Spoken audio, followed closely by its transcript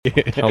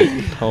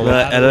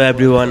Hello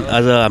everyone,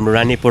 आज हाम्रो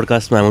रानी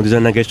पोडकास्टमा हाम्रो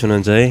दुईजना गेस्ट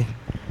हुनुहुन्छ है।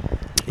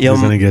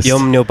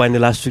 यम न्युपाने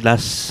लास्ट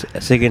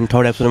सेकेन्ड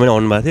थर्ड एपिसोडमा पनि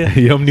आउनु भएको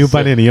थियो। यम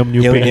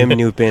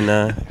न्युपेन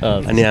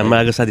अनि हाम्रो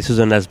आएको साथी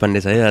सुजन राज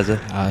पाण्डे छ है आज।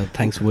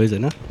 थ्याङ्क्स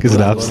बोइज होइन,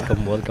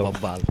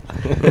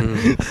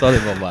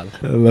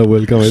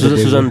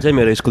 सुजन चाहिँ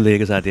मेरो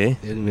स्कुलदेखिको साथी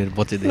है, मेरो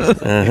बच्चैदेखि।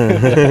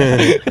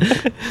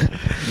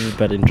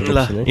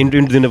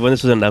 इन्ट्रो दिनुपर्ने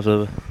सुजन राज।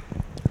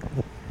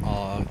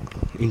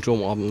 इन्ट्रो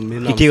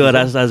के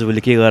गरेर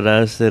आजभोलि के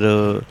गरेर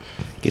तेरो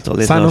के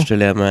चल्दैछ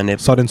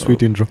अस्ट्रेलियामा? Sweet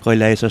intro.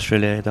 कहिले आइस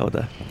अस्ट्रेलिया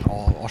यताउता?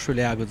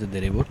 अस्ट्रेलिया आएको चाहिँ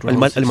धेरै भयो,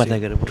 2016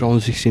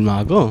 मा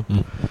आएको।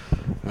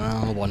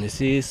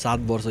 भनेपछि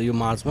 7 वर्ष, यो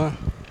मार्चमा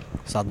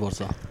 7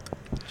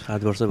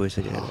 वर्ष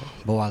भइसक्यो।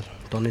 बवाल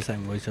टन्नै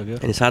टाइम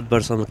भइसक्यो। अनि 7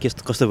 वर्षमा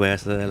कस्तो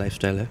भइरहेछ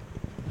लाइफस्टाइल?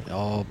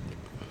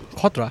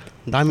 खतरा,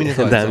 दामी नै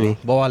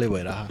दामी, बवालै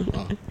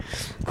भइरहेको।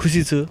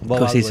 खुसी छु,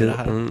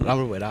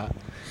 राम्रो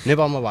भइरहेको।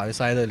 नेपालमा भए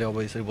सायद अहिले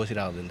अब यसरी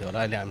बसिरहेको हुन्थ्यो होला।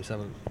 अहिले हामी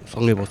सब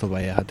सँगै बस्नु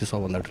भयो, त्यो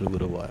सबभन्दा ठुलो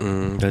कुरो भयो।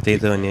 त्यही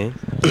त हो नि है,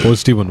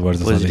 पोजिटिभ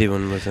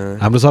हुनुपर्छ।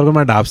 हाम्रो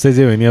सर्कलमा ढाप्से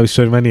चाहिँ हो नि, अब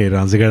स्टोरीमा नि हेरेर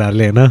हुन्छ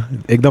केटाहरूले होइन,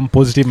 एकदम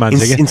पोजिटिभ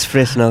मान्छे क्या,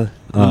 इन्सपिरेसनल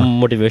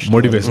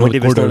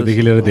मोटिभेसनल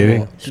कोटहरूदेखि लिएर धेरै।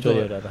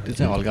 त्यो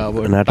चाहिँ हल्का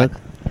अब नाटक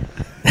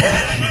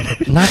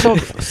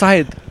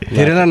सायद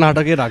धेरैलाई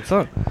नाटकै राख्छ,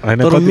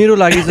 तर मेरो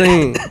लागि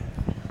चाहिँ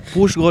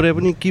पोस्ट गरे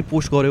पनि के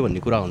पोस्ट गऱ्यो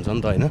भन्ने कुरा हुन्छ नि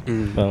त होइन।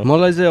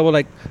 मलाई चाहिँ अब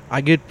like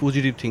I get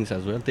positive things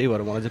as well, त्यही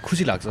भएर मलाई चाहिँ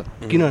खुसी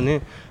लाग्छ। किनभने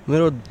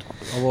मेरो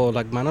अब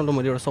लाइक मान ल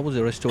मैले एउटा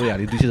सपोज एउटा स्टोरी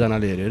हालेँ,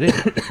 200जनाले हेऱ्यो अरे,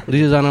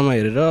 200जनामा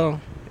हेरेर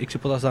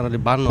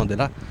 150जनाले बाँध्नु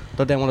नदेला,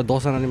 तर त्यहाँ मलाई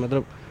 10जनाले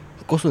मात्र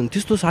कस्तो हुन्छ।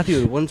 त्यस्तो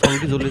साथीहरू पनि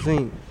छन् कि जसले चाहिँ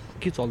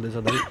के चल्दैछ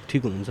दाइ,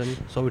 ठिक हुनुहुन्छ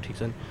नि, सबै ठिक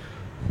छ नि,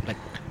 लाइक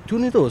त्यो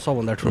नै त हो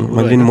सबभन्दा ठुलो।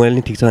 मैले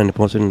नि ठिक छ भनेर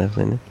पाउँछु नि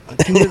होइन,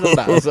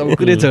 अब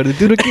कुरै छोडिदियो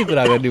तिम्रो के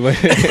कुरा गर्ने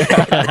मैले।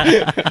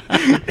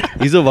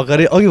 हिजो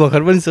अघि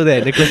भर्खर पनि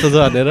सोधेँ होइन कस्तो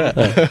छ भनेर।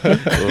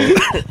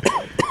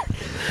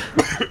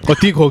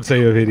 कति खोक छ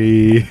यो फेरि,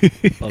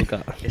 हल्का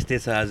यस्तै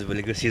छ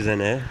आजभोलिको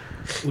सिजन है।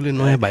 उसले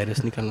नयाँ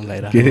भाइरस निकाल्न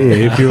लगाइरहेको,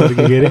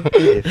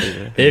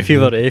 हे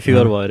फिभर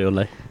भयो अरे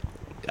उसलाई।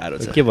 गाह्रो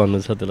छ, के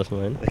भन्नु छ त्यसलाई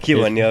होइन, के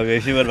भन्ने अब। हे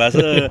फिभर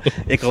भएको छ,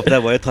 1 हप्ता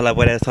भयो, थला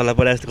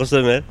पऱ्यो कस्तो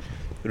मेरो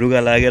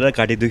रुगा लागेर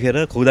घाँटी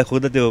दुखेर खुदा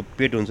त्यो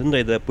पेट हुन्छ नि त,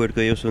 यता पेटको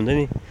युस हुन्छ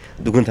नि,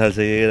 दुख्न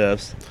थाल्छ।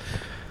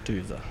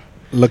 ठिक छ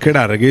ल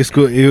केटाहरू कि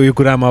यसको यो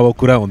कुरामा अब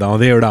कुरा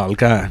हुँदाहुँदै एउटा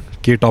हल्का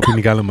के टपिक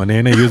निकालौँ भने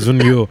होइन, यो जुन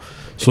यो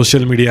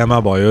सोसियल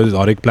मिडियामा भयो,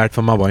 हरेक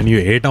प्लेटफर्ममा भयो नि, यो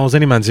हेट आउँछ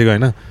नि मान्छेको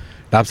होइन,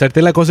 ढाप साइड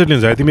त्यसलाई कसरी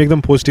लिन्छ? तिमी एकदम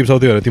पोजिटिभ छौ,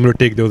 त्यो तिम्रो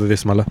टेक देऊ त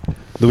त्यसमा ल,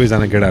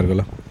 दुवैजना केटाहरूको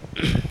ल।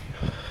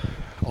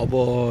 अब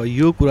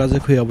यो कुरा चाहिँ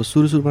खोइ अब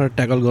सुरुमा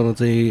ट्याकल गर्न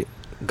चाहिँ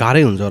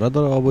गाह्रै हुन्छ र,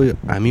 तर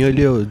अब हामी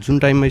अहिले जुन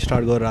टाइममा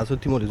स्टार्ट गरिरहेको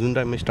छौँ, तिमीहरूले जुन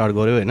टाइममा स्टार्ट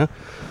गर्यो होइन,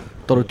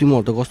 तर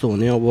तिमीहरू त कस्तो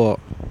भने अब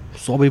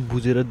सबै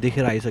बुझेर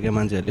देखेर आइसक्यो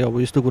मान्छेहरूले, अब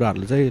यस्तो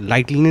कुराहरूले चाहिँ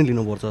लाइटली नै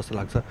लिनुपर्छ जस्तो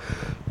लाग्छ।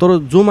 तर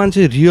जो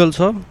मान्छे रियल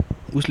छ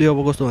उसले अब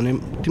कस्तो भने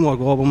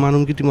तिमीहरूको अब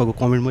मानौँ कि तिमीहरूको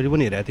कमेन्ट मैले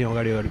पनि हेरेको थिएँ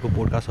अगाडिको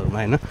पोडकास्टहरूमा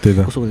होइन,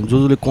 कस्तो भने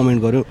जसले कमेन्ट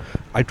गर्यो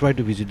I try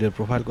to visit their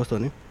profile, कस्तो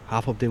भने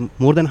half of them,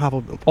 more than half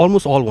of,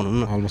 almost all भनौँ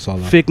न, अलमोस्ट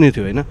अल फेक नै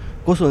थियो होइन।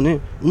 कस्तो भने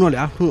उनीहरूले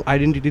आफ्नो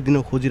आइडेन्टिटी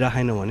दिन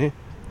खोजिराखेन भने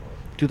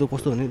त्यो त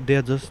कस्तो भने they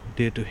are just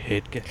there to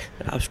hate क्या।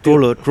 अब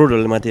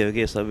ट्रोलहरू माथि हो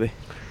कि सबै,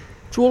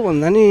 ट्रोल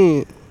भन्दा नि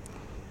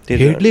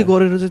हेटले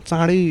गरेर चाहिँ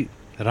चाँडै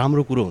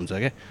राम्रो कुरो हुन्छ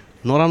क्या,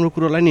 नराम्रो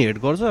कुरोलाई नि हेट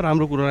गर्छ,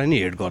 राम्रो कुरोलाई नि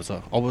हेट गर्छ।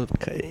 अब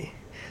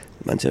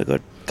मान्छेहरूको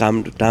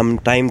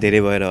टाइम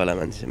धेरै भएर होला,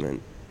 मान्छेमा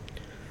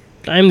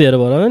टाइम धेरै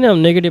भएर नि अब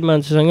नेगेटिभ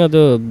मान्छेसँग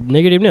त्यो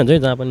नेगेटिभ नै हुन्छ है,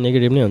 जहाँ पनि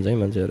नेगेटिभ नै हुन्छ है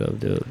मान्छेहरू। अब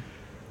त्यो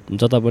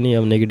जता पनि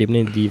अब नेगेटिभ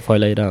नै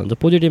फैलाइरहेको हुन्छ,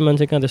 पोजिटिभ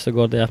मान्छे कहाँ त्यस्तो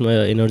गर्दै आफ्नो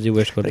एनर्जी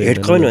वेस्ट गर्दै।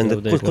 हेट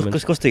कमेन्ट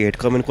कस्तो हेट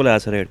कमेन्ट कसलाई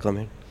आएको छ र हेट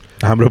कमेन्ट?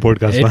 हाम्रो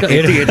पोडकास्टमा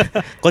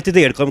कति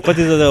त हेट कमेन्ट,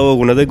 कति त अब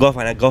हुन त गफ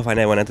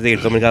हाने भने त हेट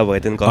कमेन्ट कहाँ भयो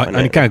त?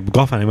 अनि कहाँ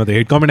गफ हानेमा त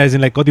हेट कमेन्ट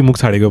आइज लाइक कति मुख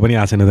छाडेको पनि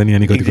आएन त नि,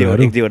 अनि कति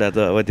एक-दुईवटा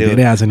त अब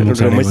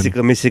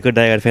त्यो मेसीको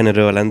डाइगर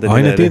फ्यानहरू होला नि त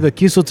होइन। त्यही त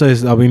के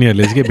सोध्छ अब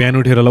यिनीहरूले चाहिँ, के बिहान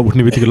उठेर ल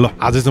उठ्ने बित्तिकै ल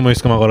आज चाहिँ म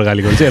यसकोमा गएर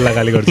गाली गर्छु, यसलाई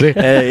गाली गर्छु,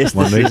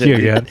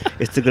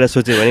 यस्तो कुरा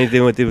सोच्यो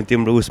भने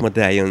तिम्रो उस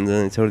मात्रै आइ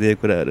हुन्छ,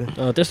 छोडिदिएको कुराहरू।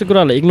 त्यस्तो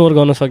कुराहरूलाई इग्नोर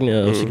गर्न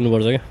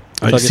सिक्नुपर्छ क्या।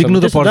 सिक्नु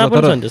त पर्छ,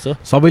 तर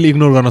सबैले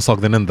इग्नोर गर्न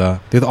सक्दैन नि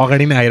त, त्यो त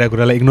अगाडि नै आइरहेको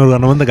कुरालाई इग्नोर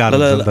गर्न पनि त गाह्रो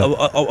हुन्छ।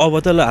 अब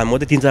त ल हाम्रो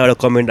त 3-4वटा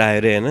कमेन्ट आयो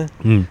अरे होइन,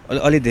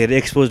 अलिक धेरै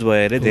एक्सपोज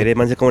भयो अरे, धेरै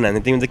मान्छे कमेन्ट हान्ने,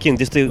 तिमी त के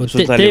हुन्छ त्यस्तै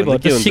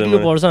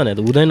सिक्नुपर्छ भने त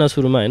हुँदैन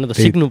सुरुमा होइन, त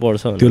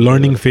सिक्नुपर्छ, त्यो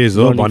लर्निङ फेज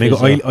हो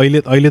भनेको।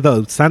 अहिले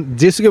त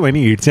जेसुकै भयो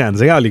नि हिट चाहिँ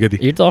हान्छ क्या, अलिकति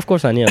हिट त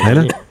अफकोर्स हानिहाल्छ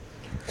होइन।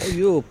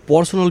 यो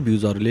पर्सनल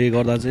भ्युजहरूले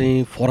गर्दा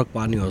चाहिँ फरक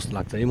पार्ने जस्तो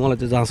लाग्छ है मलाई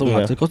चाहिँ, जहाँसम्म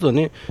लाग्छ कस्तो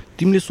भने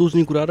तिमीले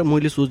सोच्ने कुरा र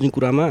मैले सोच्ने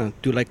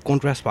कुरामा त्यो लाइक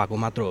कन्ट्रास्ट भएको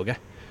मात्र हो क्या।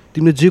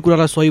 तिमीले जे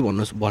कुरालाई सही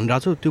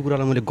भनिरहेको छौ त्यो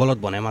कुरालाई मैले गलत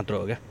भने मात्र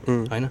हो क्या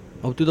होइन।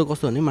 अब त्यो त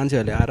कस्तो भने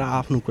मान्छेहरूले आएर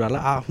आफ्नो कुरालाई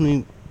आफ्नै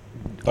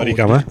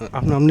तरिकामा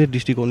आफ्नै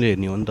दृष्टिकोणले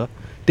हेर्ने हो नि त,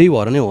 त्यही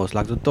भएर नै होस्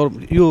लाग्छ।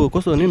 तर यो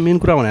कस्तो भने मेन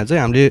कुरा भनेर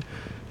चाहिँ हामीले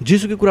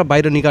जेसुकै कुरा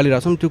बाहिर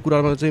निकालिरहेको छौँ, त्यो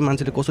कुरामा चाहिँ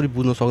मान्छेले कसरी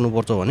बुझ्न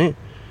सक्नुपर्छ भने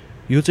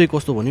यो चाहिँ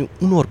कस्तो भने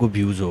उनीहरूको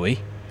भ्युज हो है।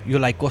 यो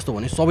लाइक कस्तो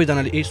भने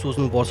सबैजनाले यही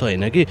सोच्नुपर्छ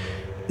होइन कि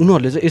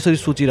उनीहरूले चाहिँ यसरी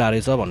सोचिरहेको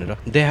रहेछ भनेर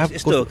दे हेभ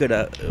यस्तो हो केटा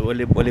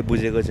मैले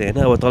बुझेको चाहिँ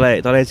होइन अब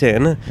तँलाई चाहिँ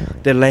होइन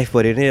त्यो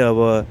लाइफभरि नै अब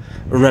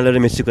रोनाल्डो र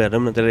मेस्सीको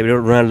हेरौँ न त्यसलाई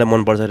रोनाल्डो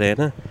मनपर्छ अरे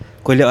होइन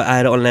कहिले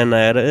आएर अनलाइन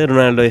आएर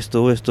रोनाल्डो यस्तो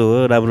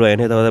हो राम्रो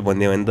होइन यता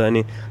भनिदियो भने त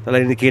अनि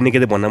तँलाई केही न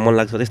केही भन्न मन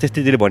लाग्छ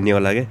त्यस्तैतिर भन्ने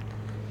होला क्या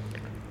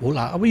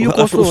होला अब यो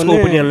कस्तो उसको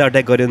ओपिनियनलाई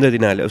अट्याक गर्यो नि त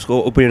तिनीहरूले उसको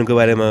ओपिनियनको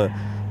बारेमा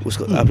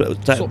उसको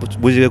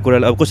आफ्नो बुझेको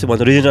कुरालाई अब कस्तो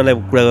भन्छ रिलिजनलाई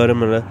कुरा गरौँ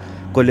न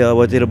कसले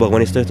अब तेरो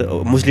भगवान् यस्तो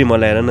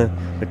मुस्लिमहरूलाई हेर न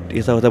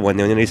यताउता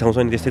भन्यो भने रिसाउँछ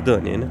नि त्यस्तै त हो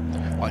नि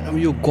होइन अब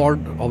यो गड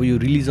अब यो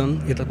रिलिजन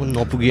यता पनि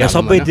नपुग्यो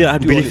सबै त्यो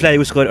बिलिफलाई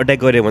उसको अट्याक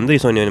गऱ्यो भने त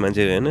रिसाउने हो नि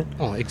मान्छेहरू होइन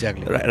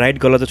एक्ज्याक्टली राइट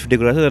गलत त छुट्टै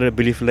कुरा छ तर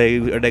बिलिफलाई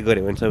अट्याक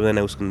गऱ्यो भने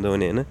सबैजना उसको त हो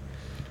नि होइन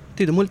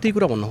त्यही त मैले त्यही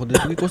कुरा भन्नु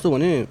खोज्दैछु कि कस्तो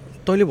भने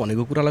तैँले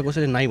भनेको कुरालाई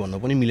कसैले नाइ भन्नु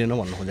पनि मिलेन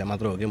भन्नु खोजे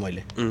मात्र हो कि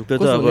मैले त्यो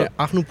त अब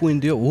आफ्नो पोइन्ट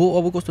दियो हो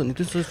अब कस्तो भने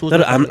त्यस्तो सोच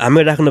तर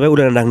हामीले राख्नु पायो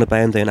उनीहरूले राख्नु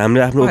पायो नि त होइन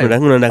हामीले आफ्नो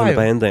राख्नु उनीहरूले राख्नु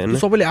पायो नि त होइन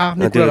सबैले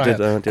आफ्नो कुरा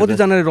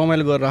कतिजनाले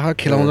रमाइलो गरेर राख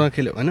खेलाउँदा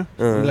खेल्यो होइन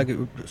उसलाई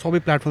सबै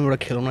प्लेटफर्मबाट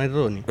खेलाउनै त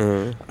हो नि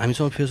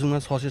हामीसँग फेसबुकमा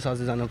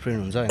 600-700जना फ्रेन्ड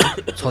हुन्छ होइन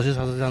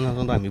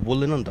 600-700जनासँग त हामी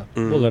बोल्दैन नि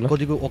त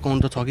कतिको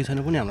अकाउन्ट त छ कि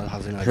छैन पनि हामीलाई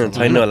थाहा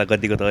छैन होला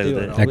कतिको त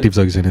एक्टिभ छ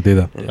कि छैन त्यही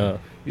त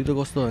यो त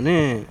कस्तो भने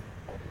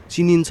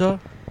चिनिन्छ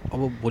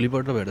अब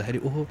भोलिपल्ट भेट्दाखेरि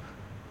ओहो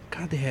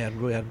कहाँ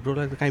देखायो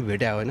ब्रोलाई त कहीँ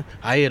भेट्यो होइन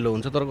हाई हेलो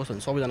हुन्छ तर कस्तो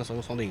भने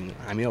सबैजनासँग सधैँ हिँड्नु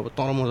हामी अब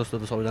तर म जस्तो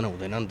त सबैजना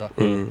हुँदैन नि त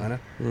होइन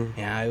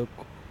यहाँ आयो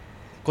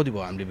कति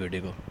भयो हामीले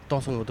भेटेको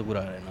तँसँग त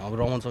कुरा होइन अब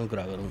रमनसँग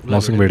कुरा गरौँ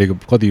मसँग भेटेको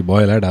कति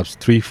भयो होला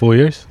 3-4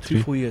 इयर्स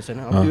 3-4 इयर्स होइन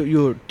अब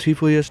यो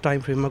 3-4 इयर्स टाइम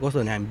फ्रेममा कस्तो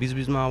भने हामी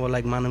बिचबिचमा अब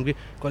लाइक मानौँ कि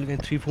कहिले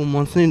काहीँ 3-4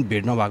 मन्थ्स नै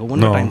भेट्न भएको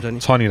पनि टाइम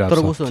छ नि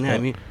तर कस्तो भने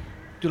हामी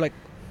त्यो लाइक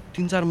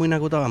 3-4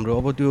 महिनाको त हाम्रो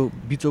अब त्यो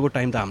बिचको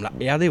टाइम त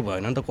हामीलाई यादै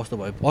भएन नि त कस्तो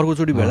भयो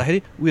अर्कोचोटि भेट्दाखेरि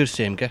उयो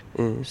सेम क्या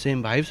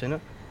सेम भाइब्स होइन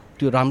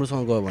त्यो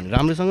राम्रोसँग गयो भने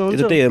राम्रोसँग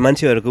हुन्छ त्यही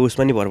मान्छेहरूको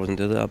उसमा नि भर पर्छ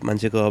त्यो त अब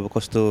मान्छेको अब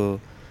कस्तो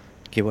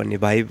के भन्ने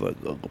भाइब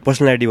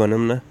पर्सनालिटी भनौँ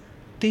न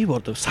त्यही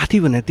भएर त साथी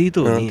भने त्यही त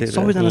हो नि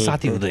सबैजना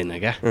साथी हुँदैन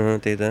क्या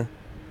त्यही त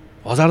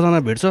 1000जना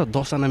भेट्छ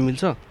 10जना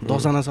मिल्छ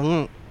 10जनासँग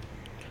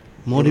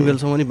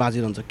मरिबेलसम्म नि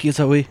बाँचिरहन्छ के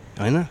छ वै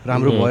होइन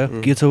राम्रो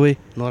भयो के छ वै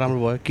नराम्रो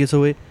भयो के छ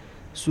वै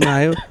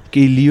सुनायो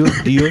केही लियो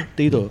दियो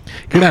त्यही त हो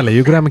केटाहरूलाई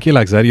यो कुरामा के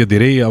लाग्छ यो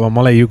धेरै अब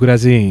मलाई यो कुरा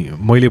चाहिँ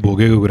मैले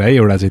भोगेको कुरा है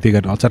एउटा चाहिँ त्यही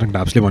कारण अचानक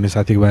ढाप्सले भन्ने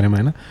साथीको बारेमा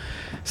होइन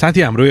साथी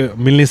हाम्रो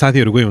मिल्ने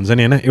साथीहरू कोही हुन्छ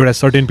नि होइन एउटा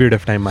सर्टेन पिरियड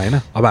अफ टाइममा होइन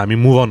अब हामी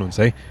मुभ अन हुन्छ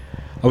है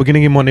अब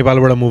किनकि म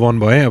नेपालबाट मुभ अन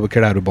भएँ अब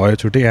केटाहरू भयो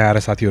छुट्टै यहाँ आएर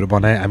साथीहरू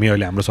बनाएँ हामी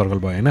अहिले हाम्रो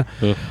सर्कल भयो होइन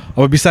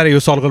अब बिस्तारै यो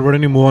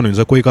सर्कलबाट नि मुभ अन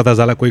हुन्छ कोही कता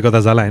जाला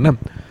होइन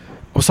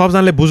अब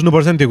सबजनाले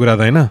बुझ्नुपर्छ नि त्यो कुरा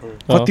त होइन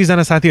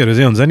कतिजना साथीहरू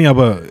चाहिँ हुन्छ नि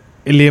अब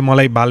यसले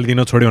मलाई बाल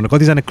दिन छोड्यो भने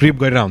कतिजना क्रिप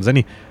गरेर हुन्छ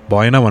नि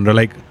भएन भनेर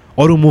लाइक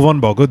अरू मुभ अन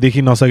भएको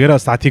देखि नसकेर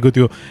साथीको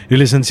त्यो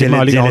रिलेसनसिपमा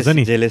अलिक आउँछ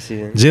नि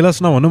जेलस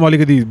नभनौँ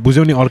अलिकति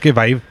बुझ्यौ नि अर्कै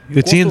भाइब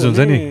त्यो चेन्ज हुन्छ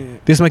नि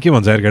त्यसमा के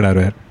भन्छ यार केटाहरू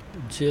यार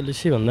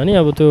जेलसी भन्दा नि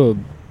अब त्यो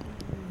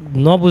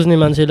नबुझ्ने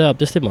मान्छेले अब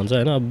त्यस्तै भन्छ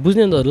होइन अब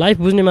बुझ्ने लाइफ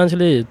बुझ्ने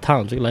मान्छेले थाहा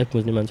हुन्छ कि लाइफ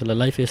बुझ्ने मान्छेलाई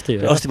लाइफ यस्तै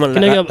हो अस्ति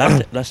मलाई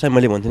लास्ट टाइम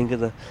मैले भन्छु नि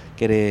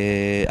के अरे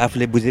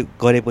आफूले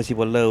गरेपछि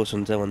बल्ल उस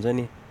हुन्छ भन्छ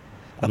नि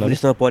आफू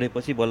त्यसमा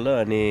परेपछि बल्ल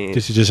अनि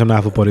त्यो सिचुएसनमा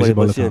आफू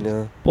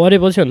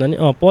परेपछि भन्दा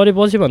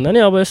नि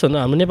अब यस्तो हुन्छ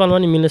हाम्रो नेपालमा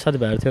नि मिल्ने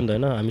साथीभाइहरू थियो नि त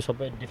होइन हामी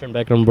सबै डिफ्रेन्ट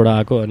ब्याकग्राउन्डबाट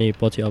आएको अनि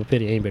पछि अब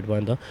फेरि यहीँ भेट भयो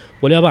नि त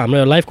भोलि अब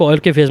हाम्रो लाइफको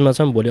अर्कै फेजमा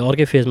छौँ भोलि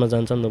अर्कै फेजमा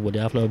जान्छौँ नि त भोलि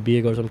आफ्नो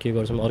बिहे गर्छौँ के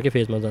गर्छौँ अर्कै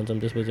फेजमा जान्छौँ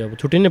त्यसपछि अब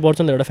छुट्टिनै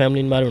पर्छ नि त एउटा फ्यामिली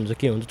इन्भाइरोमेन्ट हुन्छ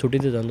के हुन्छ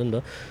छुट्टिँदै जान्छ नि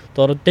त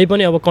तर त्यही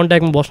पनि अब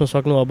कन्ट्याक्टमा बस्न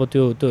सक्नु अब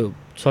त्यो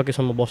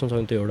सकेसम्म बस्न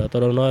सक्नु त्यो एउटा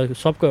तर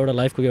सबको एउटा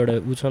लाइफको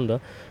एउटा ऊ छ नि त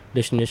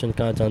डेस्टिनेसन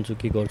कहाँ जान्छु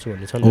के गर्छु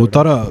भन्ने छ नि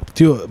तर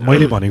त्यो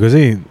मैले भनेको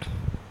चाहिँ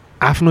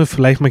आफ्नो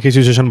लाइफमा के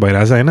सिचुएसन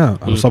भइरहेछ होइन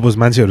अब सपोज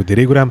मान्छेहरू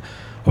धेरै कुरामा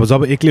अब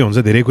जब एक्लै हुन्छ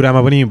धेरै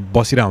कुरामा पनि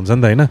बसिरहेको हुन्छ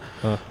नि त होइन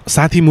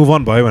साथी मुभ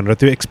अन भयो भनेर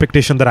त्यो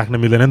एक्सपेक्टेसन त राख्न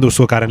मिल्दैन नि त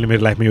उसको कारणले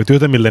मेरो लाइफमा यो त्यो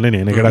त मिल्दैन नि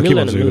होइन केटा के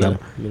भन्छु यो कुरामा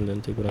मिल्दैन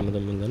त्यो कुरामा त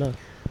मिल्दैन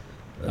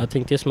आई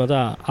थिङ्क त्यसमा त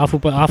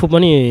आफू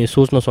पनि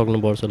सोच्न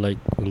सक्नुपर्छ लाइक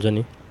हुन्छ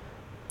नि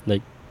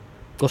लाइक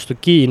कस्तो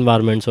के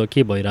इन्भाइरोमेन्ट छ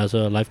के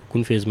भइरहेछ लाइफको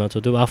कुन फेजमा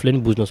छ त्यो आफूले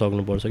पनि बुझ्न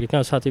सक्नुपर्छ कि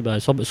कहाँ साथीभाइ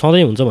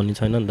सधैँ हुन्छ भन्ने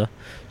छैन नि त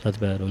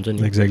साथीभाइहरू हुन्छ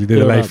नि एक्ज्याक्टली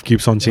त्यो लाइफ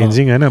किप्स अन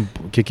चेन्जिङ होइन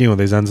के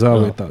हुँदै जान्छ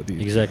अब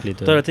एक्ज्याक्टली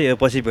तर त्यही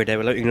पछि भेटाए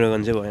बेला इग्नोर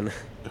गर्नु चाहिँ भएन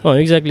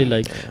एक्ज्याक्टली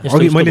लाइक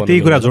अघि मैले त्यही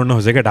कुरा जोड्न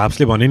खोजेँ क्या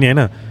ढाप्सले भने नि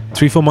होइन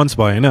 3-4 मन्थ्स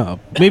भयो होइन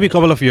मेबी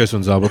कपाल अफ इयर्स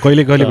हुन्छ अब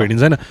कहिले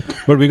भेटिन्छ होइन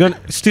बट विगन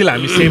स्टिल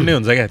हामी सेम नै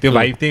हुन्छ क्या त्यो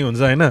भाइब त्यही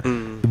हुन्छ होइन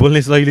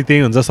बोल्ने शैली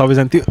त्यही हुन्छ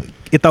सबैजना त्यो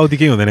यताउति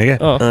केही हुँदैन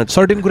क्या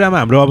सर्टेन कुरामा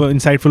हाम्रो अब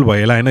इन्साइटफुल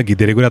भएला होइन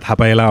धेरै कुरा थाहा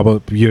पाएला अब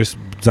इयर्स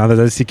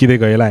जाँदा सिकिँदै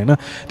गएला होइन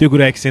त्यो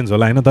कुरा एक्सचेन्ज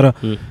होला होइन तर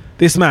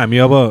त्यसमा हामी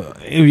अब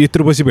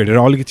यत्रो पछि भेटेर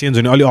अलिकति चेन्ज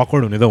हुने अलिक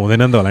अकवर्ड हुने त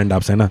हुँदैन नि त होला नि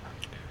ढाप्स होइन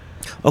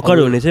अकवर्ड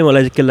हुने चाहिँ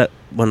मलाई चाहिँ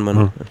के भन्नु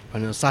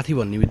होइन साथी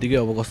भन्ने बित्तिकै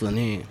अब कस्तो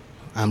भने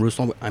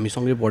हामी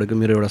सँगै पढेको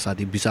मेरो एउटा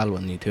साथी विशाल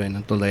भन्ने थियो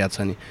होइन तँलाई याद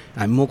छ नि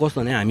म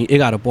कस्तो भने हामी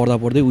 11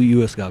 पढ्दै ऊ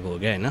युएस गएको हो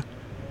क्या होइन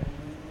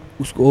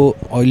उसको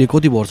अहिले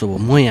कति वर्ष भयो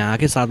म यहाँ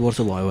आएकै 7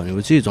 वर्ष भयो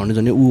भनेपछि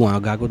झन्डै ऊ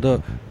वहाँ गएको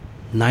त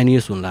 9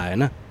 इयर्स हुन लाग्यो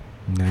होइन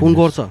फोन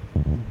गर्छ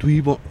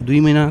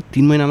 2 महिना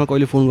 3 महिनामा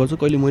कहिले फोन गर्छु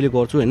कहिले मैले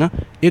गर्छु होइन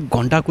 1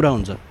 घन्टा कुरा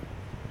हुन्छ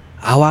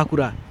हावा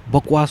कुरा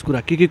बकवास कुरा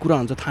के कुरा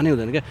हुन्छ थाहा नै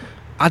हुँदैन क्या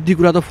आधी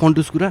कुरा त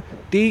फन्टुस कुरा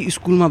त्यही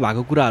स्कुलमा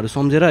भएको कुराहरू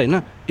सम्झेर होइन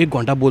 1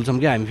 घन्टा बोल्छौँ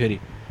क्या हामी फेरि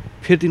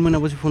 3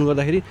 महिनापछि फोन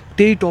गर्दाखेरि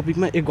त्यही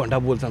टपिकमा 1 घन्टा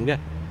बोल्छौँ क्या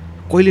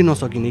कहिले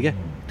नसकिने क्या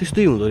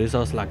त्यस्तै हुँदो रहेछ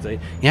जस्तो लाग्छ है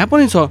यहाँ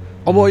पनि छ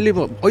अब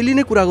अहिले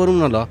नै कुरा गरौँ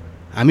न ल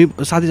हामी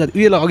साथी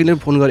उयोलाई अघि नै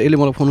फोन गरेँ यसले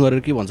मलाई फोन गरेर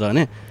के भन्छ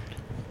भने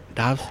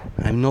डाब्स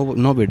हामी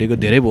नभेटेको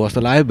धेरै भयो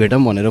जस्तो लाग्यो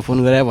भेटौँ भनेर फोन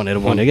गरे भनेर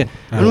भने क्या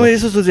अनि म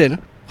यसो सोचेँ होइन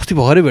अस्ति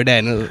भर्खरै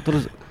भेटाएँ होइन तर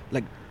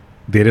लाइक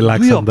धेरै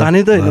लाग्छ 2 हप्ता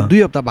नै त होइन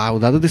 2 हप्ता भएको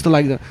हुँदा त त्यस्तो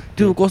लाग्दैन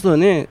त्यो कस्तो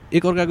भने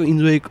एकअर्काको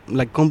इन्जोय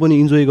लाइक कम्पनी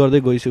इन्जोय गर्दै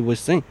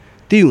गइसकेपछि चाहिँ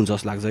त्यही हुन्छ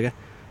जस्तो लाग्छ क्या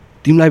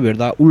तिमीलाई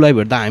भेट्दा उसलाई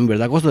भेट्दा हामी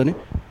भेट्दा कस्तो भने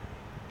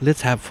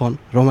लेट्स ह्याभ फन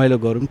रमाइलो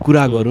गरौँ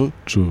कुरा गरौँ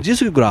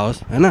जेसुकै कुरा होस्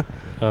होइन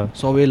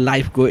सबै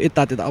लाइफको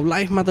यता त्यता अब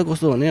लाइफमा त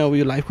कस्तो भने अब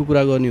यो लाइफको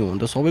कुरा गर्ने हो भने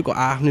त सबैको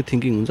आफ्नै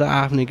थिङ्किङ हुन्छ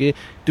आफ्नै के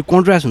त्यो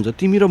कन्ट्रास्ट हुन्छ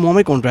तिमी र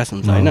ममै कन्ट्रास्ट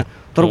हुन्छ होइन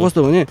तर कस्तो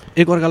भने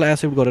एकअर्कालाई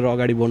एक्सेप्ट गरेर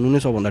अगाडि बढ्नु नै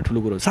सबभन्दा ठुलो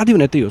कुरो साथी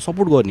भने त्यही हो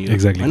सपोर्ट गर्ने हो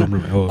होइन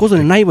कस्तो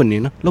भने नाइ भन्ने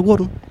होइन ल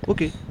गरौँ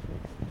ओके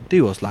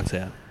त्यही होस् लाग्छ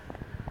यार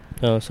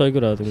सही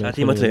कुरा हो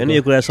साथी मात्रै होइन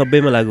यो कुरा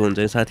सबैमा लागु हुन्छ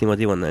साथी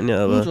मात्रै भन्दा नि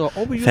अब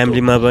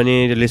फ्यामिलीमा पनि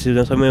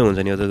रिलेसनसिपमा सबैमा हुन्छ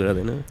नि यो त कुरा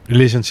होइन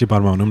रिलेसनसिपमा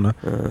भनौँ न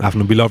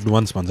आफ्नो बिलभड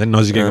वान्स भन्छ नि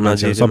नजिकैको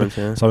मान्छे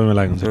सबैमा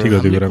लागु हुन्छ ठिक हो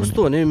त्यो कुरा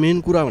कस्तो भने मेन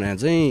कुरा भने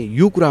चाहिँ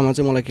यो कुरामा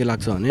चाहिँ मलाई के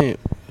लाग्छ भने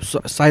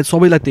सायद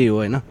सबैलाई त्यही हो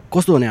होइन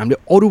कस्तो भने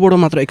हामीले अरूबाट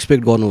मात्र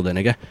एक्सपेक्ट गर्नु हुँदैन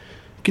क्या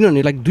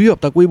किनभने लाइक 2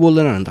 हप्ता कोही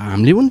बोल्दैन भने त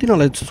हामीले पनि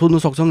तिनीहरूलाई सोध्नु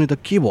सक्छौँ नि त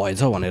के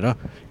भएछ भनेर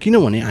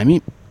किनभने हामी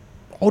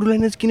अरूलाई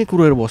नै किन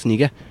कुरेर बस्ने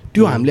क्या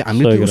त्यो हामीले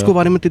उसको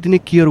बारेमा त्यति नै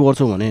केयर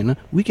गर्छौँ भने होइन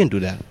we can do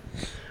that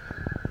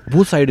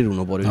both sided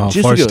हुनु पऱ्यो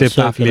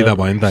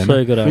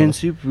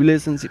फ्रेन्डसिप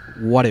रिलेसनसिप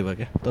वाट एभर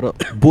क्या तर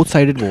बोथ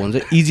साइडेड भयो भने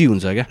चाहिँ इजी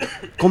हुन्छ क्या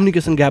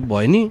कम्युनिकेसन ग्याप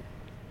भयो नि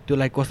त्यो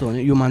लाइक कस्तो भने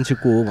यो मान्छे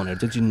को हो भनेर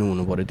चाहिँ चिन्नु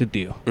हुनु पऱ्यो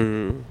त्यति हो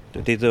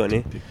त्यही त भने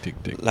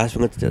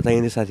लास्टमा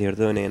चाहिने साथीहरू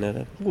त भने होइन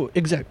हो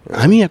एक्ज्याक्ट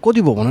हामी यहाँ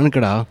कति भयो भन न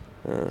केटा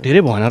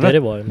धेरै भएन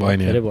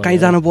र कहीँ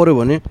जानु पऱ्यो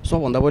भने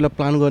सबभन्दा पहिला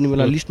प्लान गर्ने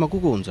बेला लिस्टमा को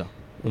हुन्छ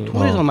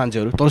थुप्रै छ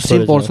मान्छेहरू तर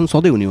सेम पर्सन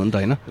सधैँ हुने हो नि त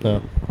होइन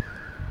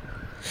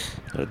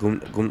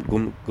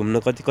घुम्न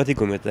कति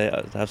घुम्यो त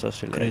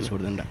अस्ट्रेलिया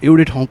छोड्दैन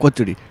एउटै ठाउँ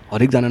कतिचोटि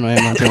हरेकजना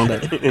नयाँ मान्छे आउँदा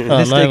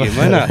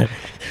होइन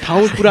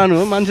ठाउँ पुरानो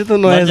हो मान्छे त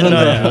नयाँ छ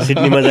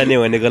सिडनीमा जाने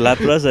भनेको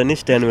लाप्लस अनि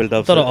स्ट्यानवेल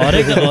टप तर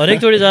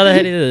हरेकचोटि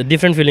जाँदाखेरि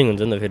डिफ्रेन्ट फिलिङ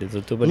हुन्छ नि त फेरि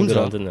त्यो पनि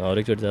कुरा हुन्छ नि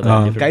हरेकचोटि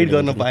जाँदा गाइड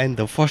गर्न पाएँ नि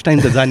त फर्स्ट टाइम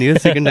त जाने हो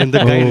सेकेन्ड टाइम त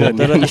गाइड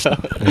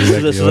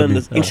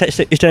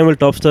स्ट्यानवेल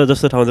टप्स त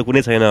जस्तो ठाउँ त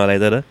कुनै छैन होला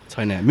तर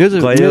छैन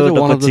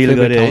चिल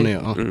गरे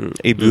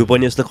भ्यू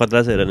पनि यस्तो खतरा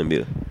छ हेर न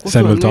भ्यू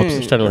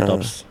स्ट्यानवेल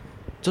टप्स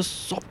जस्ट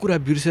सब कुरा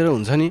बिर्सेर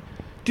हुन्छ नि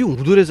त्यो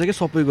हुँदो रहेछ क्या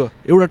सबैको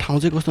एउटा ठाउँ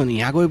चाहिँ कस्तो भने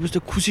यहाँ गएपछि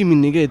चाहिँ खुसी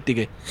मिल्ने क्या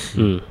यत्तिकै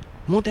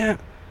म त्यहाँ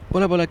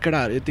पहिला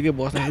केटाहरू यत्तिकै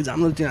बस्दाखेरि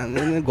जानु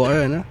गयो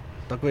होइन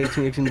टक्क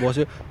एकछिन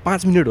बस्यो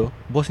 5 मिनट हो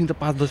बस्ने त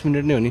 5-10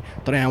 मिनट नै हो नि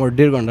तर यहाँबाट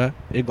 1.5 घन्टा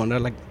 1 घन्टा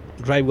लाइक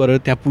ड्राइभ गरेर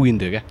त्यहाँ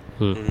पुगिन्थ्यो क्या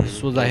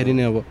सोच्दाखेरि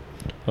नै अब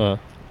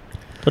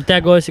तर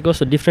त्यहाँ गएपछि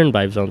कस्तो डिफ्रेन्ट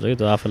भाइब्स आउँछ कि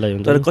त्यो आफूलाई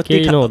हुन्छ तर कति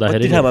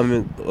नहुँदाखेरि हामी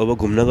अब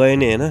घुम्न गयो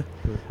नि होइन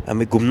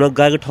हामी घुम्न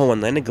गएको ठाउँ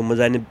भन्दा होइन घुम्न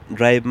जाने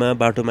ड्राइभमा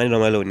बाटोमा नि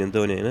रमाइलो हुने नि त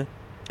नि होइन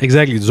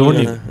एक्ज्याक्टली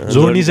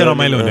जोर्नी चाहिँ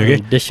रमाइलो हुने कि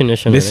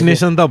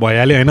डेस्टिनेसन त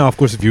भइहाल्यो होइन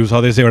अफकोर्स भ्यू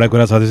छँदैछ एउटा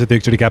कुरा छँदैछ त्यो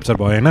एकचोटि क्याप्चर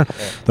भयो होइन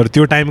तर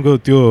त्यो टाइमको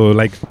त्यो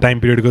लाइक टाइम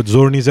पिरियडको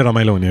जोर्नी चाहिँ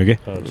रमाइलो हुने हो कि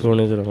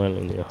जोर्नी चाहिँ रमाइलो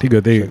हुने ठिक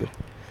हो त्यही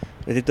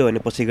त्यति त भने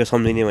पछिको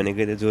सम्झिने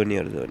भनेको त्यो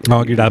जोर्नीहरू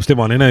अघि डाब्सले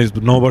भनेन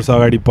 9 वर्ष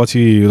अगाडि पछि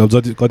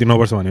जति कति 9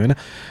 वर्ष भन्यो होइन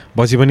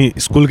पछि पनि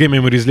स्कुलकै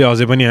मेमोरिजले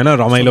अझै पनि होइन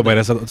रमाइलो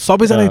भइरहेछ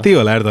सबैजना त्यही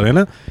होला यार तर होइन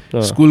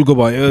स्कुलको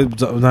भयो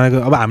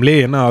अब हामीले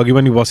होइन अघि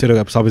पनि बसेर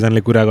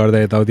सबैजनाले कुरा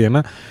गर्दा यताउति होइन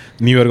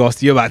न्यु इयरको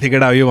अस्ति यो भएको थियो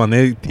केटा यो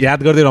भन्दै याद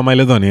गर्दै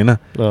रमाइलो त भने होइन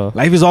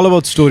life is all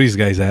about stories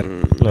guys यार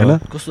होइन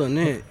कस्तो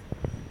भने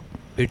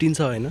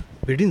भेटिन्छ होइन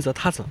भेटिन्छ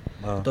थाहा छ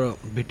तर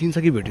भेटिन्छ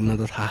कि भेटिन्न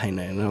त थाहा छैन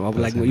होइन अब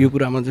लाइक यो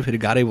कुरामा चाहिँ फेरि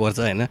गाह्रै पर्छ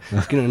होइन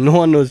किनभने नो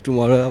वान नोज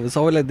टुमरो अब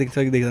सबैलाई देख्छ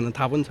कि देख्दैन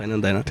थाहा पनि छैन नि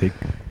त होइन ठिक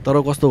तर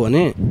कस्तो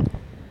भने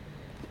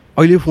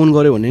अहिले फोन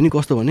गऱ्यो भने नि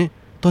कस्तो भने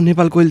त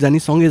नेपाल कहिले जाने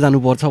सँगै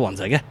जानुपर्छ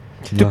भन्छ क्या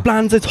त्यो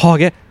प्लान चाहिँ छ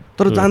क्या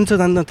तर जान्छ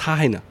थाहा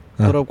छैन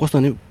तर कस्तो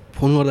भने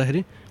फोन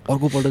गर्दाखेरि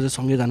अर्कोपल्ट चाहिँ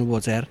सँगै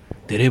जानुपर्छ यार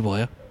धेरै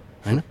भयो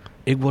होइन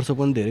 1 वर्ष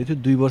पनि धेरै थियो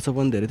 2 वर्ष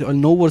पनि धेरै थियो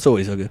अहिले 9 वर्ष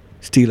भइसक्यो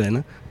स्टिल होइन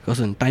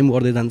कस्तो भने टाइम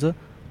गर्दै जान्छ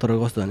तर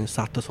कस्तो भने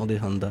साथ त सधैँ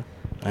छ नि त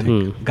होइन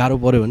गाह्रो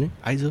पऱ्यो भने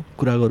आइज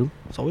कुरा गरौँ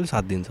सबैले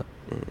साथ दिन्छ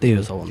त्यही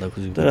हो सबभन्दा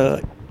खुसी तर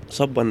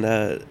सबभन्दा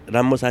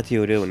राम्रो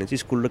साथीहरू भने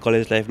चाहिँ स्कुल र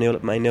कलेज लाइफ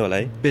नै होला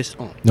है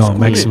बेस्ट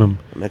म्याक्सिमम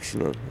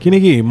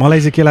किनकि मलाई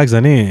चाहिँ के लाग्छ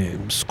भने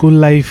स्कुल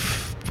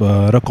लाइफ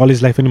र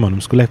कलेज लाइफ पनि भनौँ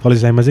स्कुल लाइफ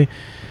कलेज लाइफमा चाहिँ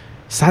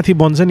साथी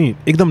बन्छ नि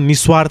एकदम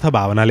निस्वार्थ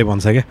भावनाले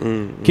भन्छ क्या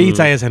केही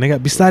चाहिएको छैन क्या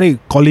बिस्तारै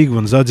कलिग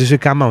हुन्छ जसरी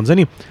काममा हुन्छ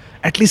नि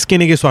एटलिस्ट के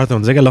न के स्वार्थ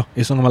हुन्छ क्या ल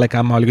योसँग मलाई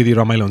काममा अलिकति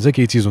रमाइलो हुन्छ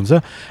केही चिज हुन्छ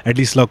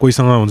एटलिस्ट ल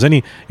कोहीसँग हुन्छ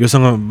नि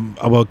योसँग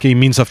अब केही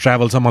मिन्स अफ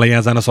ट्राभल छ मलाई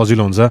यहाँ जान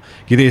सजिलो हुन्छ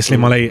कि त यसले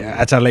मलाई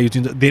एचआरलाई यो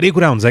चिन्छ धेरै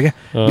कुरा हुन्छ क्या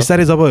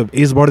बिस्तारै जब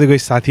एज बढ्दै गए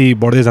साथी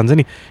बढ्दै जान्छ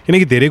नि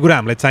किनकि धेरै कुरा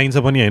हामीलाई चाहिन्छ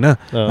पनि होइन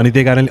अनि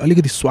त्यही कारणले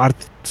अलिकति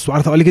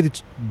स्वार्थ अलिकति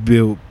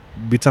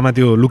बिचमा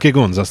त्यो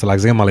लुकेको हुन्छ जस्तो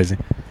लाग्छ क्या मलाई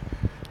चाहिँ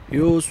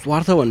यो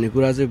स्वार्थ भन्ने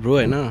कुरा चाहिँ ब्रो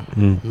होइन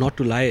नट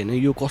टु लाई होइन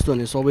यो कस्तो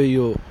भने सबै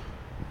यो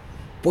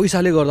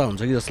पैसाले गर्दा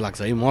हुन्छ कि जस्तो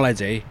लाग्छ है मलाई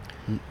चाहिँ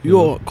यो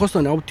कस्तो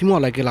भने अब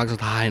तिमीहरूलाई के लाग्छ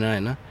थाहा छैन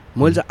होइन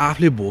मैले चाहिँ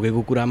आफूले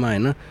भोगेको कुरामा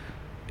होइन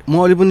म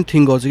अहिले पनि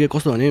थिङ्क गर्छु कि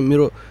कस्तो भने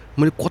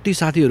मैले कति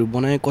साथीहरू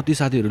बनाएँ कति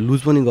साथीहरू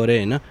लुज पनि गरेँ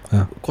होइन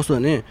कस्तो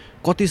भने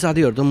कति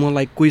साथीहरू त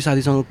मलाई कोही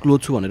साथीसँग क्लोज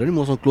छु भनेर नि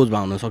मसँग क्लोज भए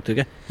हुन सक्थ्यो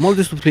क्या मलाई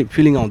त्यस्तो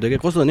फिलिङ आउँथ्यो क्या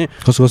कस्तो भने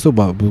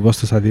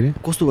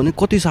कस्तो भने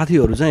कति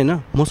साथीहरू चाहिँ होइन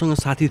मसँग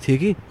साथी थिए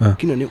कि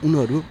किनभने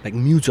उनीहरू लाइक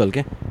म्युचुअल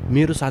क्या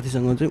मेरो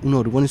साथीसँग चाहिँ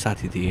उनीहरू पनि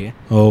साथी थिए क्या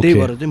त्यही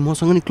भएर चाहिँ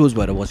मसँग नि क्लोज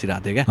भएर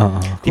बसिरहेको थियो क्या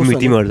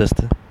तिमीहरू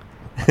जस्तो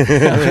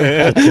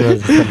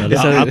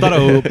तर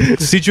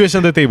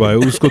सिचुएसन त त्यही भयो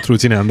उसको थ्रु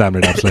चाहिँ अन्त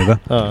हाम्रो डाप्सलाई त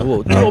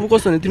अब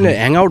कस्तो भने तिमीले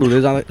ह्याङआउट हुँदै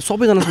जाँदा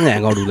सबैजनासँग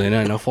ह्याङआउट हुँदैन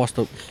होइन फर्स्ट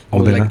त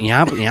लाइक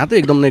यहाँ त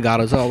एकदम नै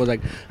गाह्रो छ अब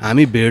लाइक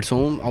हामी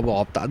भेट्छौँ अब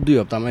हप्ता 2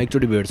 हप्तामा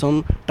एकचोटि भेट्छौँ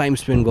टाइम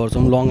स्पेन्ड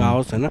गर्छौँ लङ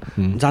आवर्स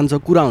होइन जान्छ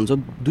कुरा हुन्छ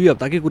 2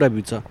 हप्ताकै कुरा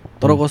बित्छ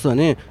तर कस्तो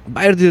भने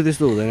बाहिरतिर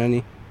त्यस्तो हुँदैन नि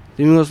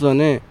तिमी कस्तो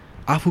भने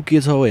आफू के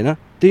छ होइन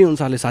त्यही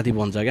अनुसारले साथी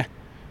बन्छ क्या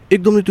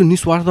एकदमै त्यो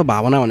निस्वार्थ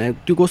भावना भने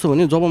त्यो कस्तो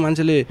भने जब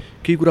मान्छेले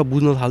केही कुरा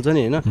बुझ्न थाल्छ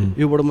नि होइन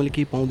योबाट मैले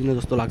केही पाउँदिनँ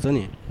जस्तो लाग्छ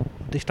नि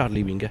दे स्टार्ट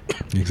लिभिङ क्या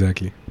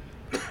एक्ज्याक्टली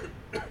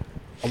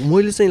अब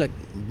मैले चाहिँ लाइक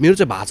मेरो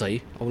चाहिँ भएको छ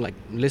है अब like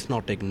let's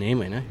not take name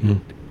होइन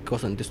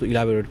कस्तो भने त्यस्तो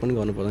इलाबोरेट पनि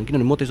गर्नु पर्दैन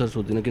किनभने म त्यसरी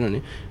सोच्दिनँ किनभने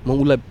म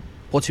उसलाई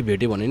पछि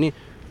भेटेँ भने नि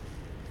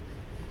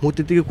म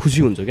त्यत्तिकै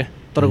खुसी हुन्छु क्या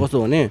तर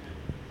कस्तो भने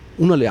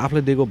उनीहरूले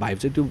आफूलाई दिएको भाइब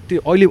चाहिँ त्यो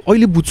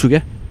अहिले बुझ्छु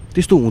क्या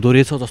त्यस्तो हुँदो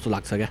रहेछ जस्तो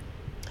लाग्छ क्या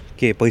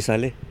के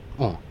पैसाले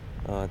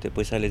त्यो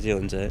पैसाले चाहिँ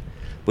हुन्छ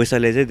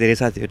पैसाले चाहिँ धेरै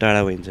साथीहरू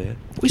टाढा भइन्छ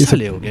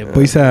पैसाले हो क्या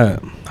पैसा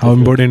how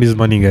important is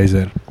money guys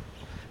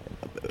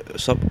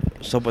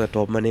सबभन्दा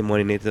टपमा नै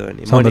मनी नै त हो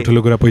नि सबभन्दा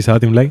ठुलो कुरा पैसा हो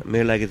तिमीलाई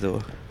मेरो लागि त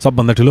हो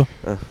सबभन्दा ठुलो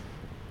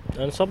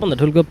अनि सबभन्दा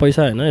ठुलो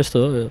पैसा होइन यस्तो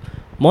हो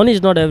money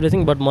is not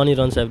everything but money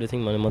runs everything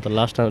भने म त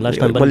लास्ट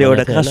टाइम मैले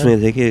एउटा कहाँ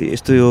सुनेको थिएँ कि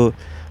यस्तो यो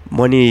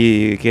मनी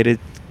के अरे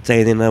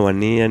चाहिँदैन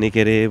भन्ने अनि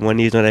के अरे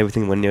मनी इज नट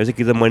एभ्रिथिङ भन्ने चाहिँ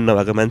कि त मनी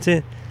नभएको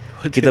मान्छे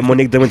कि त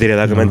मनी एकदमै धेरै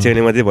भएको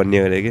मान्छेले मात्रै भन्ने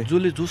हो अरे कि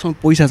जोसँग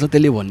पैसा छ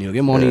त्यसले भन्ने हो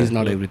कि मनी इज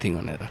नट एभ्रिथिङ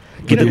भनेर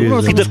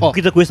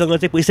कि त कोहीसँग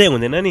चाहिँ पैसै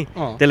हुँदैन नि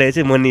त्यसलाई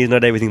चाहिँ मनी इज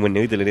नट एभ्रिथिङ भन्ने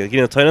हो कि त्यसले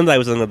किन छैन नि त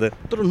आफूसँग त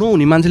तर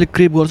नहुने मान्छेले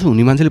क्रेभ गर्छ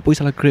हुने मान्छेले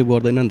पैसालाई क्रेभ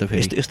गर्दैन नि त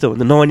फेरि यस्तो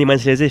हुन्छ नहुने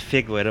मान्छेले चाहिँ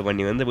फेक भएर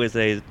भन्ने हो नि त पैसा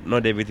इज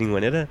नट एभ्रिथिङ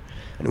भनेर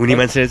हुने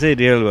मान्छेले चाहिँ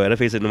रियल भएर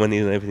पैसा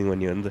मनी इज नट एभ्रिथिङ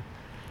भन्ने हो नि त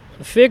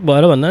फेक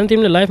भएर भन्दा पनि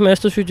तिमीले लाइफमा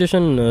यस्तो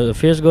सिचुएसन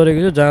फेस गरेको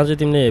थियो जहाँ चाहिँ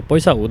तिमीले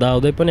पैसा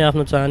हुँदाहुँदै पनि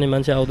आफ्नो चाहने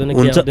मान्छे आउँदैन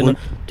कि आउँदैन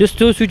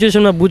त्यस्तो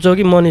सिचुएसनमा बुझ्छौ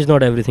कि मनी इज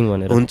नट एभ्रिथिङ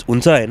भनेर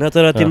हुन्छ होइन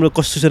तर तिम्रो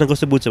कस्तो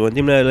कस्तो बुझ्छ भने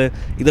तिमीलाई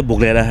एकदम भोक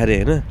ल्याएर राखेर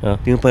होइन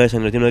तिम्रो पैसा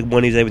छैन तिमीलाई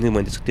मनी इज एभ्रिथिङ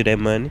भन्छ त्यो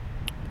टाइममा नि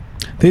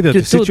त्यही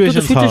त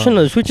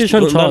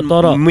सिचुएसन छ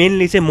तर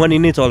मेनली चाहिँ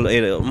मनी नै चल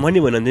मनी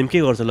भएन भने तिमी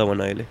के गर्छ ल भन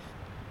अहिले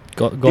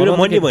तिम्रो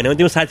मनी भएन भने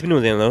तिम्रो साथी पनि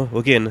हुँदैन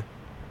हो कि होइन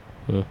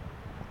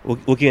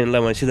ओके ल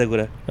भने सिधा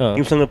कुरा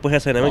तिमीसँग पैसा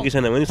छैन भने के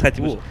छैन भने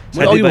साथी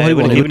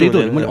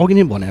मैले अघि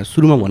नै भने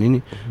सुरुमा भने नि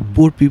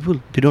poor people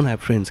they don't have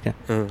friends क्या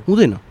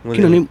हुँदैन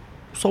किनभने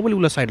सबैले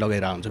उसलाई साइड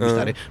लगाएर हुन्छ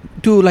बिस्तारै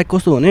त्यो लाइक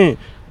कस्तो भने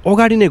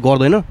अगाडि नै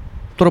गर्दैन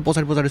तर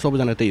पछाडि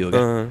सबैजना त्यही हो क्या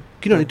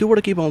किनभने त्योबाट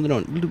केही पाउँदैन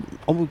भने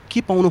अब के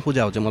पाउनु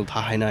खोजेको चाहिँ मलाई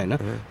थाहा छैन होइन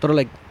तर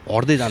लाइक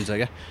हट्दै जान्छ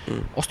क्या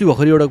अस्ति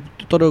भर्खर एउटा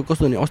तर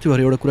कस्तो भने अस्ति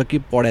भर्खर एउटा कुरा के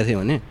पढाएको थिएँ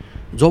भने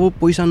जब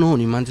पैसा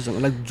नहुने मान्छेसँग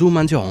लाइक जो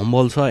मान्छे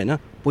हम्बल छ होइन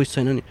पैसा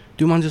छैन नि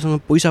त्यो मान्छेसँग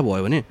पैसा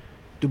भयो भने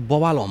त्यो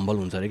बवाल हम्बल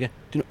हुन्छ अरे क्या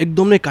त्यो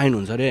एकदम नै काइन्ड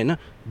हुन्छ अरे होइन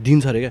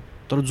दिन्छ अरे क्या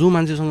तर जो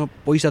मान्छेसँग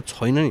पैसा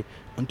छैन नि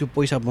अनि त्यो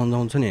पैसा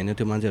बन्जाउँछ नि होइन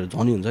त्यो मान्छेहरू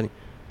धनी हुन्छ नि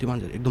त्यो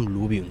मान्छेहरू एकदम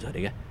लोभी हुन्छ अरे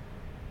क्या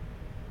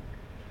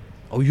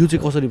अब यो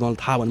चाहिँ कसरी मलाई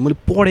थाहा भने मैले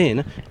पढेँ होइन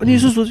अनि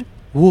यसो सोचेँ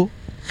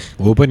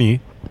हो पनि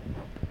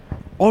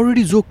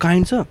अलरेडी जो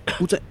काइन्ड छ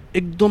ऊ चाहिँ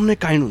एकदम नै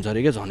काइन्ड हुन्छ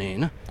अरे क्या झनै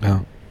होइन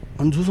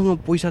अनि जोसँग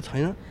पैसा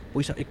छैन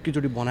पैसा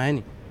एकैचोटि बनायो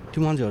नि त्यो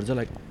मान्छेहरू चाहिँ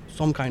like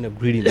some kind of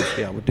greediness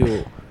के अब त्यो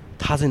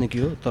थाहा छैन के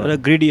हो तर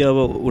ग्रिडी अब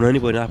हुन नि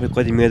पर्ने आफै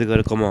कति मेहनत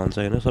गरेर कमाउँछ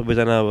होइन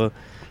सबैजना अब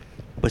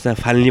पैसा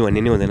फाल्ने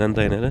भन्ने नै हुँदैन नि त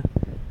होइन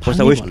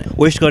पैसा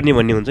वेस्ट गर्ने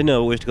भन्ने हुन्छ नि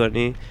अब वेस्ट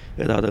गर्ने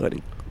यताउता गर्ने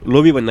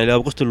लोभी भन्नाले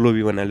अब कस्तो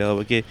लोभी भन्नाले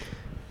अब के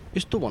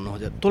यस्तो भन्नु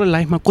खोजेँ तँलाई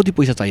लाइफमा कति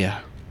पैसा चाहियो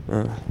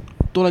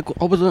तँलाई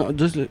अब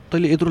जसले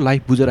तैँले यत्रो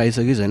लाइफ बुझेर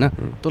आइसकिस् होइन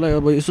तँलाई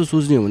अब यसो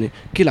सोच्ने हो भने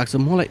के लाग्छ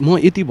मलाई म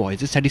यति भए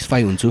चाहिँ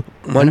सेटिस्फाई हुन्छु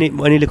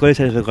मनीले कहिले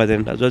सेटिस्फाई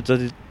गर्दैन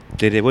जति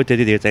धेरै भयो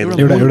त्यति धेरै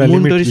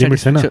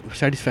चाहिन्छ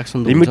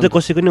सेटिस्फ्याक्सन लिमिट त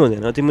कसैको नि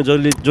हुँदैन तिम्रो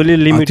जसले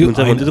लिमिट हुन्छ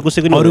भने त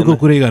कसैको नि अरूको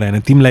कुरै गरे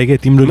होइन तिमीलाई के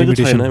तिम्रो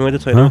लिमिटेसन मैले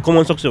त छैन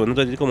कमाउन सक्छु भने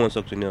जति कमाउन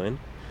सक्छु नि होइन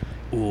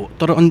हो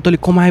तर अनि तैँले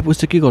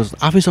कमाएपछि के गर्छस्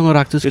आफैसँग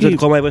राख्छस् कि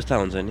कमाएपछि थाहा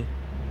हुन्छ नि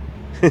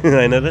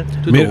होइन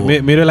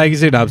त मेरो लागि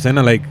चाहिँ ढाप छैन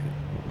like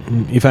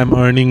if I am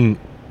earning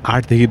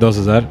 8 देखि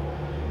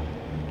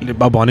 10,000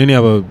 भन्यो नि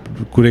अब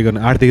कुरै गर्ने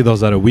 8 देखि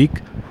 10,000 विक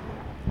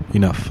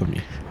इनफ फर मी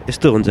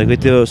यस्तो हुन्छ कि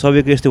त्यो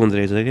सबैको यस्तो हुँदो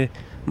रहेछ कि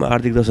म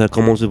 8 देखि 10,000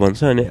 कमाउँछु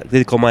भन्छ अनि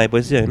त्यति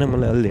कमाएपछि होइन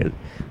मलाई अलि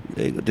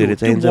धेरै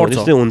चाहिन्छ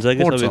त्यस्तै हुन्छ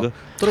कि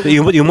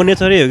सबैको ह्युमन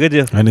नेचरै हो क्या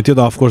त्यो होइन त्यो त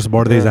अफकोर्स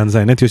बढ्दै जान्छ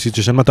होइन त्यो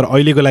सिचुएसनमा तर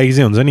अहिलेको लागि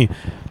चाहिँ हुन्छ नि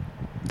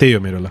त्यही हो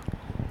मेरो ल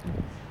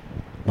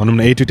भनौँ न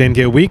 8 to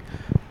 10K विक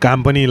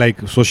काम पनि लाइक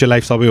सोसियल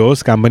लाइफ सबै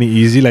होस् काम पनि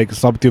इजी लाइक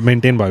सब त्यो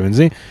मेन्टेन भयो भने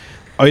चाहिँ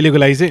अहिलेको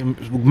लागि चाहिँ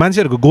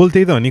मान्छेहरूको गोल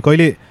त्यही त हो नि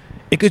कहिले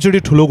एकैचोटि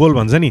ठुलो गोल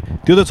भन्छ नि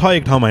त्यो त छ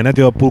एक ठाउँमा होइन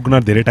त्यो पुग्न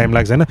धेरै टाइम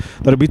लाग्छ होइन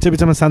तर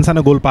बिचमा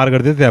सानो गोल पार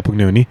गर्दै त्यहाँ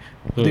पुग्ने हो नि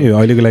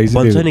अहिलेको लागि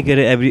भन्छ नि के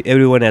अरे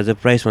एभ्रीवन हेज अ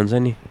प्राइस भन्छ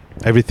नि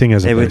एभ्रिथिङ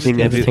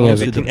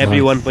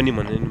एभ्रीवन पनि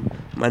भन्ने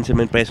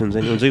मान्छेमा प्राइस हुन्छ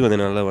नि हुन्छै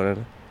हुँदैन होला भनेर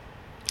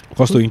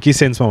कस्तो के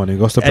सेन्समा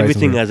भनेको कस्तो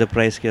एभ्रिथिङ हेज अ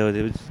प्राइस के अब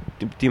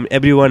तिमी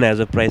एभ्रीवन हेज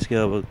अ प्राइस के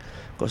अब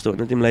कस्तो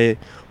भन्दा तिमीलाई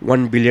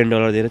 $1 बिलियन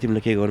दिएर तिमीले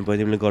के गर्नु पर्यो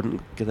तिमीले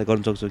के त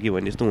गर्न सक्छौ कि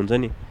भन्ने यस्तो हुन्छ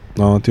नि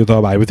त्यो त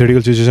अब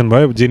हाइपोथेटिकल सिचुएसन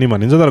भयो जे नि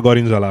भनिन्छ तर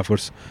गरिन्छ होला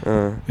of course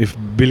if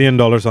 $1 billion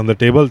on the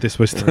table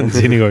त्यसपछि त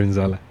जे नि गरिन्छ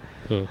होला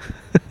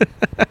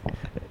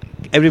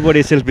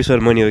एभ्रीबडी सेल्फिस फर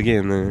मनी हो कि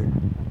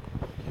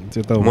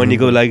त्यो त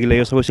मनीको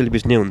लागि सबै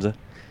सेल्फिस नै हुन्छ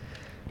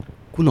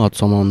कुन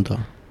हदसम्म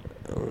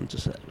हुन्छ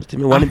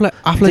तिमी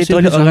आफूलाई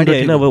अगाडि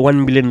होइन अब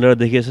 $1 बिलियन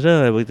देखेछ र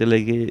अब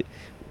त्यसलाई के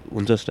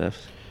हुन्छ स्टाफ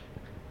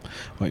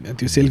होइन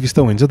त्यो सेल्फिस त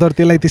हुन्छ तर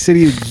त्यसलाई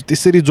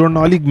त्यसरी जोड्न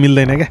अलिक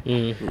मिल्दैन क्या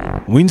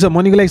हुन्छ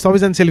मनीको लागि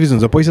सबैजना सेल्फिस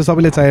हुन्छ पैसा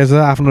सबैले चाहिएको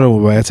छ आफ्नो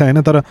भएछ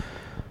होइन तर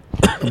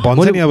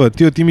भन्छ नि अब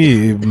त्यो तिमी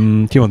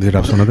के भन्दैछ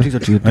अब सुन त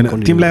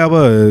होइन तिमीलाई अब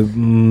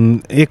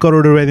 $1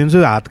 करोड दिन्छु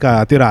हातका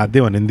तेरो हात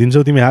दियो भने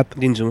दिन्छौ तिमी हात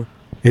दिन्छु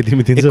म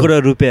तिमी दिन्छौ $1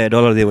 करोड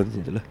दियो भने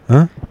दिन्छु ल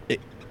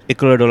 $1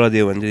 करोड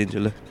दियो भने दिन्छु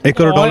ल $1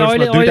 करोड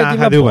दुईटा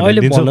आँखा दियो भने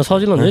दिन्छु भन्न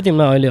सजिलो हुन्छ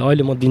तिमीलाई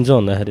अहिले म दिन्छु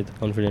भन्दाखेरि त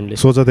कन्फिडेन्टली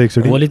सोच त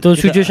एकचोटि भोलि त्यो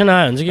सिचुएसन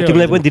आयो भने चाहिँ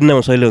तिमीलाई पनि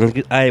दिनमा सजिलो हुन्छ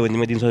कि आयो भने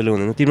तिमीलाई दिन सजिलो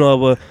हुँदैन तिम्रो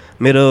अब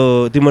मेरो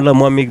तिमीलाई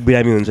मम्मी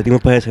बिरामी हुन्छ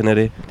तिम्रो पैसा छैन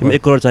अरे तिमीलाई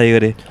 $1 करोड चाहियो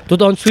अरे त्यो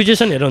त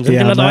सिचुएसन हेरेर हुन्छ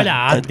तिमीलाई त अहिले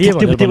हात दियो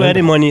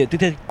तिमीलाई मनी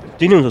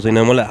त्यति हुन्छ छैन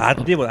मलाई हात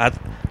दियो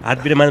हात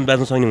बिरामी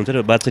बाँच्न सक्ने हुन्छ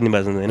र बाँच्छ नि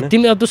बाँच्नु होइन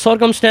तिमी अब त्यो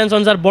सर्कमस्ट्यान्स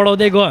अनुसार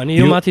बढाउँदै गयो भने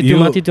यो माथि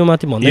त्यो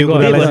माथि भन्दै गयो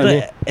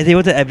यति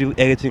हो त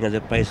एभ्रिथिङ एज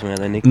अ प्राइस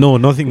भन्दा नो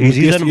नथिङ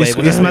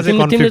यसमा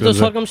चाहिँ तिमीले त्यो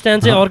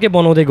सर्कमस्ट्यान्स चाहिँ अर्कै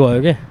बनाउँदै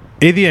गयो के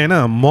यदि होइन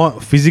म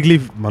फिजिकली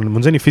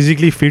हुन्छ नि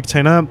फिजिकली फिट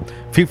छैन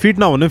फिट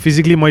नभन्नु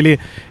फिजिकली मैले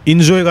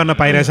इन्जोय गर्न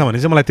पाइरहेछ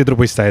भने चाहिँ मलाई त्यत्रो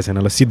पैसा चाहिएको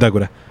छैन ल सिधा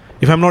कुरा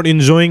इफ आइम नट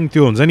इन्जोइङ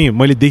त्यो हुन्छ नि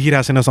मैले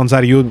देखिरहेको छैन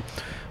संसार यो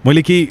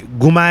मैले केही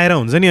गुमाएर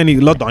हुन्छ नि अनि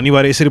ल धनी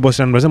भएर यसरी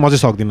बसिरहनु पर्छ म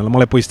चाहिँ सक्दिनँ ल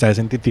मलाई पैसा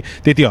चाहिएको छैन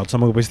त्यति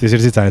हदसम्मको पैसा त्यसरी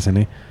चाहिँ चाहिएको छैन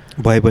है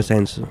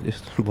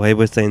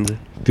भएपछि चाहिन्छ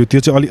त्यो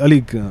चाहिँ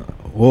अलिक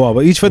हो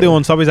अब इच फर दे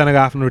ओन सबैजनाको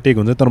आफ्नो टेक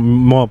हुन्छ तर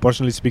म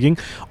पर्सनली स्पिकिङ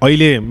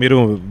अहिले मेरो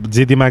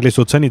जे दिमागले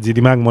सोध्छ नि जे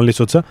दिमाग मनले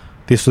सोध्छ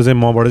त्यस्तो चाहिँ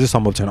मबाट चाहिँ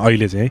सम्भव छैन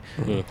अहिले चाहिँ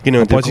है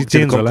किनभने पछि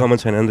चेन्ज होला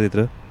छैन नि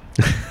त्यत्रो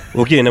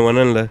हो कि होइन भन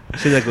न ल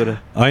सिधा कुरा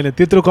होइन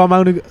त्यत्रो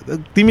कमाउनु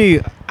तिमी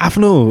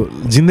आफ्नो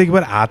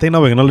जिन्दगीभर हातै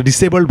नभइकन ल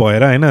डिसेबल्ड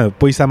भएर होइन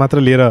पैसा मात्र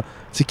लिएर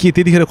चाहिँ के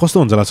त्यतिखेर कस्तो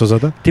हुन्छ होला सोच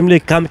त तिमीले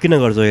काम किन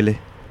गर्छौ अहिले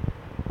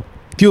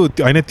त्यो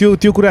होइन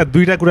त्यो कुरा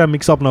दुईवटा कुरा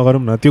मिक्सअप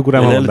नगरौँ न त्यो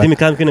कुरामा तिमी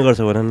काम किन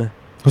गर्छौ भन न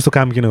कस्तो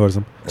काम किन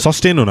गर्छौँ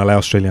सस्टेन हुनलाई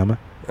अस्ट्रेलियामा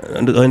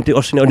अनि त्यो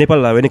अस्ट्रेलिया नेपाल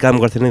भए पनि काम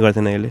गर्थेन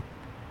अहिले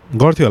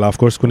गर्थ्यो होला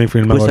अफकोर्स कुनै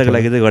फिल्डमा पैसाको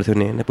लागि चाहिँ गर्थ्यो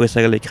नि होइन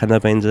पैसाको लागि खान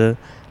पाइन्छ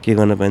के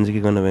गर्न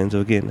पाइन्छ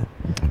हो कि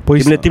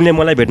होइन तिमीले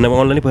मलाई भेट्न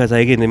अनलाइन पैसा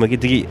चाहियो कि म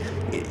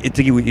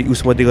यतिकै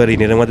उस मात्रै गरेर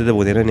हिँडेर मात्रै त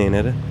हुँदैन नि होइन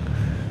र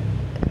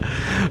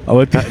अब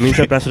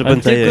मिन्स ट्रान्सफर पनि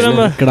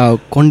चाहियो केटा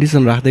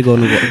कन्डिसन राख्दै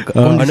गर्नु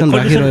कन्डिसन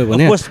राखिरह्यो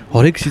भने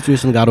हरेक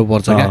सिचुएसन गाह्रो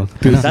पर्छ क्या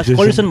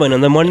कन्डिसन भएन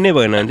भने मनी नै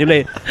भएन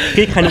तिमीलाई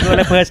केही खानेको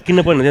लागि पैसा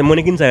किन्न पर्ने भने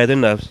मनी किन चाहिएको थियो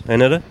नि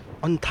होइन र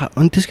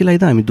अनि त्यसको लागि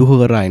त हामी दुःख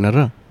गरेर होइन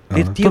र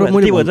त्यो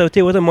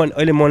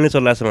अहिले मनले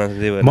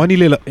चलिरहेको छ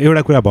मनीले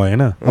एउटा कुरा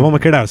भएन अब म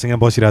केटाहरूसँग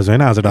बसिरहेको छु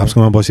होइन आज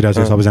ढाप्सकोमा बसिरहेको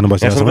छु सबैजना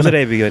बसिरहेको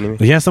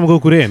छु यहाँसम्मको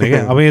कुरै होइन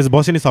क्या अब यहाँ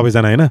बस्यो नि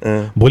सबैजना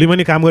होइन भोलि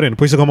पनि काम गऱ्यो भने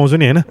पैसा कमाउँछु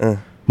नि होइन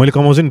मैले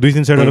कमाउँछु नि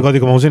 2-3 सेटहरू कति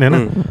कमाउँछु नि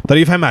होइन तर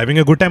if I'm having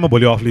a good time म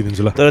भोलि अफ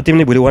लिइदिन्छु ल तर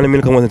तिमीले भोलि 1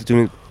 मिलियन कमाउँछ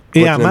तिमी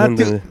ए आमा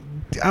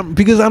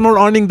because I'm not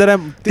earning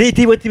that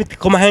तिमी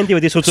कमाएन त्यो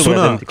सोच्छु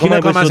किन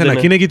कमाएको छैन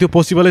किनकि त्यो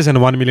पोसिबलै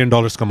छैन $1 मिलियन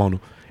कमाउनु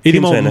यदि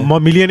म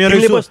मिलियनियरै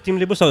छु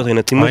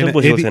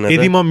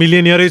यदि म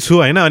मिलियनियरै छु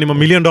होइन अनि म $1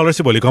 मिलियन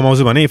चाहिँ भोलि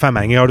कमाउँछु भने if I'm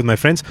hanging out with my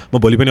friends म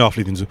भोलि पनि अफ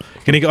लिइदिन्छु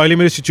किनकि अहिले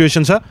मेरो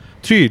सिचुएसन छ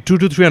 $200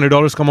 to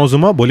 $300 कमाउँछु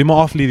म भोलि म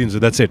अफ लिइदिन्छु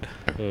द्याट्स इट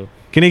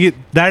किनकि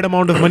द्याट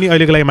अमाउन्ट अफ मनी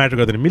अहिलेको लागि म्याटर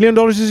गर्दैन $1 मिलियन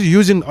इज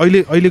युज इन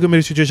अहिलेको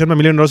मेरो सिचुएसनमा $1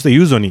 मिलियन त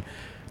युज हो नि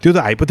त्यो त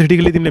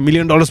हाइपोथेटिकली तिमीले $1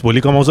 मिलियन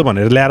भोलि कमाउँछ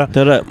भनेर ल्याएर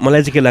तर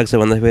मलाई चाहिँ के लाग्छ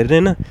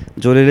भन्दाखेरि होइन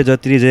जसले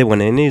जति जे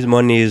भने नि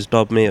मनी इज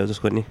टपमै हो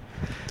जसको नि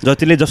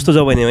जतिले जस्तो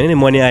जो भन्यो भने नि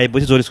मनी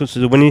आएपछि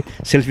जो पनि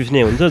सेल्फिस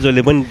नै हुन्छ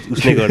जसले पनि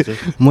उसले गर्छ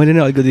मैले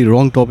नै अलिकति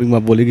रङ टपिकमा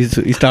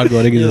बोलेको स्टार्ट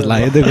गरेको जस्तो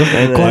लाग्यो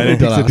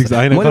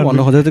मैले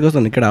भन्नु खोजेको चाहिँ कस्तो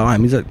भने केटा हो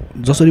हामी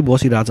जसरी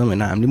बसिरहेछौँ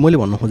होइन हामीले मैले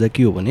भन्नु खोजेको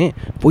के हो भने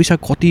पैसा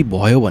कति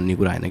भयो भन्ने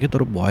कुरा होइन क्या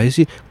तर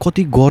भएपछि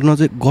कति गर्न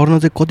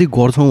चाहिँ कति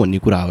गर्छौँ भन्ने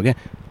कुरा हो क्या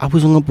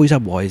आफूसँग पैसा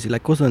भएपछि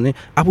लाइक कस्तो भने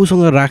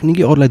आफूसँग राख्ने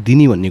कि अरूलाई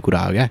दिने भन्ने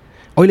कुरा हो क्या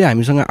अहिले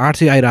हामीसँग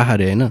 800 आइरहेको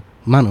अरे होइन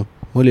मानौँ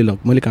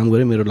मैले काम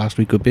गरेँ मेरो लास्ट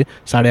विकको पे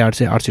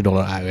 $850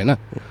 आयो होइन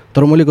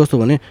तर मैले कस्तो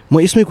भने म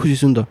यसमै खुसी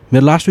छु नि त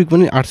मेरो लास्ट विक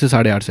पनि 800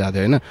 850 आयो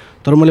होइन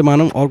तर मैले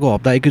मानौँ अर्को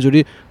हप्ता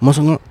एकैचोटि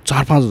मसँग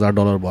 $4-5 हजार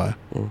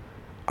भयो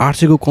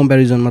 800 को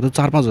कम्पेरिजनमा त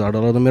 $4-5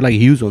 हजार त मेरो लागि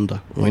ह्युज हो नि त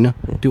होइन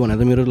त्यो भनेर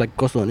त मेरो लाइक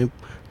कस्तो भने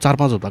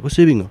 4-5 हप्ताको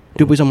सेभिङ हो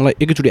त्यो पैसा मलाई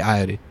एकैचोटि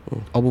आयो अरे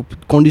अब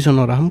कन्डिसन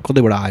नराखौँ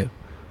कतैबाट आयो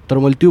तर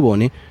मैले त्यो भयो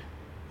भने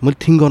मैले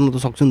थिङ्क गर्न त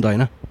सक्छु नि त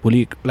होइन भोलि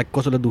लाइक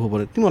कसैलाई दुःख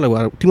पऱ्यो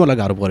तिमीहरूलाई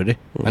गाह्रो पऱ्यो अरे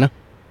होइन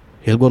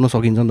हेल्प गर्न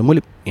सकिन्छ नि त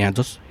मैले यहाँ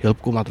जस्ट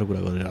हेल्पको मात्र कुरा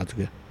गरिरहेको छु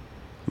क्या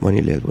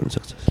मनीले हेल्प गर्न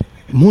सक्छ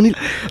मनी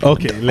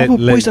ओके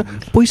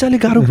पैसाले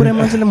गाह्रो परे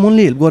मान्छेलाई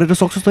मनले हेल्प गरेर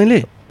सक्छस् तैँले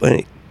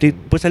त्यो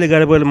पैसाले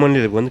गाह्रो परेर मनले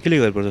हेल्प गर्नु केले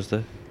गर्नुपर्छ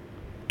त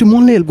त्यो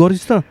मनले हेल्प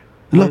गरिस् त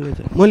ल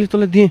मैले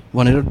तँलाई दिएँ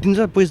भनेर दिन्छ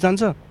पैसा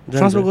जान्छ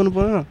ट्रान्सफर गर्नु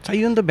पर्दैन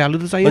चाहियो नि त भ्यालु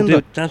त चाहियो नि त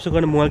ट्रान्सफर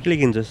गर्ने मोबाइल केले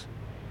किन्छस्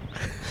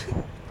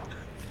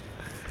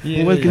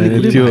मोबाइल किन्ने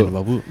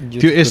बाबु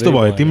त्यो यस्तो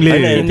भयो तिमीले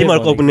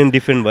तिमीहरूको ओपिनियन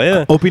डिफ्रेन्ट भयो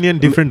ओपिनियन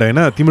डिफ्रेन्ट होइन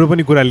तिम्रो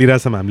पनि कुरा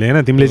लिइरहेछौँ हामीले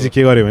होइन तिमीले चाहिँ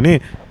के गर्यो भने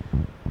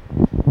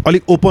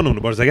अलिक ओपन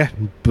हुनुपर्छ क्या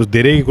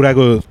धेरै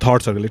कुराको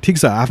थट्सहरूले ठिक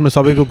छ आफ्नो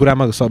सबैको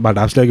कुरामा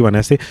ढाप्स लाग्यो भने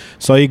जस्तै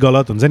सही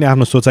गलत हुन्छ नि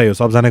आफ्नो सोचाइ हो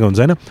सबजनाको हुन्छ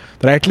होइन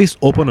तर एटलिस्ट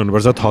ओपन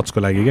हुनुपर्छ थट्सको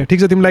लागि क्या ठिक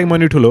छ तिमीलाई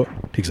मनी ठुलो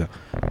ठिक छ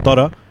तर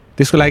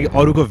त्यसको लागि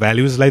अरूको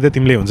भ्याल्युजलाई त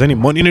तिमीले हुन्छ नि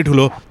मनी नै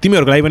ठुलो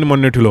तिमीहरूको लागि पनि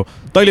मनी नै ठुलो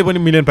तैँले पनि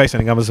मिलियन पाइस्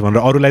भने काम छ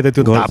भनेर अरूलाई त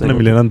त्यो थाप्न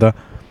मिलेन नि त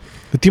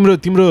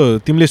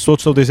तिमीले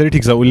सोच्छौ त्यसरी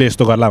ठिक छ उसले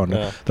यस्तो गर्ला भनेर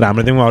तर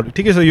हाम्रो त्यहाँ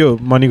ठिकै छ यो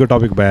मनीको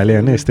टपिक भइहाल्यो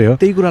होइन यस्तै हो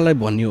त्यही कुरालाई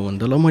भन्ने हो भने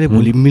त ल मैले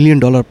भोलि $1 million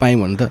पाएँ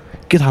भने त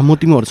के थाहा म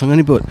तिमीहरूसँग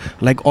नि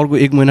लाइक अर्को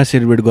 1 महिना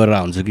सेलिब्रेट गरेर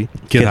हुन्छ कि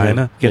के थाहा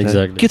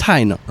होइन के थाहा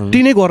होइन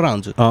त्यही नै गरेर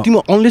हुन्छ तिमी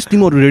अनलेस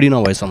तिमीहरू रेडी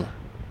नभएसम्म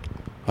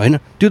होइन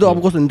त्यो त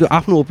अब कस्तो त्यो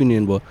आफ्नो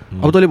ओपिनियन भयो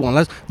अब तैँले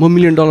भन्लास् म $1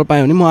 million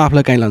पाएँ भने म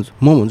आफूलाई काहीँ लान्छु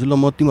म भन्छु ल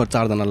म तिमीहरू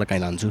 4 जनालाई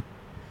काहीँ लान्छु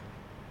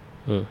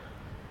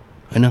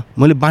होइन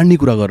मैले बाँड्ने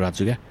कुरा गरिरहेको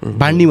छु क्या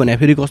बाँड्ने भने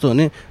फेरि कस्तो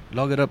भने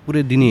लगेर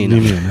पुरै दिने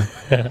होइन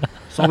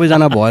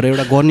सबैजना भएर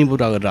एउटा गर्ने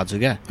कुरा गरिरहेको छु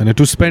क्या होइन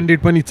टु स्पेन्ड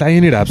इट पनि चाहियो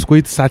नि ढाप्स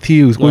कोही साथी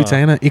कोही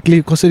चाहिएन एक्लै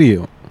कसरी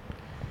हो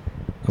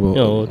अब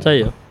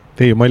चाहियो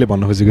त्यही मैले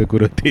भन्न खोजेको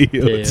कुरो त्यही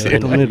हो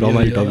एकदमै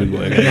रमाइलो टपिक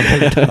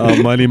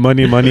भयो मनी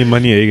मनी मनी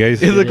मनी है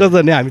गाइस यसो कस्तो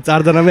भने हामी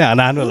 4 जनामै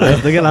हानु होला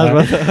जस्तो के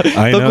लास्टमा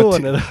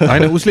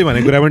होइन उसले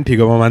भनेको कुरा पनि ठिक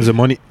हो म मान्छु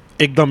मनी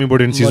एकदम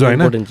इम्पोर्टेन्ट चिज हो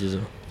होइन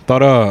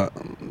तर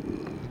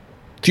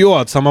त्यो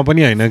हदसम्म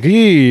पनि होइन कि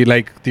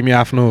लाइक तिमी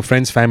आफ्नो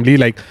फ्रेन्ड्स फ्यामिली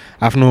लाइक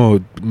आफ्नो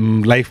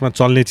लाइफमा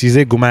चल्ने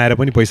चिजै गुमाएर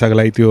पनि पैसाको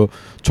लागि त्यो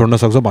छोड्न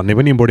सक्छ भन्ने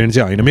पनि इम्पोर्टेन्ट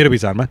चाहिँ होइन मेरो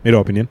विचारमा मेरो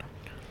ओपिनियन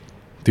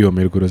त्यो हो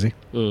मेरो कुरो चाहिँ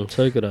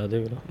सही कुरा हो त्यो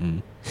कुरा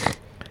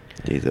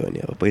त्यही त हो नि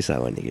अब पैसा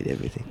भन्ने के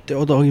एभ्रिथिङ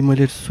त्यो त अघि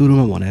मैले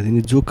सुरुमा भनेको थिएँ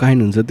नि जो काइन्ड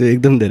हुन्छ त्यो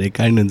एकदम धेरै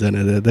काइन्ड हुन्छ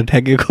भनेर त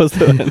ठ्याक्कै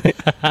कस्तो भने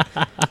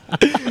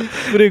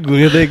पुरै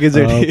घुम्यो त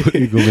एकैचोटि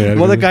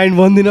म त काइन्ड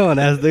बन्दिनँ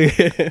भने जस्तो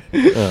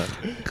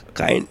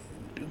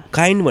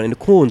काइन्ड भनेर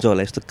को हुन्छ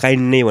होला यस्तो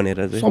काइन्ड नै भनेर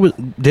चाहिँ सबै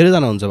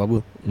धेरैजना हुन्छ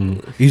बाबु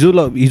हिजो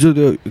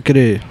त्यो के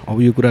अरे अब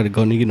यो कुरा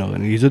गर्ने कि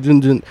नगर्ने हिजो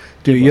जुन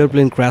त्यो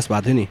एयरप्लेन क्रास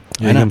भएको थियो नि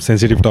एकदम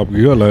सेन्सिटिभ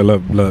टपिक हो ल ल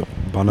ल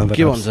भन त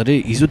के भन्छ अरे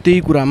हिजो त्यही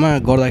कुरामा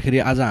गर्दाखेरि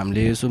आज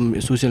हामीले यसो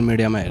सोसियल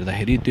मिडियामा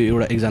हेर्दाखेरि त्यो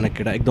एउटा एकजना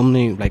केटा एकदम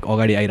नै लाइक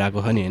अगाडि आइरहेको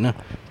छ नि होइन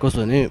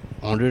कस्तो भने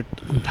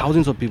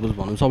 100,000 अफ पिपल्स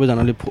भनौँ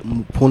सबैजनाले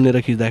फोन लिएर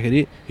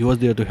खिच्दाखेरि he was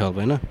there to help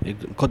होइन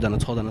कतिजना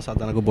 6 जना 7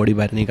 जनाको बडी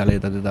बाहिर निकाले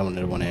यता त्यता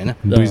भनेर भने होइन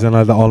 2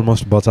 जना त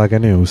अलमोस्ट बचाएकै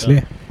नै हो उसले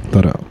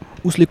तर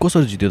उसले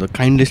कसरी जित्यो त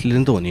काइन्डनेसले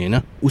नि त हो नि होइन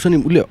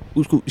उसले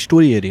उसको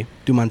स्टोरी हेरेँ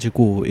त्यो मान्छे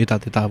को हो यता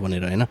त्यता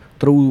भनेर होइन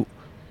तर ऊ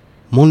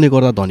मनले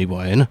गर्दा धनी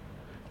भयो होइन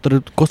तर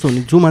कस्तो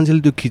भने जो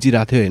मान्छेले त्यो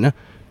खिचिरहेको थियो होइन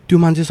त्यो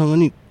मान्छेसँग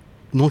नि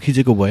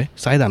नखिचेको भए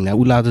सायद हामीले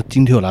उसलाई आज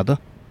चिन्थ्यो होला त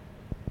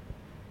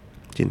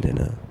चिन्दैन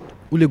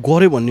उसले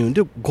गऱ्यो भन्ने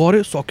हुन्थ्यो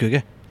गऱ्यो सक्यो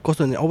क्या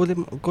कस्तो भने अब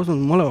कस्तो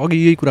मलाई अघि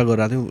यही कुरा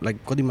गरिरहेको थियो लाइक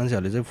कति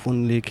मान्छेहरूले चाहिँ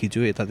फोनले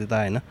खिच्यो यता त्यता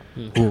होइन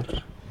हो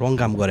रङ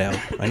काम गरे अब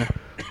होइन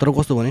तर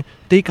कस्तो भने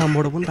त्यही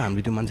कामबाट पनि त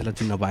हामीले त्यो मान्छेलाई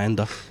चिन्न पायो नि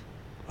त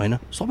होइन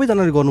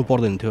सबैजनाले गर्नु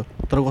पर्दैन थियो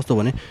तर कस्तो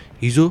भने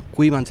हिजो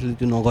कोही मान्छेले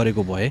त्यो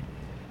नगरेको भए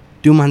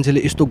त्यो मान्छेले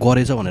यस्तो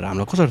गरेछ भनेर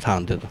हामीलाई कसरी थाहा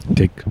हुन्थ्यो त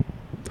ठिक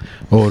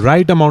हो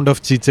राइट अमाउन्ट अफ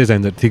चिज चाहिँ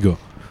चाहिन्छ ठिक हो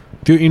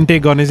त्यो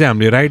इन्टेक गर्ने चाहिँ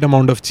हामीले राइट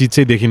अमाउन्ट अफ चिज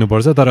चाहिँ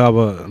देखिनुपर्छ तर अब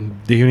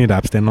देख्यो नि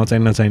ढाप्स त्यहाँ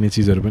नचाहिने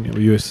चिजहरू पनि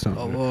यो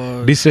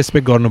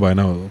डिसरेस्पेक्ट गर्नु भएन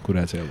हो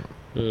कुरा चाहिँ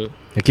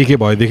अब के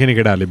भयो देखेँ नि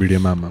केटाहरूले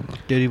भिडियोमा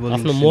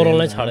आफ्नो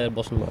मोरललाई छाडेर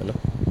बस्नु भएन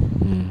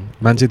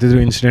मान्छे त्यत्रो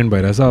इन्सिडेन्ट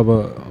भइरहेछ अब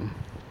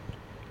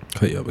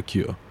खै अब के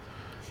हो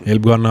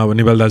हेल्प गर्न अब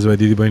नेपाल दाजुभाइ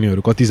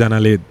दिदीबहिनीहरू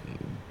कतिजनाले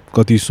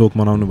कति शोक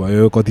मनाउनु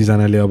भयो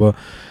कतिजनाले अब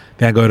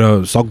त्यहाँ गएर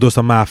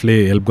सक्दोसम्म आफूले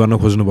हेल्प गर्न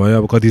खोज्नुभयो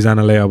अब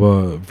कतिजनालाई अब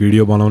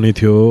भिडियो बनाउनै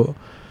थियो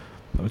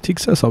ठिक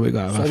छ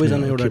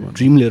सबैजना एउटा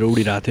ड्रिम लिएर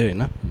उडिरहेको थियो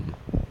होइन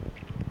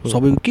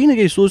सबैको केही न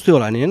केही सोच्थ्यो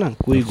होला नि होइन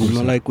कोही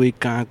घुम्नलाई कोही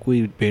कहाँ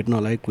कोही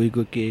भेट्नलाई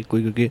कोहीको के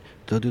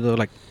त्यो त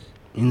लाइक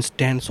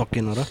इन्स्ट्यान्ट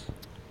सकेन र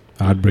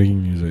हार्ट ब्रेकिङ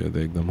न्युज हो त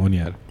एकदम हो नि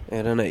यार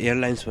हेर न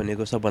एयरलाइन्स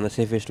भनेको सबभन्दा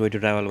सेफेस्ट वे टु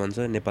ट्राभल भन्छ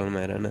नेपालमा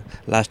हेर न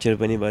लास्ट इयर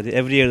पनि भयो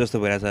एभ्री इयर जस्तो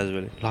भइरहेको छ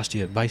आजभोलि लास्ट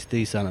इयर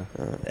 22-23 जना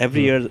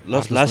every year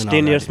last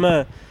 10 इयर्समा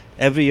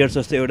every year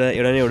जस्तो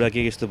एउटा न एउटा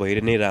के यस्तो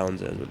भइरहे नै रह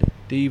हुन्छ आजभोलि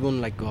त्यही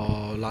इभन लाइक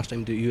लास्ट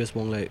टाइम त्यो युएस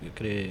बङ्गला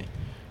के अरे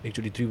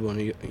एकचोटि त्रिभुवन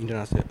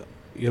इन्टरनेसनल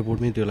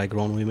एयरपोर्टमै त्यो लाइक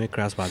रनवेमै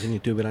क्रास भएको थियो नि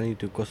त्यो बेला नि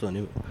त्यो कस्तो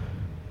भने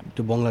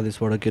त्यो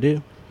बङ्गलादेशबाट के अरे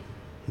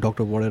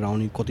डक्टर पढेर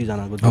आउने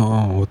कतिजनाको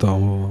हो त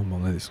हो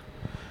बङ्गलादेश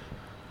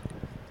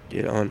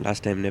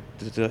लास्ट टाइम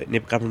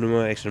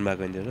काठमाडौँमा एक्सिडेन्ट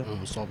भएको हुन्थ्यो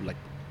त सब लाइक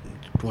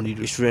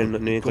 20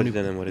 स्टुडेन्ट नै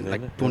कतिजना मरेको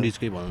लाइक 20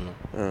 कै भनौँ न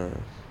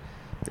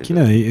किन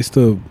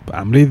यस्तो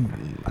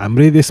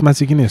हाम्रै देशमा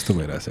चाहिँ किन यस्तो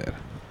भइरहेछ यार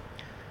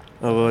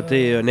अब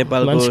त्यही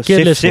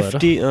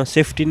नेपालको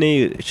सेफ्टी नै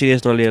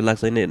सिरियस नलिएर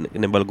लाग्छ नि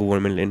नेपालको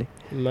गभर्मेन्टले नै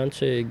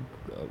मान्छे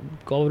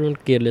गभर्मेन्ट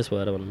केयरलेस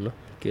भएर भनौँ न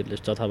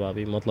केयरलेस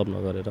जथाभावी मतलब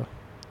नगरेर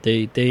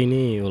त्यही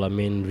नै होला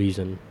मेन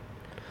रिजन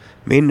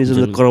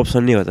त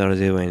करप्सन नै हो तर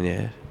जे भयो नि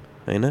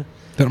होइन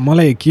तर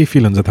मलाई के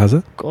फिल हुन्छ थाहा छ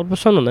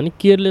करप्सन भन्दा नि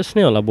केयरलेस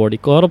नै होला बढी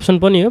करप्सन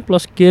पनि हो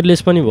प्लस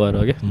केयरलेस पनि भएर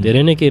क्या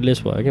धेरै नै केयरलेस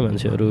भयो क्या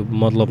मान्छेहरू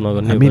मतलब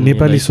नगर्ने हामी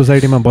नेपाली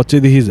सोसाइटीमा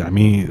बच्चैदेखि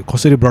हामी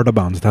कसरी ब्रटअप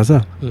हुन्छ थाहा छ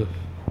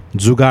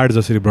जुगाड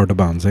जसरी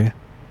ब्रटअप हुन्छ क्या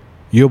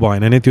यो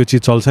भएन नि त्यो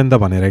चिज चल्छ नि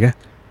त भनेर क्या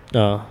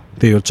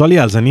त्यही हो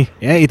चलिहाल्छ नि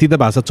यति त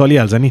भाषा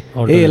चलिहाल्छ नि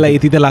यसलाई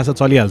यति त लाग्छ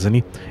चलिहाल्छ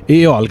नि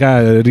यो हल्का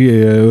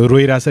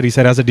रोइरहेछ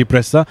रिसाइरहेछ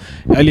डिप्रेस छ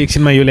अहिले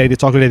एकछिनमा यो ल्याइदिए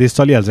चक्लेट ल्याइदिएपछि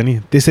चलिहाल्छ नि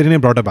त्यसरी नै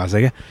ब्रटअप भएको छ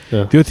क्या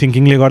त्यो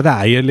थिङ्किङले गर्दा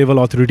हायर लेभल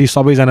अथोरिटी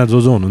सबैजना जो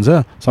हुनुहुन्छ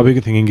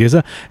सबैको थिङ्किङ के छ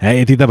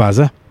यति त भएको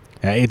छ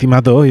यतिमा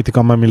त हो यति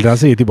कममा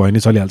मिलिरहेछ यति भयो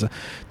नि चलिहाल्छ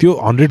त्यो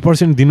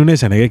 100% दिनु नै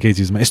छैन क्या केही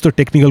चिजमा यस्तो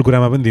टेक्निकल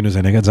कुरामा पनि दिनु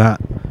छैन क्या जहाँ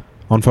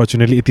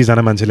अनफर्चुनेटली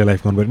यतिजना मान्छेले लाइफ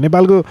गर्नु पऱ्यो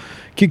नेपालको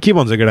के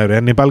भन्छ केटाहरू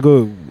यार नेपालको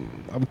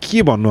अब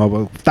के भन्नु अब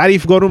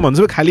तारिफ गरौँ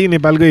भन्छ खालि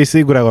नेपालको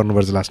यसै कुरा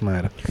गर्नुपर्छ लास्टमा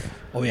आएर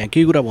अब यहाँ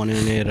केही कुरा भन्यो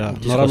भने र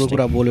नराम्रो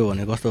कुरा बोल्यो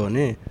भने कस्तो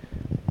भने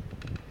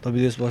त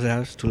विदेश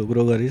बसेर ठुलो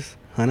कुरो गरिस्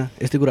होइन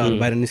यस्तै कुराहरू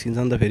बाहिर निस्किन्छ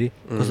नि त फेरि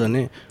कस्तो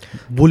भने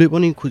बोले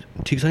पनि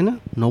ठिक छैन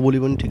नबोले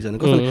पनि ठिक छैन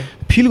कस्तो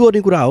फिल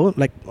गर्ने कुरा हो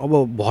लाइक अब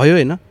भयो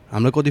होइन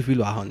हामीलाई कति फिल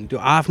भएको भने त्यो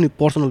आफ्नै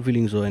पर्सनल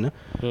फिलिङ्स हो होइन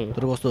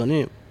तर कस्तो भने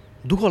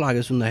दुःख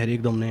लाग्यो सुन्दाखेरि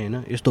एकदम नै होइन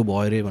यस्तो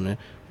भयो अरे भनेर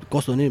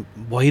कस्तो भने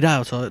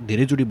भइरहेको छ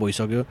धेरैचोटि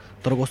भइसक्यो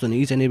तर कस्तो भने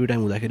इच एन्ड एभ्री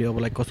टाइम हुँदाखेरि अब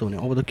लाइक कस्तो भने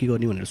अब त के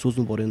गर्ने भनेर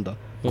सोच्नु पऱ्यो नि त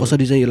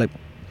कसरी चाहिँ यसलाई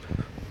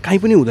काहीँ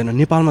पनि हुँदैन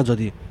नेपालमा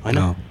जति होइन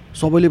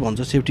सबैले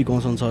भन्छ सेफ्टी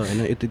कन्सर्न छ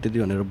होइन यति त्यति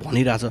भनेर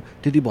भनिरहेछ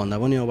त्यति भन्दा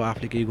पनि अब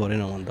आफूले केही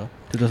गरेन भने त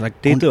त्यो त लाइक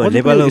त्यही त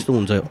नेपालमा यस्तो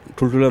हुन्छ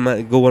ठुल्ठुलोमा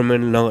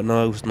गभर्मेन्ट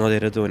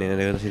नदिएर चाहिँ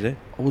भनेर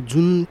अब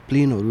जुन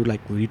प्लेनहरू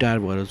लाइक रिटायर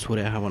भएर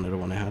छोड्या भनेर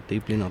भने त्यही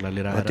प्लेनहरूलाई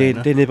लिएर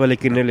त्यही नेपालले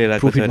किनेर लिएर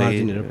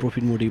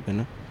प्रफिट मोटिभ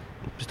होइन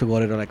त्यस्तो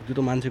गरेर लाइक त्यो त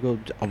मान्छेको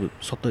अब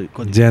 70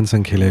 कति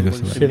ज्यानसँग खेलेको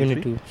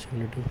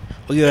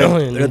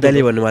एउटा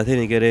दाइले भन्नुभएको थियो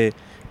नि के अरे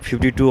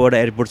 52 वटा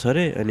एयरपोर्ट छ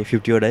अरे अनि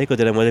 50 वटा है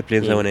कतिवटा मैले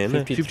प्लेन छ भने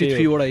होइन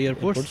 53 वटा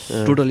एयरपोर्ट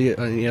टोटल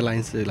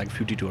एयरलाइन्स लाइक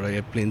 52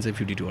 वटा प्लेन चाहिँ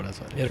 52 वटा छ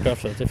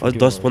एयरक्राफ्ट अझ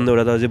 10-15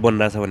 वटा त अझै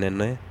बनिरहेछ भने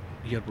होइन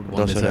एयरपोर्ट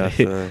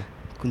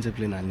कुन चाहिँ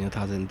प्लेन हाल्ने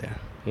थाहा छैन त्यहाँ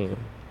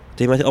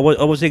त्यही माथि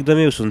अब चाहिँ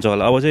एकदमै उस हुन्छ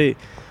होला अब चाहिँ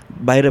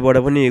बाहिरबाट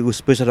पनि उस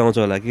प्रेसर आउँछ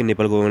होला कि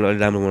नेपाल गभर्मेन्ट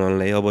अलिक राम्रो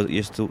बनाउनलाई अब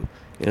यस्तो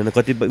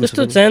कति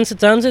त्यस्तो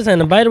चान्सै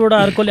छैन बाहिरबाट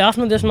अर्कोले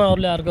आफ्नो देशमा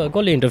अरूले अर्को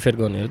कसले इन्टरफेयर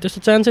गर्ने त्यस्तो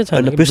चान्सै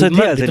छैन प्रेसर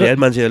दिइहाल्छ नि यार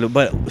मान्छेहरू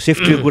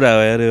सेफ्टीको कुरा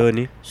हो यार हो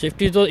नि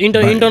सेफ्टी त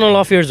इन्टरनल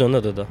अफेयर्स हो नि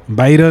त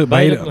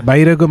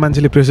बाहिरको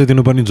मान्छेले प्रेसर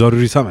दिनुपर्ने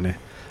जरुरी छ भने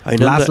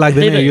लाज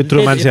लाग्दैन यत्रो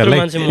मान्छेहरूलाई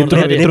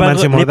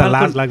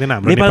लाज लाग्दैन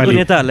हाम्रो नेपालको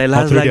नेताहरूलाई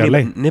लाज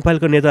लाग्ने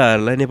नेपालको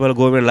नेताहरूलाई नेपाल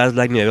गभर्मेन्ट लाज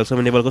लाग्ने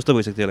भएकोसम्म नेपाल कस्तो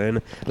भइसक्यो होला होइन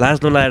लाज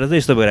नलाएर चाहिँ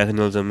यस्तो भइरहेको छ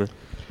नेपालसम्म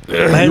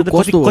बाहिर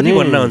कति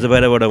भन्न हुन्छ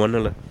बाहिरबाट भन्नु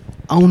ल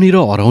आउने र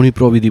हराउने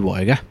प्रविधि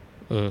भयो क्या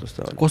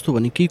कस्तो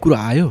भने केही कुरा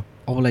आयो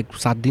अब लाइक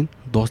 7 दिन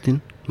 10 दिन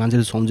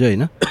मान्छेले सम्झ्यो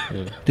होइन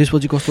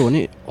त्यसपछि कस्तो भने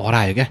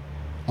हरायो क्या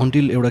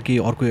अन्टिल एउटा केही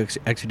अर्को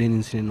एक्सिडेन्ट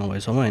इन्सिडेन्ट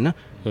नभएसम्म होइन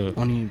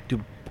अनि त्यो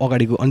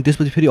अगाडिको अनि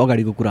त्यसपछि फेरि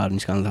अगाडिको कुराहरू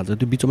निस्कन थाल्छ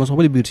त्यो बिचमा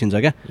सबैले बिर्सिन्छ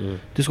क्या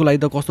त्यसको लागि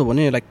त कस्तो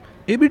भने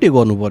लाइक एभ्री डे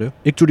गर्नु पऱ्यो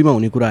एकचोटिमा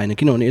हुने कुरा होइन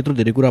किनभने यत्रो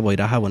धेरै कुरा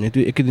भइरह भने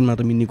त्यो एकै दिनमा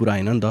त मिल्ने कुरा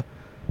होइन नि त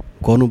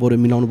गर्नु पऱ्यो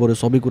मिलाउनु पऱ्यो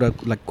सबै कुरा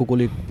लाइक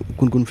कसले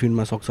कुन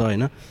फिल्डमा सक्छ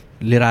होइन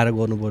लिएर आएर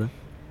गर्नु पऱ्यो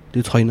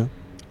त्यो छैन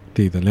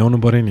त्यही त ल्याउनु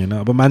पऱ्यो नि होइन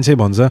अब मान्छे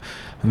भन्छ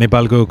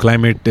नेपालको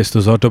क्लाइमेट यस्तो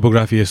छ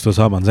टोपोग्राफी यस्तो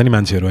छ भन्छ नि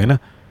मान्छेहरू होइन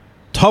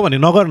छ भने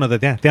नगर न त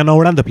त्यहाँ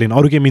नउडा नि त प्लेन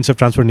अरू केही मिन्स अफ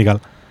ट्रान्सपोर्ट निकाल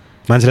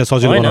मान्छेलाई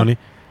सजिलो बनाउने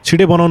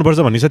छिटै बनाउनुपर्छ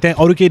भन्ने छ त्यहाँ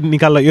अरू केही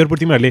निकाल्ला एयरपोर्ट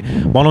तिमीहरूले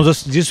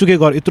बनाउँछ जेसुकै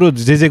यत्रो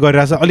जे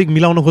गरिरहेछ अलिक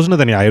मिलाउन खोज्नु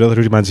त नि हायर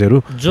अथोरिटी मान्छेहरू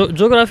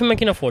जोग्राफीमा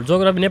किन फोल्ड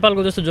जोग्राफी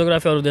नेपालको जस्तो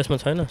जोग्राफी अरू देशमा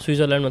छैन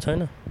स्विजरल्यान्डमा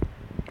छैन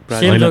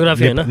सेम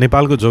जोग्राफी होइन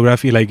नेपालको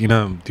जोग्राफी लाइक किन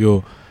त्यो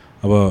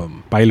अब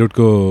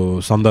पाइलटको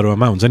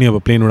सन्दर्भमा हुन्छ नि अब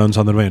प्लेन उडाउने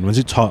सन्दर्भमा हेर्नु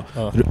भने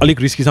चाहिँ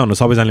अलिक रिस्की छ भनेर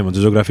सबैजनाले भन्छ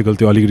जोग्राफिकल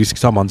त्यो अलिक रिस्की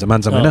छ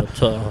मान्छ होइन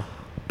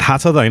थाहा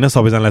छ त होइन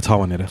सबैजनालाई छ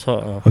भनेर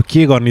अब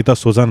के गर्ने त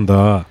सोच नि त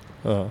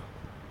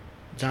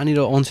जहाँनिर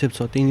अनसेफ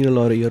छ त्यहीँनिर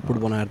लगेर एयरपोर्ट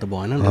बनाएर त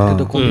भएन त्यो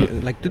त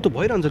लाइक त्यो त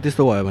भइरहन्छ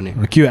त्यस्तो भयो भने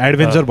के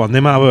एडभेन्चर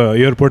भन्दैमा अब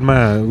एयरपोर्टमा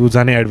ऊ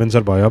जाने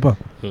एडभेन्चर भयो अब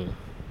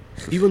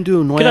इभन त्यो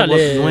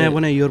नयाँ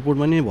बनाए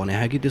एयरपोर्टमा नै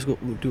भने कि त्यसको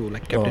त्यो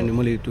लाइक क्याप्टेनले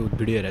मैले त्यो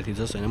भिडियो हेरेको थिएँ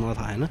जस्ट होइन मलाई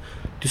थाहा होइन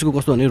त्यसको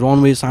कस्तो भने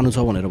रनवे सानो छ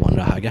भनेर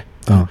भनिरहेको क्या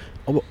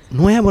अब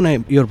नयाँ बनाए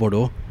एयरपोर्ट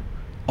हो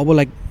अब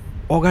लाइक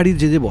अगाडि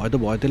जे भयो त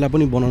भयो त्यसलाई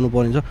पनि बनाउनु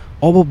पर्ने छ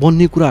अब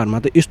बन्ने कुराहरूमा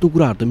त यस्तो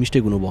कुराहरू त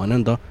मिस्टेक हुनु भएन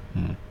नि त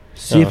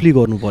सेफली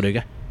गर्नु पऱ्यो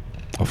क्या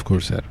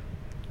अफकोर्स यार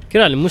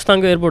केटाहरूले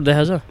मुस्ताङको एयरपोर्ट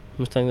देखाएको छ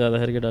मुस्ताङ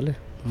जाँदाखेरि केटाले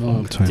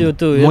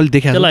मैले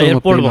देखाएको त्यसलाई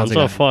एयरपोर्ट भन्छ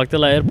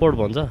त्यसलाई एयरपोर्ट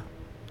भन्छ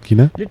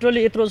किन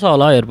लिटरली यत्रो छ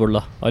होला एयरपोर्ट ल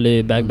अहिले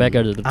ब्याक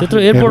त्यत्रो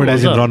एयरपोर्ट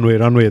भन्छ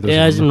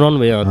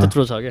रनवे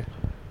त्यत्रो छ क्या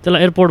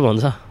त्यसलाई एयरपोर्ट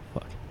भन्छ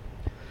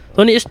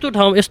अनि यस्तो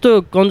ठाउँ यस्तो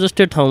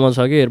कन्जेस्टेड ठाउँमा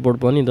छ कि एयरपोर्ट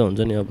पनि त हुन्छ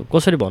नि अब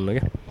कसरी भन्नु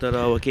क्या तर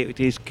अब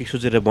के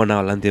सोचेर बना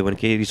होला नि त्यो पनि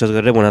केही रिसर्च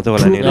गरेर बना त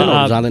होला नि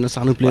जाँदैन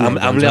सानो प्लेन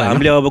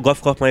हामीले अब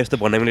गफमा यस्तो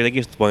भन्न मिलेर कि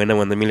यस्तो भएन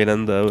भन्दा मिलेन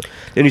नि त अब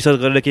त्यो रिसर्च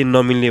गरेर केही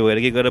नमिल्ने भएर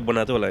के गरेर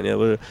बना त होला नि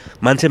अब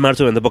मान्छे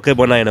मार्छु भने त पक्कै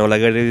बनाएन होला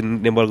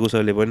नेपालको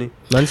उसले पनि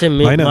मान्छे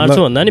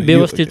मार्छु भन्दा नि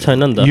व्यवस्थित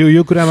छैन नि त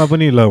यो कुरामा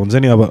पनि ल हुन्छ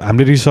नि अब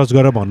हामीले रिसर्च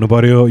गरेर भन्नु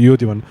पर्यो यो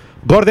त्यो भन्नु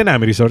गर्दैन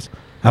हामी रिसर्च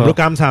हाम्रो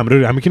काम छ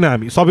हामी किन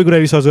हामी सबै कुरा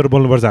रिसर्च गरेर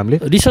बोल्नुपर्छ हामीले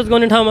रिसर्च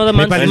गर्ने ठाउँमा त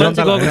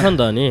मान्छे गएको छ नि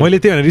त नि मैले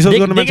त्यो रिसर्च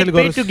गर्ने मान्छेले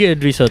गर्छ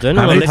रिसर्च हैन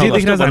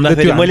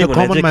मैले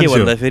के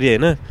भन्दा फेरि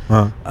हैन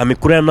हामी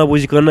कुरा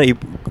नबुझिकन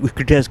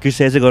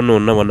क्रिटिसाइज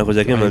गर्नुहुन्न भन्न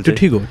खोजेको के मैले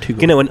ठिक हो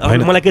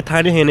किनभने मलाई के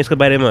थाहा नै छैन यसको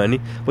बारेमा हो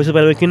नि पैसा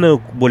बारेमा किन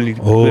बोल्ने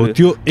हो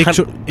त्यो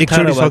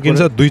एकचोटि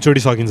सकिन्छ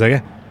दुईचोटि सकिन्छ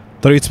क्या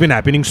तर it's been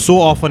happening so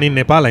often in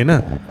Nepal होइन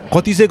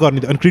कति चाहिँ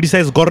गर्ने अनि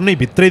क्रिटिसाइज गर्नै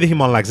भित्रैदेखि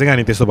मन लाग्छ क्या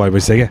अनि त्यस्तो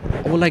भएपछि चाहिँ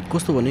क्या अब लाइक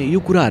कस्तो भने यो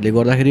कुराहरूले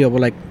गर्दाखेरि अब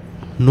लाइक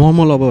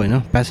नर्मल अब होइन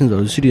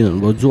प्यासेन्जरहरू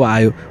सिटिजनहरू जो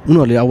आयो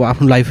उनीहरूले अब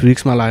आफ्नो लाइफ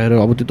रिस्कमा लागेर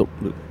अब त्यो त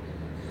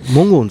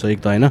महँगो हुन्छ एक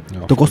त होइन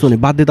त कस्तो भने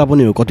बाध्यता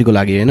पनि हो कतिको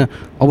लागि होइन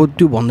अब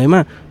त्यो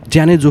भन्दैमा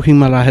ज्यानै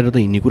जोखिममा राखेर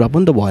त हिँड्ने कुरा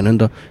पनि त भएन नि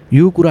त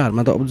यो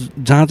कुराहरूमा त अब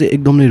जहाँ चाहिँ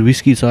एकदम नै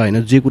रिस्की छ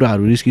होइन जे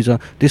कुराहरू रिस्की छ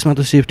त्यसमा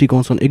त सेफ्टी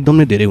कन्सर्न एकदम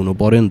नै धेरै हुनु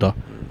पऱ्यो नि त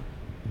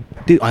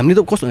त्यो हामीले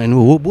त कस्तो भने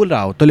हो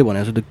बोलिरहेको हो तैँले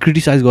भनेको जस्तो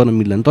क्रिटिसाइज गर्न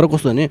मिल्दैन तर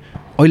कस्तो भने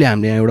अहिले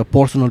हामीले यहाँ एउटा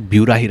पर्सनल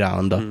भ्यू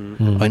राखिरहेको नि त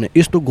होइन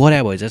यस्तो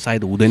गरे भए चाहिँ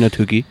सायद हुँदैन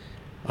थियो कि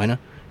होइन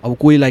अब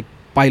कोही लाइक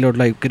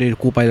पाइलटलाई के अरे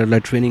को पाइलटलाई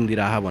ट्रेनिङ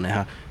दिइरह भने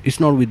इट्स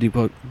नट विथ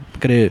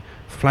के अरे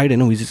फ्लाइट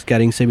होइन विच इज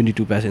क्यारिङ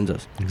 72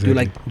 प्यासेन्जर्स त्यो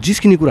लाइक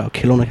जिस्किने कुरा हो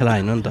खेलाउन खेला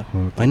होइन नि त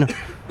होइन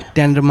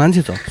त्यहाँनिर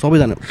मान्छे छ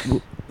सबैजना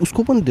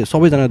उसको पनि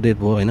सबैजना डेथ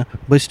भयो होइन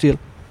but still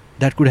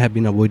that could have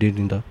been avoided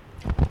नि त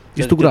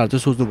यस्तो कुराहरू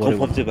चाहिँ सोच्नु पर्यो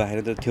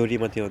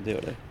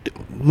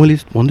मैले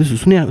भन्दैछु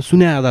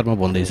सुने आधारमा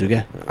भन्दैछु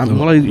क्या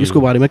मलाई यसको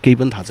बारेमा केही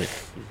पनि थाहा छैन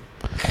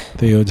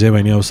त्यही हो जे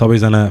भने अब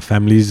सबैजना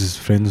फ्यामिलीज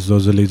फ्रेन्ड्स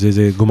जसले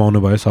जे गुमाउनु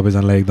भयो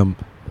सबैजनालाई एकदम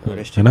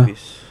होइन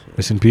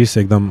रेस्ट इन पिस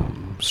एकदम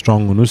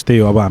स्ट्रङ हुनुहोस् त्यही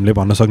हो अब हामीले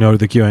भन्न सक्ने अरू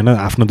त के होइन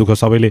आफ्नो दुःख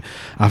सबैले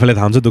आफूलाई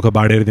थाहा हुन्छ दुःख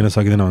बाँडेर दिन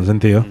सकिँदैन भन्छ नि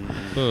त्यही हो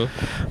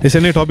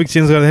त्यसरी नै टपिक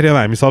चेन्ज गर्दाखेरि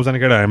अब हामी सबजना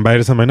केटा हामी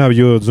बाहिर छौँ होइन अब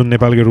यो जुन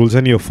नेपालको रुल छ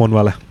नि यो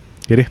फोनवाला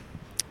के अरे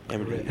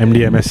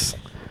एमडिएमएस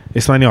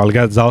यसमा नि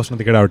हल्का जाओस् न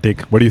त केटाहरू टेक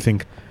व्हाट यु थिङ्क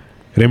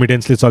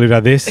रेमिटेन्सले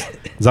चलिरहेको देश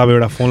जब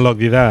एउटा फोन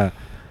लगिदिँदा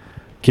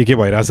के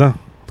भइरहेछ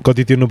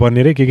कति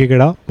तिर्नुपर्ने रे के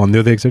केटा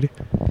भनिदियो त एकचोटि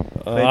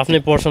आफ्नै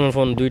पर्सनल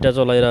फोन दुईवटा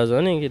चलाइरहेछ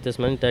भने कि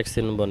त्यसमा नि ट्याक्स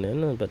तिर्नुपर्ने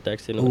होइन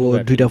ट्याक्स तिर्नु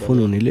दुईवटा फोन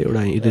हुनेले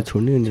एउटा यतै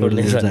छोड्ने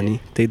अनि जाने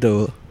त्यही त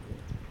हो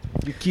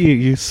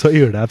के सही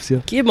हो डाप्स्यो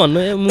के भन्नु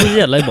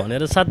मुजीहरूलाई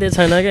भनेर साध्य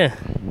छैन क्या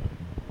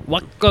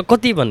वाक्क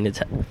कति भन्ने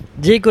छ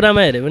जे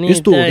कुरामा हेऱ्यो भने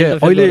यस्तो हो क्या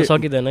अहिले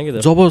सकिँदैन कि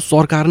जब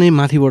सरकार नै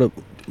माथिबाट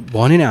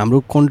भने नि हाम्रो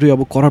कन्ट्री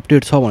अब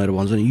करप्टेड छ भनेर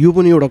भन्छ नि यो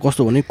पनि एउटा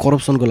कस्तो भने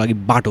करप्सनको लागि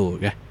बाटो हो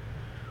क्या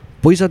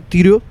पैसा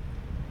तिर्यो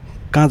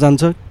कहाँ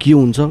जान्छ के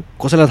हुन्छ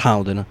कसैलाई थाहा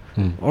हुँदैन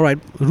अलराइट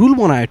रुल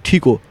बनायो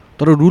ठिक हो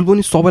तर रुल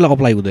पनि सबैलाई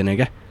अप्लाई हुँदैन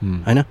क्या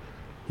होइन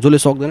जसले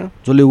सक्दैन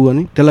जसले उ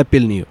गर्ने त्यसलाई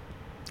पेल्ने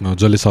हो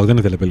जसले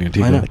सक्दैन त्यसलाई पेल्ने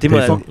ठिक होइन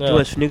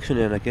तिमीलाई सुनेको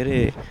सुनेन के अरे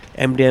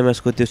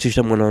एमडिएमएसको त्यो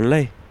सिस्टम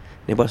बनाउनलाई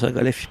नेपाल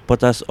सरकारले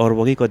 50 अर्ब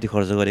कि कति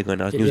खर्च गरेको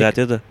होइन न्युज आएको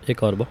थियो त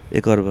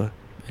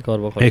 1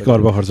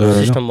 अर्ब खर्च गरेर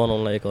सिस्टम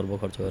बनाउनलाई 1 अर्ब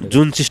खर्च गरेर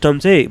जुन सिस्टम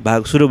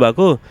चाहिँ सुरु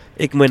भएको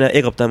 1 महिना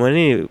 1 हप्तामा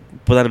नि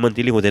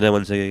प्रधानमन्त्रीले हुँदैन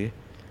भनिसक्यो कि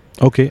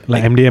ओके ल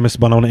एमडिएमएस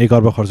बनाउन 1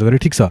 अर्ब खर्च गरे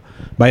ठिक छ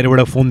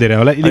बाहिरबाट फोन दिएर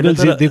होला इलिगल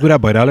त्यो कुरा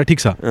भएर होला ठिक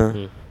छ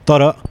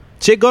तर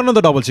चेक गर्न त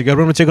डबल चेक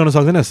एयरपोर्टमा चेक गर्न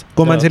सक्दैनस्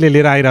को मान्छेले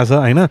लिएर आइरहेछ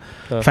होइन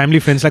फ्यामिली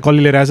फ्रेन्ड्सलाई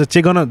कसले लिएर आएछ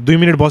चेक गर्न 2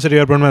 मिनट बसेर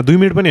एयरपोर्टमा 2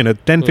 मिनट पनि होइन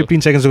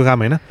 10-15 सेकेन्ड्सको काम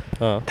होइन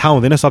थाहा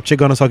हुँदैन सब चेक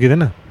गर्न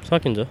सकिँदैन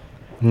सकिन्छ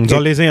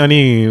जसले चाहिँ अनि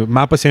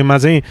मापसेमा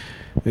चाहिँ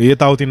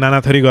यताउति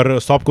नानाथरी गरेर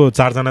सबको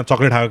 4जना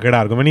चक्लेट खाएको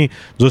केटाहरूको पनि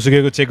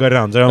जोसुकैको चेक गरेर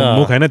हुन्छ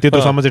मुख होइन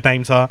त्यत्रोसम्म चाहिँ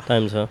टाइम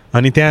छ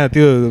अनि त्यहाँ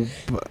त्यो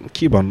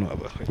के भन्नु अब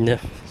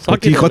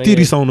कति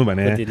रिसाउनु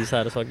भने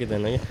रिसाएर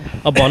सकिँदैन कि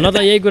अब भन्न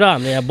त यही कुरा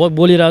हामीले यहाँ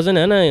बोलिरहेछ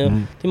नि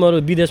होइन तिमीहरू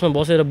विदेशमा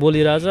बसेर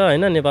बोलिरहेछ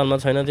होइन नेपालमा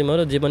छैन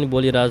तिमीहरू जे पनि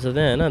बोलिरहेछ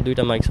त्यहाँ होइन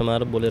 2टा माइक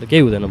समाएर बोलेर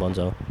केही हुँदैन भन्छ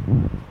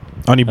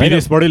अनि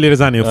विदेशबाटै लिएर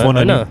जाने हो फोन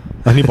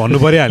अनि भन्नु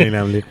परिहाल्यो नि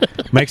हामीले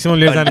म्याक्सिमम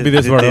लिएर जाने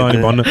विदेशबाट अनि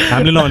भन्नु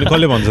हामीले नभने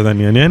कसले भन्छ त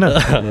नि होइन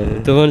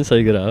त्यो पनि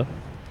सही कुरा हो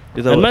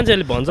त्यो त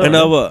मान्छेहरूले भन्छ होइन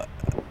अब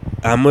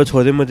हाम्रो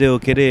छोरीमा त्यो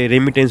के अरे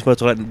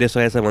रेमिटेन्सबाट देश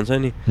चलाएछ भन्छ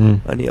नि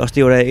अनि अस्ति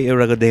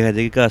एउटाको देखाएको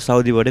थियो कि कहाँ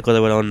साउदीबाटै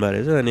कताबाट आउनु भएको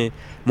रहेछ अनि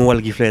मोबाइल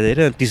गिफ्ट ल्याइदिएर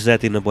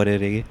 30,000 तिर्नु पऱ्यो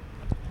अरे कि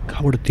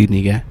कहाँबाट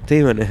तिर्ने क्या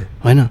त्यही भने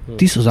होइन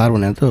 30,000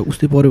 भनेर त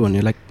उस्तै पऱ्यो भने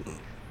लाइक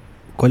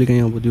कहिले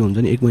काहीँ अब त्यो हुन्छ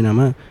नि 1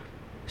 महिनामा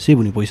सेभ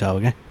हुने पैसा हो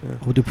क्या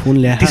अब त्यो फोन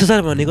ल्याएर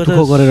 30,000 भनेको त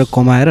गरेर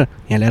कमाएर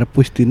यहाँ ल्याएर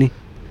पैसा तिर्ने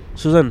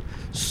सुजन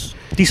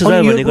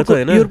 30,000 भनेको त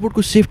होइन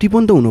एयरपोर्टको सेफ्टी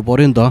पनि त हुनु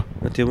पऱ्यो नि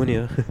त त्यो पनि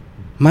हो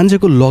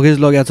मान्छेको लगेज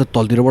लगेको छ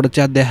तलतिरबाट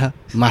च्यात देखा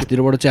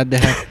मासतिरबाट च्यात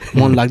देखा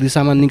मन लाग्दै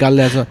सामान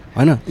निकालिरहेछ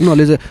होइन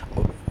उनीहरूले चाहिँ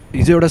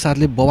हिजो एउटा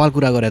साथीले बवाल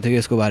कुरा गरेको थियो कि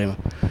यसको बारेमा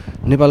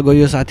नेपाल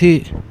गयो साथी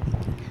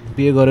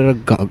पे गरेर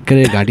के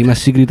अरे घाँटीमा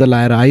सिक्री त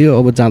लाएर आयो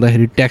अब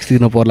जाँदाखेरि ट्याक्स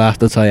तिर्नु पर्ला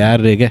जस्तो छ यार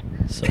रे क्या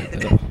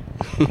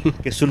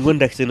के सुन पनि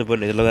ट्याक्स तिर्नु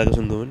पर्ने लगाएको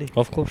सुनको पनि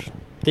अफकोर्स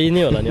त्यही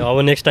नै होला नि अब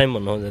नेक्स्ट टाइम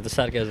भन्नु आउँछ त्यो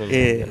सार्केजम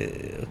ए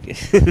ओके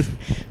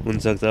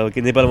हुनसक्छ अब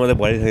कि नेपालमा त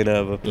भरि छैन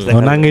अब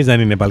नाङ्गै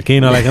जाने नेपाल केही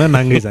नलाइकन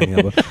नाङ्गै जाने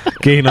अब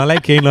केही नलाइ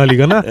केही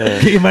नलिकन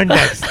केहीमा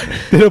ट्याक्स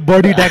तेरो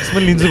बडी ट्याक्स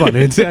पनि लिन्छु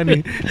भने चाहिँ अनि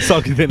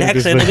सकिँदैन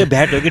ट्याक्स छैन कि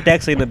भ्याट हो कि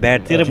ट्याक्स छैन भ्याट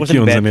 13%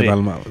 हुन्छ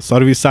नेपालमा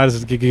सर्भिस चार्ज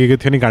के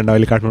थियो नि काण्ड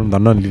अहिले काठमाडौँ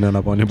धन्न लिन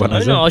नपाउने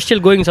बनाएको छ हस्टेल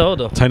गोइङ छ हो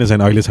त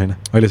छैन अहिले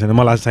छैन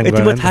म लास्ट टाइम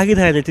तिम्रो थाहा कि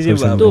थाहा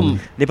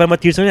छैन नेपालमा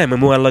तिर्छौ नि हामी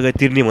मोबाइल लगाएर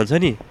तिर्ने भन्छ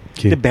नि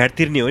त्यो भ्याट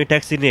तिर्ने हो नि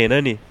ट्याक्स तिर्ने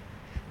होइन नि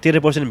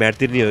 13% भ्याट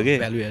तिर्ने हो कि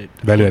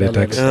भ्यालु एडेड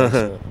ट्याक्स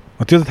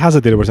त्यो त थाहा छ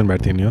 13%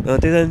 भ्याट तिर्ने हो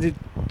त्यही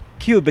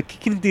के हो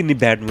किन तिर्ने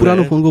भ्याट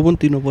पुरानो फोनको पनि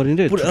तिर्नु पर्यो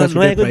नि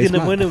नयाँको तिर्नु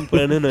पर्ने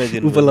पुरानो नयाँ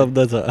तिर्नु उपलब्ध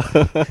छ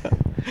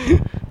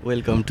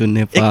वेलकम टु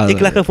नेपाल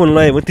 1 लाखको फोन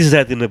लगायो भने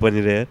 30,000 तिर्नु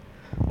पर्ने रे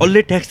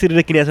अलरेडी ट्याक्स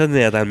तिरेर किनेको छ नि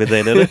यहाँ त हामीले त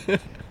होइन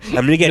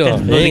हामीले के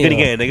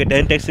होइन कि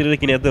ट्याक्स तिरेर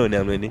किनेको त हो नि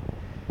हामीले नि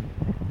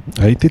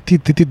है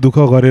त्यति दुःख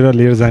गरेर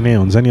लिएर जाने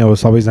हुन्छ नि अब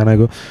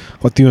सबैजनाको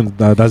कति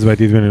दाजुभाइ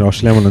दिदीबहिनीहरू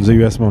अस्ट्रेलियामा हुनुहुन्छ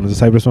युएसमा हुनुहुन्छ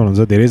साइप्रसमा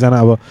हुनुहुन्छ धेरैजना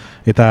अब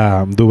यता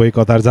दुबई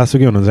कतार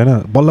जहाँसुकै हुनुहुन्छ होइन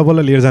बल्ल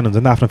लिएर जानुहुन्छ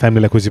नि त आफ्नो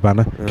फ्यामिलीलाई खुसी पार्न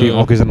केही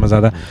ओकेजनमा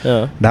जाँदा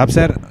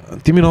ढाप्स्यार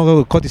तिमी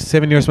नगएको कति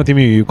 7 इयर्समा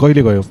तिमी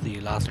कहिले गयो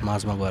लास्ट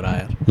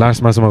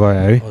मार्चमा गयो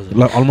है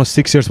अलमोस्ट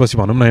 6 इयर्स पछि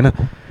भनौँ न होइन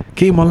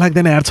केही मन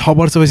लाग्दैन यार 6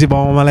 वर्षपछि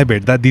बाबुआमालाई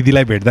भेट्दा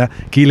दिदीलाई भेट्दा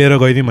के लिएर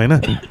गइदिउँ होइन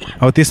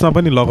अब त्यसमा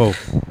पनि लगाऊ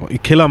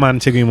खेल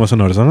मान्छेको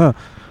इमोसनहरूसँग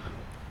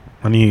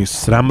अनि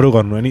राम्रो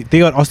गर्नु अनि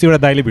त्यही अस्ति एउटा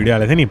दाइले भिडियो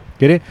हालेको थियो नि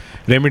के अरे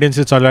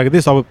रेमिटेन्सेस चलिरहेको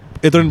थियो सब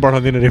यत्रो पनि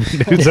पठाउँदैन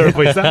रेमिटेन्सबाट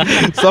पैसा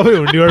सबै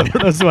हुन्डीबाट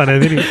पठाउँछु भनेको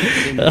थियो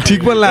नि ठिक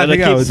पनि लाग्यो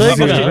क्या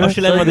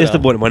अस्ट्रेलियामा त यस्तो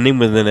भन्ने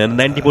बुझ्दैन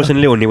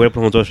 90%ले हुन्डीबाट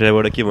पठाउँछ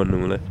अस्ट्रेलियाबाट के भन्नु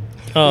मलाई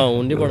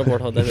हुन्डीबाट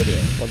पठाउँदाखेरि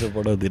अझ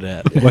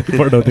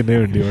पठाउँदिनँ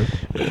हुन्डीबाट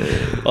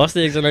अस्ति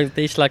एकजना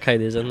 23 लाख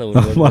खाइदिएछ नि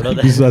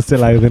त विश्वास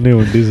चाहिँ लाग्दैन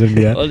हुन्डी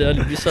इन्डिया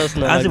अलि विश्वास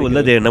न आज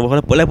भोल्दा धेरै नभएर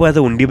पहिला त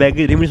हुन्डी ब्याग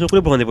रेमिटेन्स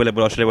कुनै पठाउँदै पहिला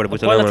अस्ट्रेलियाबाट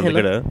पैसा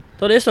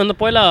तर यस्तो भन्दा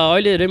पहिला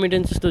अहिले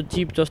रेमिटेन्स जस्तो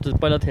चिप जस्तो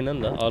पहिला थिएन नि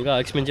त हल्का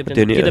एक्सपेन्सिभ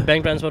थियो कि त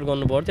ब्याङ्क ट्रान्सफर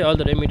गर्नु पर्थ्यो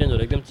अहिले त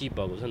रेमिटेन्सहरू एकदम चिप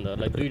भएको छ नि त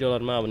लाइक $2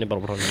 अब नेपाल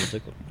पठाउनु हुन्छ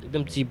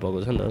एकदम चिप भएको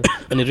छ नि त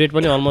अनि रेट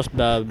पनि अलमोस्ट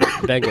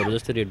ब्याङ्कहरू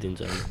जस्तै रेट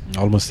दिन्छ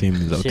अलमोस्ट सेम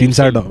दिन्छ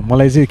 3-4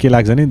 मलाई चाहिँ के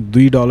लाग्छ नि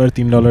 $2-3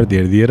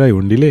 धेरै दिएर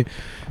हुन्डीले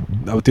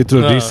अब त्यत्रो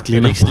रिस्क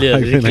लिन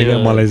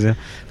मलाई चाहिँ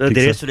तर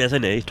धेरै सुनेको छ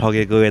नि है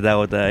ठगेको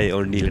यताउता है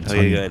हुन्डीले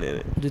ठगेको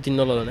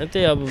 $2-3 भने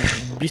त्यही अब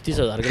 20-30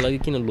 हजारको लागि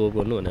किन लो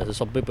गर्नु भने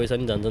सबै पैसा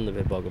नि जान्छ नि त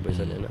फेरि भएको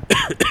पैसाले होइन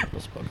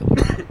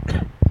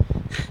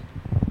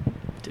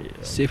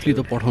सेफली त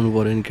पठाउनु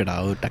पऱ्यो नि केटा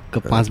हो ट्याक्क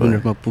 5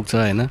 मिनटमा पुग्छ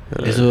होइन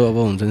यसो अब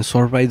हुन्छ नि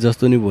सरप्राइज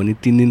जस्तो नि भयो नि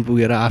 3 दिन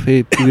पुगेर आफै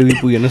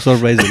पुगेन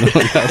सरप्राइज हुनु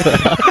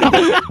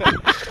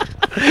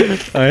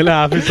होइन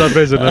आफै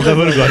सरप्राइज हुनु त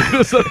बरु घरको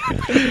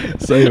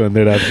सही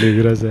भन्दै रातले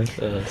कुरा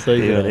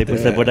सही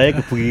पैसा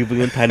पठाएको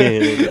पुग्यो थाने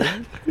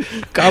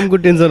कामको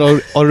टेन्सन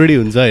अलरेडी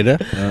हुन्छ होइन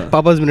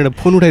 5 मिनट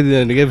फोन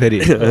उठाइदिँदैन क्या फेरि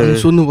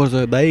सोध्नुपर्छ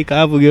दाइ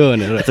कहाँ पुग्यो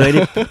भनेर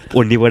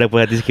हुन्डीबाट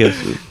पठाइदिस् के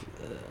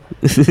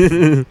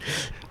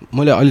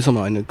मैले अहिलेसम्म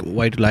होइन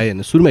वाइट लगाएँ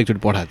होइन सुरुमा एकचोटि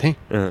पठाएको थिएँ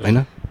होइन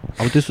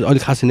अब त्यसो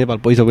अलिक खासै नेपाल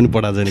पैसा पनि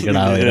पठाएको छैन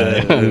केटा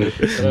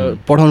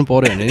पठाउनु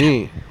पऱ्यो भने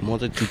नि म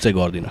चाहिँ चिज चाहिँ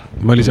गर्दिनँ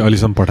मैले चाहिँ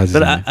अहिलेसम्म पठाएको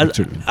तर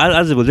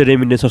आजभोलि चाहिँ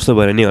रेमिटेन्स सस्तो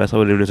भएर नि होला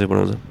सबै रेमिटेन्सै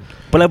पठाउँछ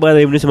पहिला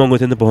रेमिटेन्स महँगो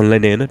थियो नि त फोनलाई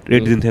नै होइन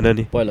रेट दिन्थेन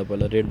नि पहिला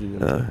रेट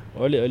दिँदैन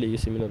अहिले यो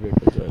सिमिलर रेट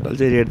अहिले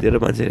चाहिँ रेट दिएर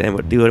मान्छे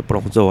त्यहाँबाट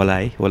पठाउँछ होला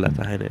है होला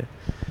थाहा छैन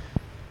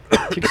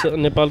ठिक छ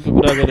नेपालको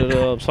कुरा गरेर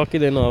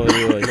सकिँदैन अब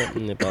यो होइन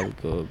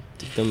नेपालको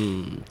एकदम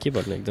के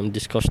भन्नु एकदम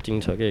डिस्कस्टिङ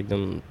छ क्या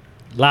एकदम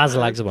लाज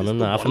लाग्छ भनौँ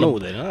न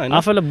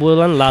आफैलाई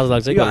बोल्दा पनि लाज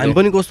लाग्छ क्या हामी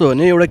पनि कस्तो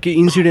भने एउटा केही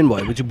इन्सिडेन्ट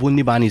भएपछि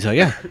बोल्ने बानी छ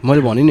क्या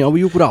मैले भने नि अब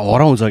यो कुरा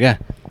हराउँछ क्या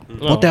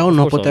पत्यायो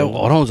नपत्यायो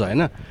हराउँछ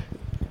होइन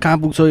कहाँ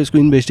पुग्छ यसको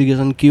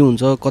इन्भेस्टिगेसन के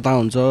हुन्छ कता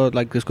हुन्छ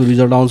लाइक त्यसको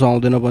रिजल्ट आउँछ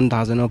आउँदैन पनि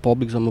थाहा छैन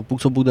पब्लिकसम्म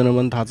पुग्छ पुग्दैन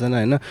पनि थाहा छैन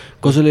होइन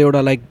कसैले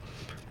एउटा लाइक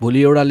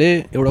भोलि एउटाले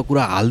एउटा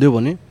कुरा हालिदियो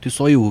भने त्यो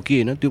सही हो कि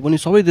होइन त्यो पनि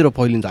सबैतिर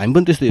फैलिन्छ हामी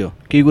पनि त्यस्तै हो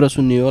केही कुरा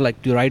सुन्ने हो लाइक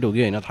त्यो राइट हो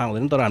कि होइन थाहा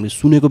हुँदैन तर हामीले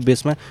सुनेको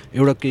बेसमा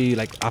एउटा केही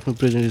लाइक आफ्नो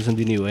प्रेजेन्टेसन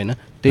दिने हो होइन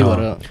त्यही भएर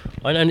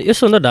होइन अनि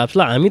यसो भन्दा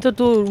ढाप्सला हामी त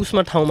त्यो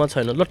उसमा ठाउँमा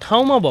छैन ल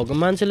ठाउँमा भएको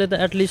मान्छेले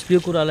त एटलिस्ट यो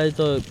कुरालाई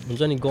त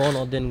हुन्छ नि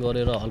गहन अध्ययन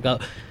गरेर हल्का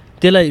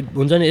त्यसलाई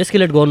हुन्छ नि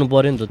एस्केलेट गर्नु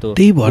पऱ्यो नि त त्यो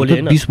त्यही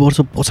भएर 20 वर्ष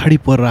पछाडि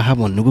परिरह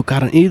भन्नुको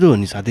कारण यही त हो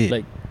नि साथी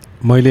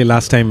मैले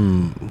लास्ट टाइम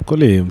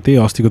कसले त्यही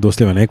अस्तिको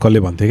दोस्तले भने कसले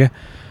भन्थेँ क्या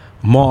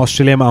म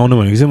अस्ट्रेलियामा आउनु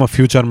भनेको चाहिँ म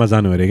फ्युचरमा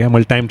जानु अरे क्या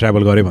मैले टाइम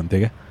ट्राभल गरेँ भन्थेँ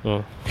क्या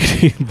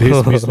देश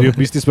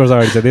 20-30 वर्ष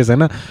अगाडि छ देश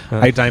होइन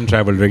आई टाइम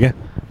ट्राभल रे क्या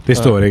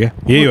त्यस्तो हो अरे क्या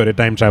यही हो अरे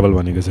टाइम ट्राभल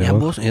भनेको चाहिँ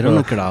बस हेर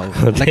न केटा हो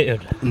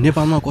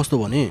नेपालमा कस्तो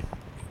भने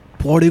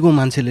पढेको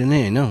मान्छेले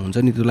नै होइन हुन्छ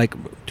नि त्यो लाइक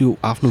त्यो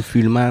आफ्नो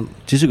फिल्डमा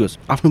जेसुकै होस्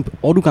आफ्नो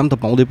अरू काम त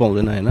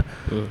पाउँदैन होइन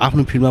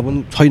आफ्नो फिल्डमा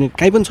पनि छैन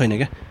कहीँ पनि छैन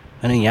क्या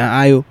होइन यहाँ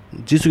आयो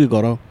जेसुकै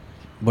गर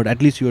बट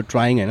एटलिस्ट यो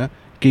ट्राइङ होइन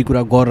केही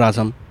कुरा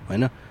गरिरहेछौँ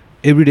होइन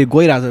एभ्रिडे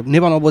गइरहेछ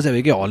नेपालमा बस्यो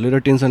भने के हल्लेर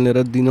टेन्सन लिएर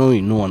दिनौँ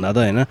हिँड्नुभन्दा त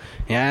होइन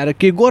यहाँ आएर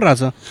केही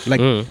गरिरहेछ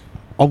लाइक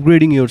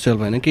अपग्रेडिङ योर सेल्फ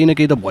होइन केही न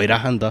केही त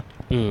भइरह नि त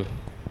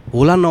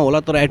होला नहोला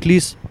तर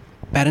एटलिस्ट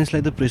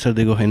प्यारेन्ट्सलाई त प्रेसर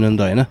दिएको छैन नि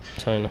त होइन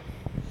छैन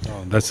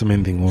द्याट्स द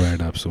मेन थिङ हो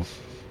एड अप सो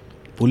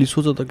भोलि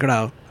सोच त केटा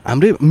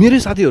हाम्रै मेरै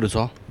साथीहरू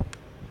छ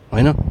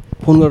होइन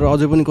फोन गरेर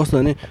अझै पनि कस्तो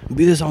भने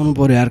विदेश आउनु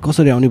पऱ्यो यार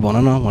कसरी आउने भन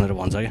न भनेर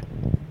भन्छ क्या।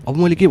 अब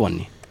मैले के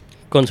भन्ने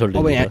कन्सल्टेन्सी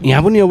अब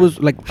यहाँ पनि अब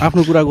लाइक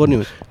आफ्नो कुरा गर्ने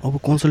हो अब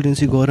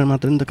कन्सल्टेन्सी गरेर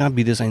मात्र नि त कहाँ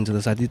विदेश आइन्छ त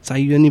साथी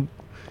चाहियो नि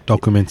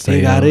डकुमेन्ट्स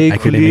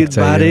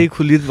 11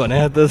 खुलित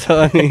भने त छ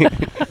अनि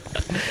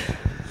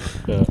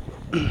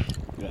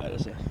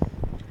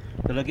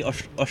तर कि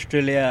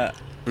अस्ट्रेलिया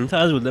हुन्छ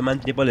आजभोलि त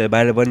मान्छे नेपालीहरू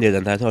बाहिर पनि धेरै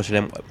जान थाल्छ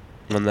अस्ट्रेलिया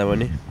भन्दा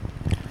पनि।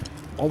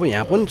 अब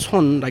यहाँ पनि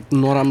छन् लाइक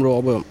नराम्रो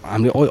अब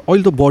हामीले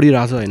अहिले त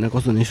बढिरहेछ होइन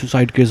कस्तो भने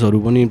सुसाइड केसहरू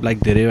पनि लाइक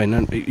धेरै होइन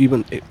इभन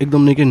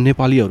एकदम निकै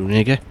नेपालीहरू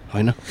नै क्या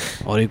होइन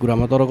हरेक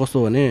कुरामा। तर कस्तो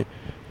भने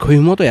खोइ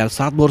म त यार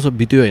 7 वर्ष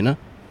बित्यो होइन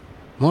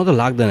मलाई त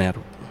लाग्दैन यार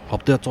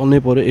हप्ता चल्नै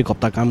पऱ्यो 1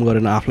 हप्ता काम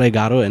गरेन आफूलाई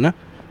गाह्रो होइन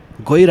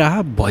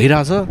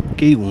भइरहेछ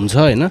केही हुन्छ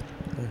होइन।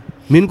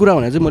 मेन कुरा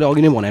भने चाहिँ मैले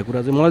अघि नै भनेको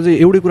कुरा चाहिँ मलाई चाहिँ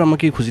एउटै कुरामा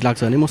के खुसी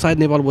लाग्छ भने म सायद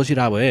नेपाल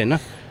बसिरहेको भएँ होइन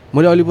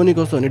मैले अहिले पनि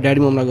कस्तो भने ड्याडी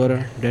मम्मीलाई गएर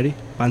ड्याडी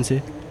 500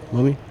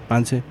 मम्मी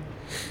 500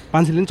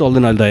 500ले पनि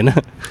चल्दैन अहिले त होइन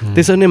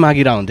त्यसरी नै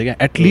मागिरहेको हुन्थ्यो क्या।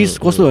 एटलिस्ट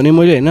कस्तो भने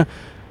मैले होइन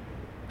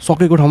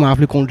सकेको ठाउँमा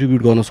आफूले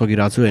कन्ट्रिब्युट गर्न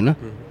सकिरहेको छु होइन।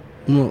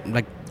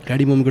 लाइक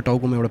ड्याडी मम्मीको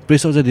टाउकोमा एउटा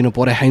प्रेसर चाहिँ दिनु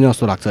पऱ्यो छैन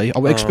जस्तो लाग्छ है।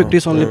 अब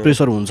एक्सपेक्टेसनले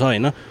प्रेसर हुन्छ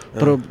होइन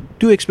तर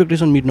त्यो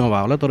एक्सपेक्टेसन मिट नभए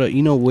होला तर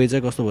इन अ वे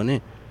चाहिँ कस्तो भने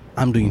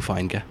आम डुइङ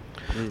फाइन क्या।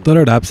 तर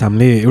ढाप्स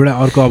हामीले एउटा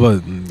अर्को अब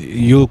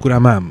यो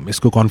कुरामा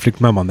यसको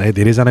कन्फ्लिक्टमा भन्दाखेरि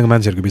धेरैजनाको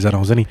मान्छेहरूको विचार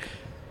आउँछ नि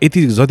यति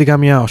जति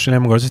काम यहाँ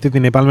अस्ट्रेलियामा गर्छ त्यति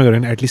नेपालमै गऱ्यो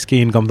भने एटलिस्ट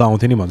केही इन्कम त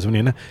आउँथ्यो नि भन्छौँ नि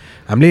होइन।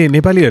 हामीले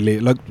नेपालीहरूले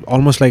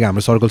अलमोस्ट लाइक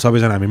हाम्रो सर्कल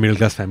सबैजना हामी मिडल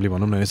क्लास फ्यामिली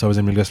भनौँ न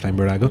सबैजना मिडल क्लास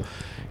फ्यामिलीबाट आएको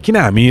किन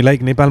हामी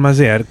लाइक नेपालमा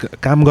चाहिँ यार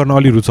काम गर्न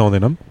अलि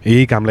रुचाउँदैनौँ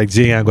यही काम लाइक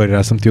जे यहाँ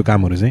गरिरहेछौँ त्यो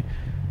कामहरू चाहिँ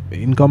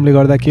इन्कमले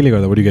गर्दा केले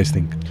गर्दा बढी गाइस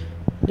थिङ्क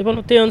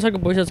नेपालमा त्यही अनुसारको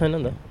पैसा छैन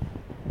नि त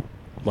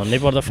भन्नै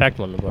पर्दा फ्याक्ट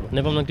भन्नु पर्दा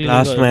नेपालमा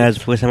लास्टमा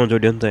पैसामा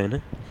जोड्यो नि त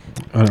होइन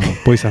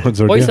पैसामा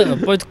जोड्यो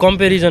पैसा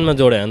कम्पेरिजनमा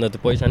जोड्यो भने त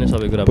पैसा नै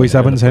सबै कुरा पैसा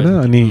पनि छैन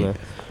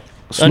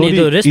अनि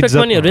त्यो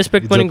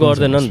रेस्पेक्ट पनि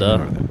गर्दैन नि त।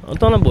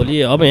 तँलाई भोलि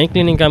अब यहाँ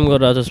क्लिनिङ काम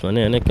गरिरहेछस्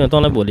भने होइन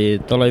तँलाई भोलि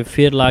तँलाई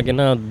फेयर लागेन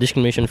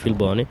डिस्क्रिमिनेसन फिल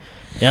भयो भने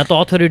यहाँ त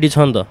अथोरिटी छ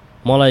नि त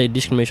मलाई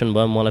डिस्क्रिमिनेसन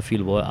भयो मलाई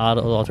फिल भयो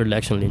अथोरिटीले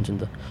एक्सन लिन्छ नि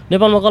त।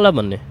 नेपालमा कसलाई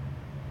भन्ने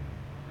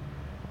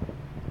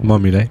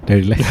मम्मीलाई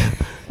ड्याडीलाई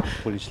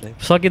पुलिसलाई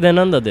सकिँदैन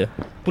नि त त्यो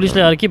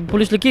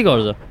पुलिसले के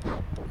गर्छ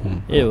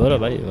ए हो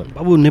र भाइ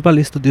अब नेपाल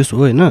यस्तो देश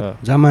हो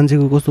होइन जहाँ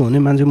मान्छेको कस्तो भने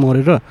मान्छे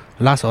मरेर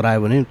लास हरायो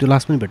भने त्यो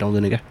लास पनि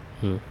भेटाउँदैन क्या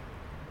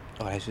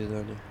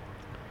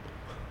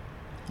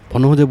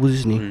भन्नु खोजेँ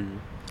बुझिस् नि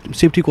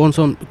सेफ्टी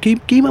कन्सर्न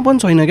केहीमा पनि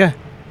छैन क्या।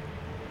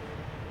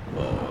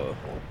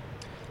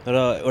 तर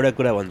एउटा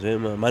कुरा भन्छु है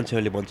म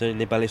मान्छेहरूले भन्छ नि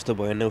नेपाल यस्तो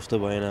भएन उस्तो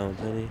भएन भन्छ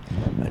नि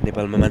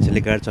नेपालमा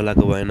मान्छेले गाडी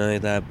चलाएको भएन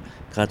यता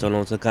कहाँ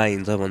चलाउँछ कहाँ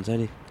हिँड्छ भन्छ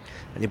नि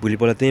अनि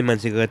भोलिपल्ट त्यही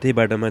मान्छे गएर त्यही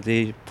बाटोमा त्यही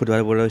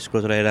फुटपाथबाट स्कुल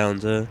चलाइरहेको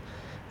हुन्छ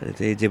अनि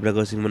त्यही जेब्रा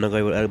क्रसिङमा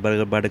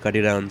बाटो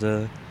काटिरहेको हुन्छ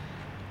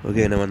हो कि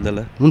होइन भन्दा ल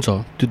हुन्छ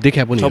त्यो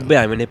देखा पनि सबै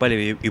हामी नेपाली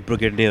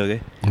हिपोक्रेट नै हो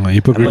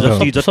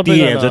कि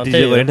जति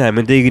जे गरे नि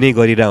हामी त्यही नै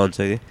गरिरहेको हुन्छ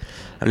कि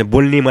हामीले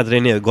बोल्ने मात्रै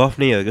नै हो गफ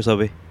नै हो कि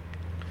सबै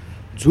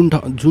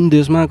जुन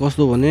देशमा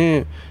कस्तो भने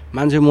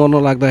मान्छे मर्न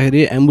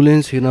लाग्दाखेरि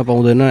एम्बुलेन्स हिँड्न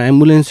पाउँदैन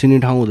एम्बुलेन्स हिँड्ने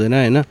ठाउँ हुँदैन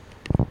होइन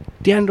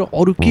त्यहाँनिर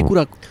अरू के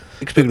कुरा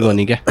एक्सपेक्ट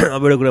गर्ने क्या।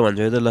 अब एउटा कुरा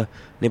भन्छु है त ल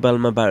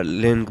नेपालमा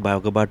लेन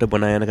भएको बाटो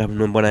बनाएन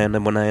काठमाडौँ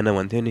बनाएन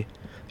भन्थ्यो नि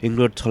रिङ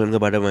रोड 6 लेनको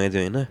बाटो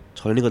बनाइदियो होइन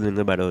 6 लेनको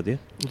लेनको बाटो हो त्यो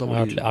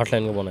 8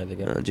 लाइनको बनाइदियो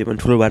क्या जे पनि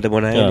ठुलो बाटो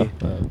बनायो नि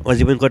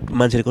अझै पनि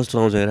मान्छेले कस्तो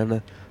चलाउँछ हेर न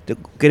त्यो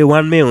के अरे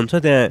वान वे हुन्छ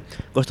त्यहाँ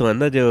कस्तो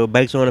भन्दा त्यो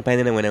बाइक चलाउन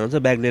पाइँदैन भनेको हुन्छ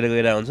ब्याग लिएर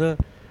गइरहेको हुन्छ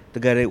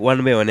त्यो गाडी वान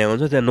वे भनेको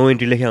हुन्छ त्यहाँ नो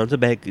इन्ट्री लेखेको हुन्छ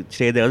बाइक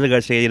छिराइदिएको हुन्छ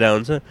गाडी छिराइदिरहेको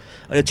हुन्छ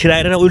अनि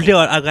छिराएर उल्टै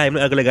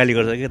अर्कोले गाली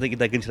गर्छ कि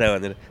किता किन छिरायो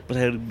भनेर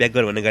पछाडि ब्याक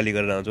गर भनेर गाली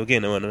गरेर आउँछ के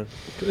होइन भन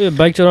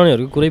बाइक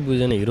चलाउनेहरूको कुरै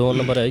बुझेन हिरो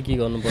गर्नु पऱ्यो है के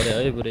गर्नु पऱ्यो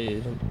है पुरै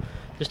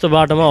त्यस्तो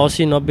बाटोमा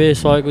 80 90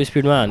 100 को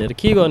स्पिडमा हानेर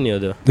के गर्ने हो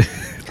त्यो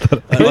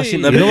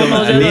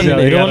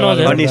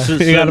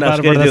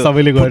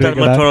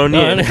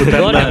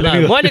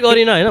मैले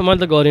गरिनँ होइन मैले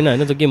त गरिनँ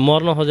होइन त्यो के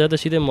मर्न खोजेँ त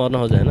सिधै मर्न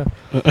खोजेँ होइन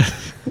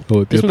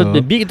त्यसमा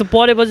बिग त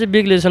परेपछि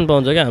बिग लेसन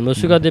पाउँछ क्या। हाम्रो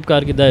सुकादेव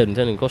कार्की दाई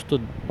हुन्थ्यो नि कस्तो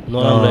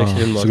नराम्रो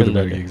एक्सिडेन्ट भएको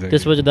नि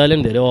त्यसपछि दाइले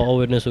पनि धेरै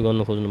अवेरनेस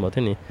गर्नु खोज्नु भएको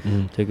थियो नि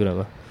त्यो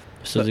कुरामा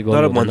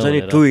तर भन्छ नि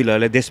टु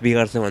व्हिलरले देश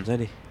बिगार्छ भन्छ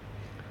नि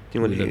त्यो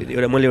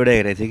मैले एउटा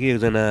हेरेको थिएँ कि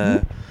एकजना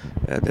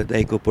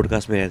दाइको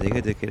पोडकास्टमा हेरेको थिएँ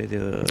कि त्यो के अरे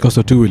त्यो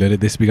कस्तो टु व्हिलरले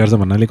देश बिगार्छ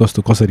भन्नाले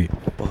कस्तो कसरी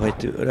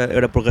त्यो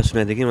एउटा पोडकास्ट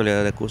सुनेको थिएँ कि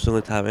मैले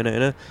कोसँग थाहा भएन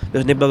होइन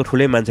त्यो नेपालको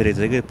ठुलै मान्छे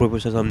रहेछ कि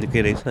प्रोफेसर सम्झि के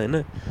रहेछ होइन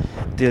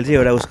त्यसले चाहिँ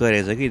एउटा उसको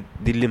रहेछ कि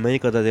दिल्लीमै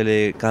कता त्यसले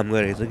काम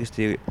गरेको रहेछ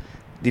कि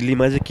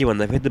दिल्लीमा चाहिँ के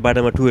भन्दाखेरि त्यो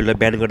बाटोमा टु व्हिलर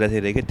ब्यान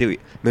गर्दाखेरि अरे कि त्यो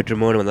मेट्रो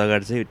मोडभन्दा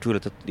अगाडि चाहिँ टु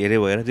व्हिलर त धेरै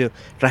भएर त्यो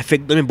ट्राफिक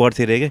एकदमै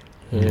बढ्थ्यो अरे क्या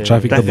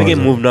ट्राफिकै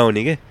मुभ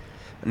नहुने क्या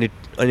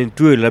अनि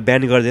टु व्हिलर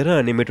ब्यान गरिदिएर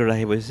अनि मेट्रो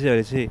राखेपछि चाहिँ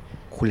अहिले चाहिँ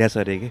खुल्या छ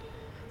अरे कि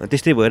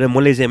त्यस्तै भएर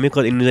मलेसियामै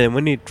इन्डोनेसियामा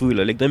पनि टु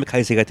व्हिलरले एकदमै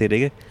खाइसकेको थियो अरे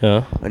क्या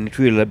अनि टु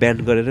व्हिलर ब्यान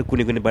गरेर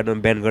कुनै कुनै बाटोमा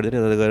ब्यान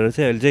गरिदिएर गरेर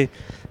चाहिँ अहिले चाहिँ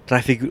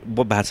ट्राफिक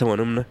भएको छ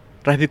भनौँ न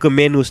ट्राफिकको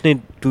मेन उस नै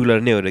टु व्हिलर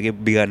नै हो अरे कि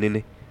बिगार्ने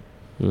नै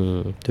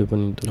त्यो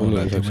पनि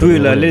टु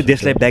व्हिलरले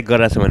देशलाई ब्याक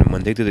गराएको छ भने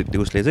भन्थ्यो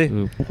त्यो उसले चाहिँ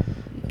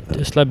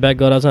त्यसलाई ब्याक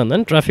गराएको छ भन्दा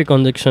नि ट्राफिक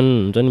कन्जेक्सन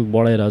हुन्छ नि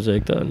बढाइरहेको छ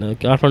एक त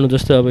काठमाडौँ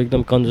जस्तै अब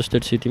एकदम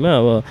कन्जेस्टेड सिटीमा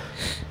अब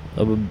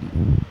अब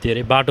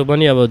धेरै बाटो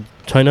पनि अब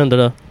छैन नि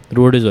त,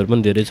 रोडेजहरू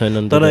पनि धेरै छैन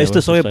नि त। तर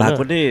यस्तो सबै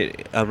भएको नै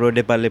हाम्रो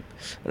नेपालले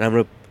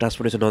राम्रो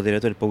ट्रान्सपोर्टेसन नदिएर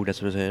त पब्लिक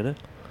ट्रान्सपोर्टेसन छैन।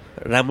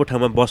 राम्रो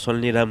ठाउँमा बस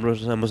चल्ने,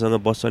 राम्रोसँग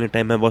बस चल्ने,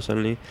 टाइममा बस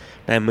चल्ने,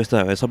 टाइममा यस्तो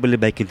भयो सबैले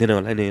बाइक किन्थेन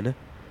होला नि होइन।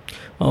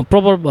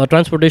 प्रपर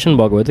ट्रान्सपोर्टेसन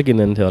भएको भए त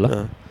किन्दैन थियो होला।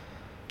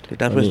 त्यो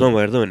ट्रान्सपोर्टेसन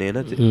नभएर त भने होइन,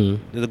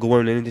 त्यो त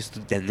गभर्मेन्टले नि त्यस्तो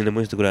ध्यान दिनु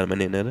पर्ने यस्तो कुराहरूमा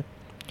नि होइन।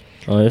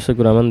 यस्तो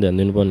कुरामा पनि ध्यान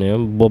दिनुपर्ने हो।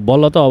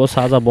 बल्ल त अब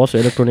साझा बस,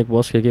 इलेक्ट्रोनिक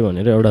बस के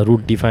भनेर एउटा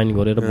रुट डिफाइन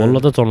गरेर बल्ल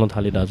त चल्न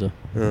थालिरहेको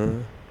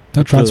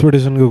छ।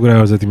 ट्रान्सपोर्टेसनको कुरा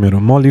गर्छ तिमीहरू,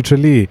 म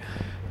लिटरली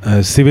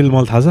सिभिल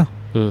मल थाहा छ,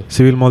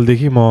 सिभिल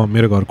मलदेखि म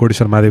मेरो घर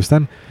कोटेश्वर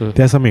महादेवस्थान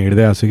त्यहाँसम्म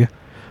हिँड्दै आएको छु क्या।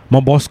 म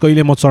बस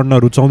कहिले म चढ्न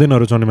रुचाउँदै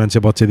नरुचाउने मान्छे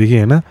बच्चेदेखि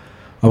होइन।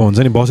 अब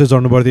हुन्छ नि बसै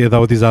चढ्नु पर्थ्यो,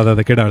 यताउति जाँदा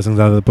त केटाहरूसँग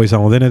जाँदा पैसा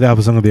हुँदैन थियो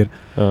आफूसँग धेर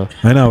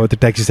होइन। अब त्यो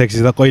ट्याक्सी स्याक्सी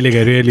त कहिले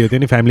रेली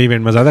थियो नि, फ्यामिली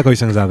इभेन्टमा जाँदा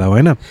कोहीसँग जाँदा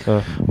होइन,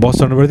 बस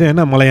चढ्नु पर्थ्यो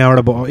होइन। मलाई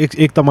यहाँबाट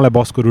एक त मलाई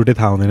बसको रुटै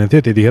थाहा हुँदैन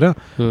थियो त्यतिखेर,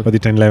 कति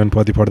 10-11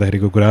 पछि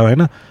पढ्दाखेरिको कुरा हो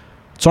होइन।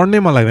 चढ्नै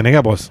मन लाग्दैन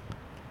क्या बस,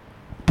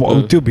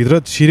 त्यो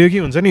भित्र छिर्यो कि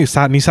हुन्छ नि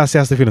निसासे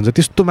जस्तो फिल हुन्छ,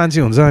 त्यस्तो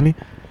मान्छे हुन्छ। अनि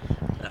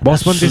बस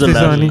पनि त्यस्तै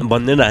छ। अनि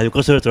भन्दैन हामी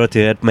कसरी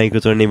चढ्थ्यो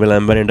माइक्रो चढ्ने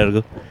बेलामा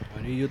ब्यान्डरको।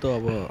 यो त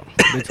अब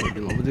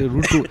त्यो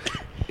रुटको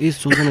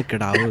सोच्न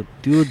केटा हो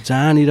त्यो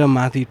जहाँनिर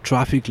माथि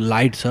ट्राफिक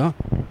लाइट छ,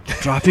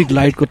 ट्राफिक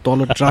लाइटको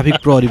तल ट्राफिक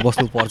प्रहरी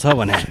बस्नुपर्छ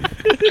भने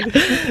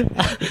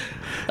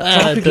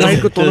ट्राफिक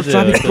लाइटको तल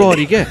ट्राफिक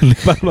प्रहरी क्या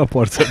नेपालमा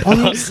पर्छ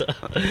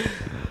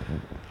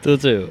त्यो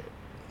चाहिँ हो।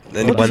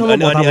 अनि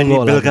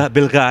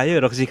बेलुका आयो,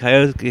 रक्सी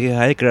खायो, के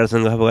खायो,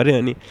 केटाहरूसँग गफ गऱ्यो,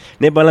 अनि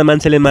नेपालमा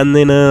मान्छेले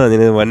मान्दैन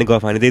भन्ने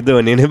गफ हानि देख्दो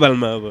भने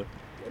नेपालमा अब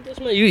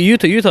त्यसमा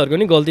युथहरूको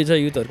नि गल्ती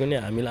छ, युथहरूको नि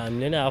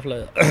हामीले नै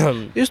आफूलाई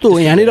यस्तो हो।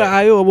 यहाँनिर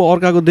आयो अब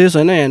अर्काको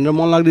देश होइन, यहाँनिर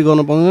मन लाग्दै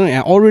गर्न पाउँदैन।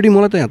 यहाँ अलरेडी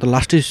मलाई त यहाँ त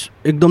लास्टै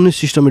एकदम नै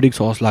सिस्टमेटिक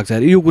छ जस्तो लाग्छ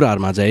यो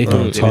कुराहरूमा चाहिँ,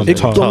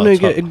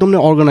 एकदम नै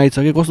अर्गनाइज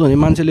छ कि कस्तो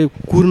भने मान्छेले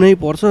कुर्नै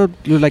पर्छ,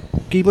 त्यो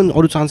लाइक केही पनि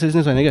अरू चान्सेस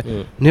नै छैन क्या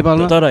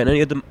नेपालमा। तर होइन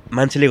यो त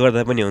मान्छेले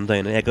गर्दा पनि हो नि त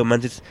होइन, यहाँको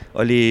मान्छे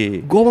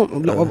अलि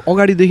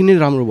अगाडिदेखि नै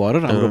राम्रो भयो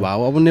र राम्रो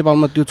भयो। अब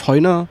नेपालमा त्यो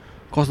छैन,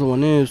 कस्तो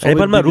भने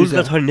नेपालमा रुल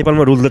त छ नि,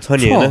 नेपालमा रुल त छ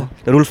नि होइन,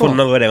 रुल फलो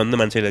नगरे हो नि त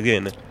मान्छेले कि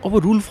होइन। अब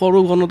रुल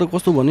फलो गर्न त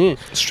कस्तो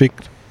भने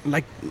स्ट्रिक्ट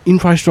लाइक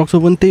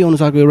इन्फ्रास्ट्रक्चर पनि त्यही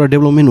अनुसारको एउटा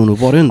डेभलपमेन्ट हुनु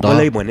पऱ्यो नि त।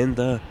 मलाई भने नि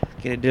त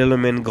के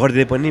डेभलपमेन्ट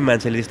गरिदिए पनि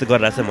मान्छेले त्यस्तो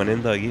गरिरहेको छ भने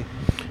नि त अघि।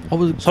 अब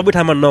सबै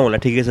ठाउँमा नहोला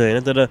ठिकै छ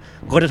होइन, तर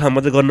गर्ने ठाउँमा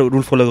त गर्नु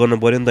रुल फलो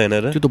गर्नु पऱ्यो नि त होइन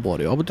र। त्यो त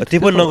पऱ्यो। अब त्यो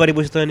पनि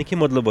नगरेपछि त अनि के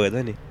मतलब भयो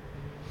त नि।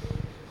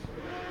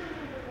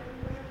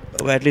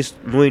 अब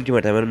एटलिस्ट नो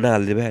इन्ट्रीमा ठाउँमा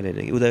नहालिदिए भइहाल्यो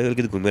नि, उता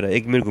अलिकति घुमेर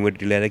 1 मिनट घुमेर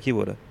ढिलाएर के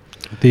भयो र।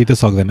 त्यही त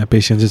सक्दैन,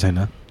 पेसेन्सै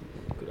छैन।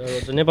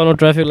 नेपालमा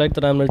ट्राफिक लाइट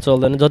त राम्ररी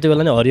चल्दैन, जति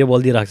बेला नि हरियो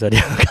बल्दी राख्छ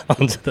अरे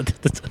हुन्छ त त्यो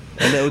त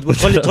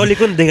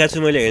चलेको नि देखाएको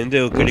छु मैले होइन,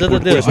 त्यो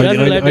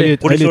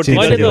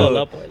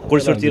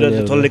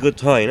कोटेश्वरतिर चलेको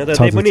छ होइन,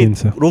 तर त्यही पनि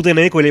रोक्दैन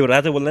है, कोहीले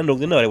रातो बोल्दा नि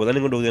रोक्दैन, हरियो बोल्दा नि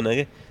रोक्दैन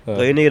कि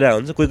कहीँ नै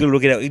रहेको हुन्छ, कोही कोही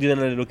रोकिरहेको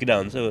 1-2जनाले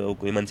रोकिरहेको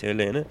हुन्छ कोही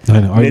मान्छेहरूले होइन।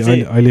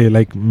 अहिले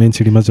लाइक मेन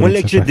सिटीमा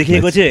मैले एक्चुअली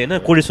देखेको चाहिँ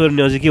होइन कोटेश्वर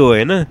नजिकै हो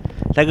होइन,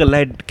 त्यहाँको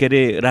लाइट के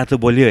अरे रातो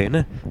बल्यो होइन,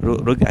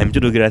 हामी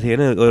चाहिँ रोकिरहेको थियो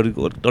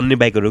होइन,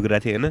 टन्ने बाइकहरू रोकिरहेको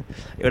थियो होइन।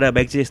 एउटा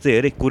बाइक चाहिँ यस्तो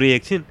हेरेँ कुरे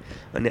एकछिन,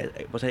 अनि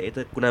पछाडि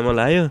यता कुनामा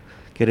लायो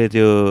के अरे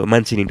त्यो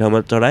मान्छे हिँड्ने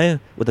ठाउँमा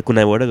चढायो, उता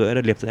कुनाबाट गएर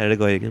लेफ्ट साइड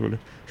गयो क्या मलाई।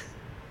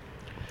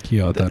 के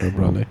हतार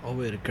ब्रले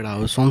अब हेर केटा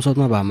हो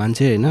संसदमा भए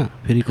मान्छे होइन,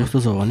 फेरि कस्तो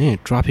छ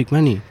भने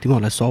ट्राफिकमा नि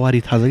तिमीहरूलाई सवारी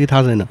थाहा छ कि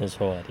थाहा छैन,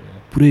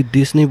 पुरै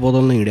देश नै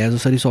बदल्न हिँडे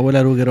जसरी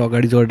सबैलाई रोकेर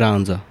अगाडि चढेर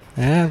हुन्छ।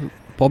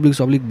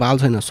 पब्लिक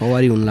बाल छैन,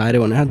 सवारी हुन लाएर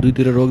भने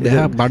दुईतिर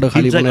रोकिदिए बाटो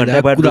खाली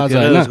बनाइदिए कुरा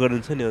छ होइन।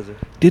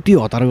 त्यति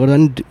हतार गर्दा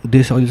नि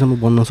देश अहिलेसम्म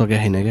बन्न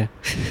सकेको छैन क्या।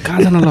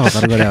 कहाँजनालाई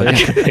हतार गरे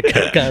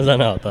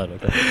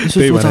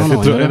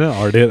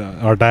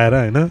हटाएर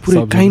होइन,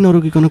 पुरै कहीँ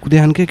नरोकिकन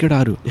कुदाएन क्या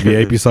केटाहरू।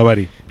 भिआइपी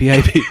सवारी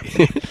भिआइपी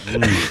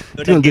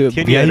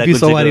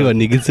सवारी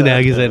भन्ने गीत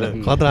सुनेको कि छैन,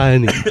 खतरा आयो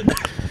नि।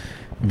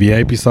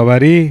 भिआइपी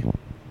सवारी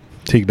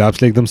ठिक,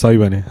 डाप्सले एकदम सही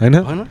भने होइन,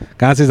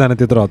 कहाँ चाहिँ जाने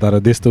त्यत्रो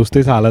हतार, देश त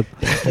उस्तै छ हालत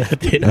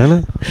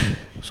होइन।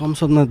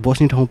 संसदमा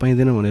बस्ने ठाउँ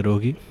पाइँदैन भनेर हो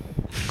कि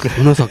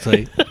हुनसक्छ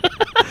है,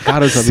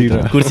 गाह्रो छ,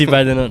 कुर्सी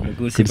पाइँदैन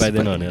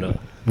भनेर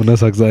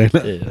हुनसक्छ होइन,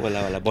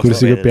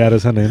 कुर्सीको प्यारो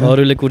छ नि,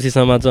 अरूले कुर्सी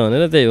समात्छ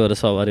भनेर त्यही भएर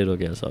सवारी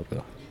रोकेको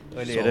सबको।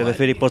 अहिले हेरेर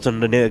फेरि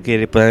प्रचण्ड के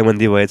अरे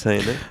प्रधानमन्त्री भएछ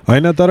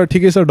होइन, तर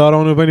ठिकै छ,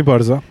 डराउनु पनि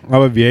पर्छ।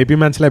 अब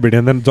भिआइपी मान्छेलाई भेट्यो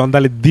भने त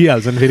जनताले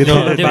दिइहाल्छन् फेरि।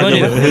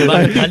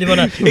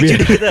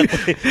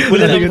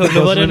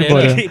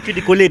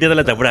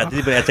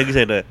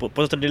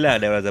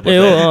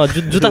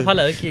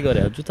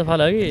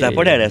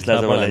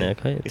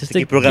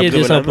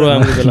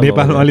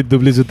 नेपालमा अलिक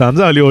दुब्ली जुत्ता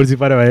हुन्छ, अलि ओर्जी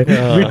पारे भए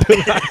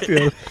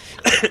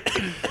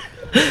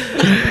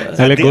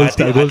मान्छेहरू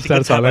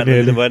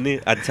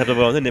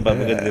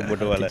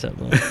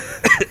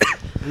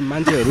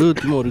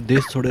तिमीहरू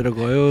देश छोडेर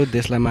गयो,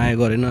 देशलाई माया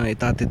गरेन,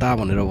 यता त्यता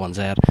भनेर भन्छ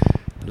यार।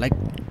 लाइक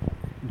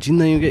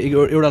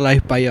जिन्दगीको एउटा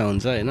लाइफ पाइया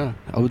हुन्छ होइन,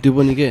 अब त्यो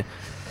पनि के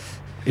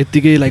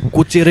यत्तिकै लाइक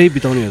कोचेरै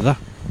बिताउने हो त,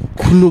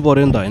 खुल्नु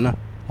पऱ्यो नि त होइन।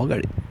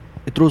 अगाडि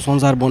यत्रो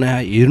संसार बनायो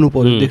हेर्नु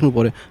पऱ्यो देख्नु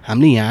पऱ्यो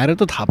हामीले यहाँ आएर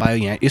त थाहा पायो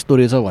यहाँ यस्तो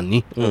रहेछ भन्ने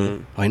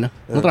होइन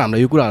नत्र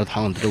हामीलाई यो कुराहरू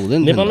थाहा हुन्छ त हुँदैन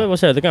नेपालमै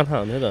बसेर कहाँ थाहा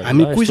हुन्छ त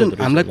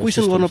हामीलाई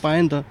क्वेसन गर्न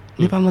पायो नि त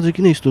नेपालमा चाहिँ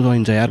किन यस्तो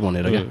रहन्छ यार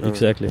भनेर क्या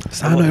एक्ज्याक्टली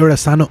एउटा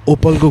सानो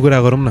ओपलको कुरा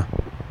गरौँ न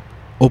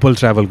ओपल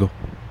ट्राभलको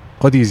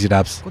कति इजी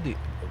ड्राफ्ट्स कति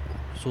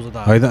सोच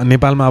त होइन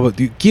नेपालमा अब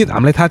के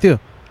हामीलाई थाहा थियो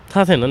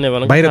थाहा थिएन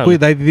नेपालमा बाहिर कोही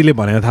दाइ दिदीले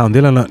भनेर थाहा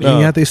हुन्थ्यो ल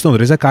यहाँ त यस्तो हुँदो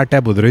रहेछ कार्ड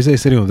ट्याप हुँदो रहेछ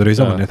यसरी हुँदो रहेछ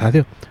भनेर थाहा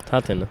थियो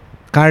थिएन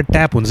कार्ड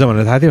ट्याप हुन्छ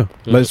भनेर थाहा थियो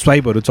ल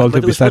स्वाइपहरू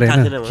चल्थ्यो बिस्तारै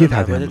होइन के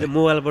थाहा थियो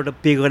मोबाइलबाट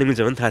पे गर्ने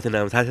मिल्छ भने थाहा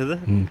थिएन थाहा थियो त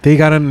त्यही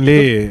कारणले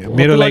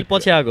मेरो लाइक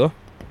पछि आएको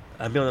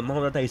हामी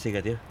मगाउँदा त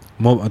आइसकेको थियो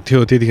म थियो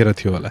त्यतिखेर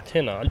थियो होला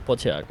थिएन अलिक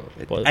पछि आएको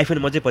आइफोन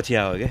म चाहिँ पछि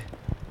आयो क्या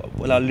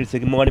मलाई अलरेडी थियो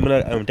कि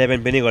मलाई ट्याप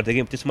एन्ड पे नै गर्थेँ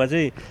कि त्यसमा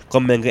चाहिँ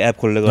कम ब्याङ्कको एप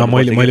खोलेर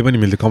मैले पनि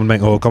मिल्थेँ कमन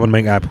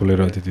ब्याङ्क एप खोलेर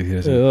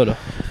त्यतिखेर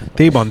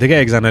त्यही भन्थेँ क्या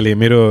एकजनाले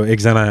मेरो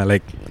एकजना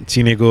लाइक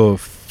चिनेको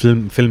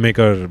फिल्म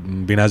मेकर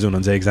भिनाजु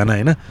हुनुहुन्छ एकजना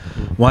होइन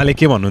उहाँले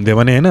के भन्नुहुन्थ्यो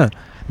भने होइन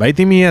भाइ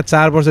तिमी यहाँ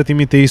 4 वर्ष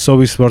तिमी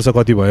 23-24 वर्ष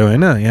कति भयो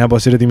होइन यहाँ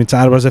बसेर तिमी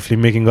 4 वर्ष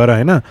फिल्म मेकिङ गर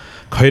होइन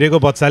खैरेको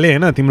बच्चाले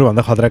होइन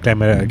तिम्रोभन्दा खतरा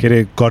क्यामेरा के अरे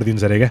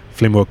गरिदिन्छ अरे क्या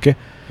फिल्म वर्क के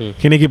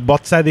किनकि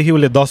बच्चादेखि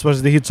उसले 10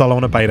 वर्षदेखि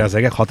चलाउन पाइरहेछ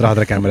क्या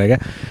खतरा क्यामेरा क्या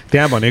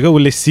त्यहाँ भनेको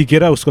उसले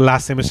सिकेर उसको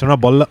लास्ट सेमेस्टरमा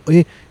बल्ल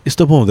ए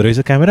यस्तो पो हुँदो रहेछ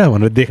क्यामेरा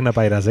भनेर देख्न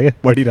पाइरहेछ क्या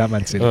पढिरहेको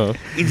मान्छे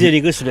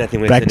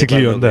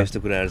प्र्याक्टिकली हो नि त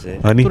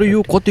अनि तर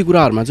यो कति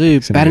कुराहरूमा चाहिँ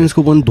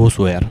प्यारेन्ट्सको पनि दोष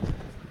हो यार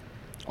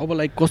अब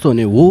लाइक कस्तो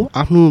भने हो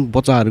आफ्नो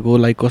बच्चाहरूको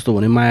लाइक कस्तो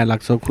भने माया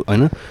लाग्छ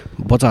होइन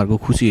बच्चाहरूको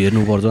खुसी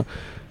हेर्नुपर्छ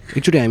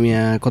एकचोटि हामी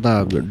यहाँ कता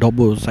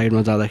डब्बो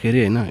साइडमा जाँदाखेरि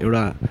होइन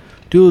एउटा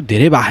त्यो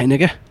धेरै भएन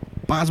क्या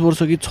 5 वर्ष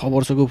कि 6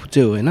 वर्षको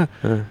चाहिँ हो होइन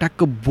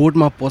ट्याक्क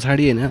बोर्डमा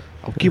पछाडि होइन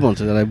अब के भन्छ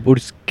त्यसलाई बोर्ड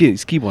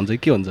स्की भन्छ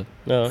के भन्छ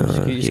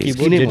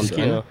स्की नै भन्छ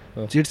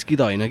जेट स्की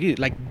त होइन कि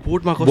लाइक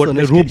बोर्डमा कस्तो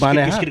भने रोप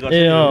बाँधेमा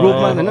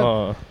होइन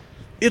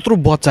यत्रो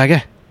बच्चा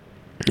क्या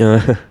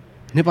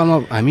नेपालमा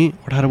हामी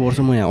 18 वर्ष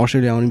म यहाँ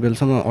अस्ट्रेलिया आउने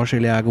बेलासम्म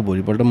अस्ट्रेलिया आएको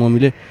भोलिपल्ट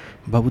मम्मीले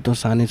बाबु त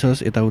सानै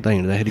छस् यताउता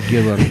हिँड्दाखेरि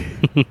के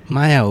गर्नु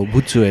माया हो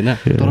बुझ्छु होइन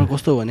तर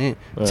कस्तो भने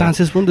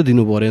चान्सेस पनि त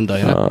दिनु पऱ्यो नि त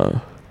होइन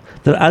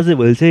तर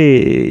आजभोलि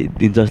चाहिँ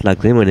दिन जस्तो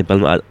लाग्छ है म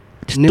नेपालमा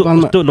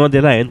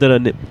नदिएर होइन तर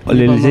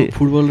अलिअलि चाहिँ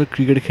फुटबल र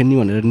क्रिकेट खेल्ने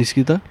भनेर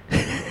निस्कि त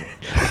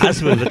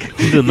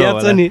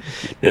आजभोलि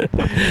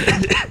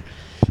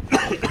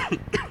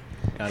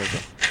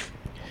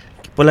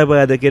पहिला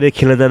पहिला त के अरे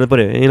खेल्न जानु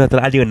पऱ्यो होइन तर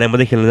आधी घन्टा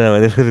मात्रै खेल्न जानु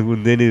भनेर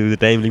हुन्थ्यो नि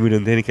टाइम लिमिट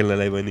हुन्थ्यो नि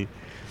खेल्नलाई पनि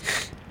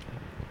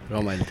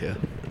रमाइलो थियो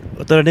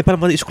तर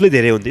नेपालमा त स्कुलै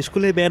धेरै हुन्थ्यो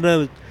स्कुलै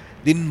बिहान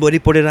दिनभरि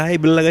पढेर आए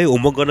बेला गयो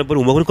होमवर्क गर्न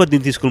पर्यो होमवर्क पनि कति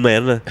दिन्थ्यो स्कुलमा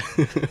हेर्न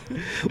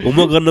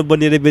होमवर्क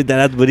गर्नुपर्ने रे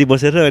रातभरि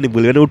बसेर अनि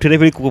भोलि बिहान उठेर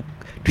फेरि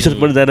ट्युसन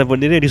पढ्न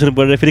जानुपर्ने रे ट्युसन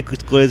पढेर फेरि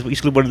कलेज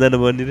स्कुल पढ्न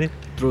जानुपर्ने रे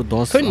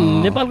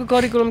नेपालको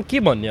करिकुलम के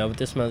भन्ने अब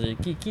त्यसमा चाहिँ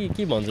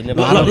के भन्छ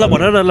ल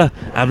भन न ल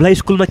हामीलाई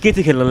स्कुलमा के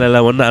थियो खेल्नलाई ल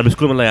भन्न हाम्रो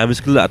स्कुलमा हामी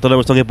स्कुल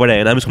तँलाई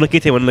पढायो होइन हाम्रो स्कुलमा के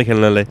थियो भन्नु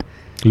खेल्नलाई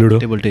लुडो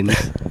टेबल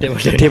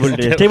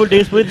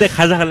टेनिस पनि त्यहाँ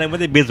खाजा खानलाई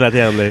मात्रै बेच भएको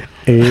थियो हामीलाई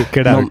ए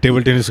केटा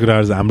टेबल टेनिस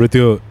कुराहरू हाम्रो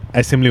त्यो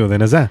एसेम्ब्ली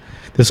हुँदैन जा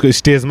त्यसको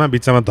स्टेजमा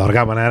बिचमा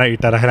धर्का बनाएर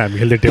इँटा राखेर हामी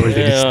खेल्थ्यौँ टेबल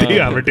टेनिस त्यही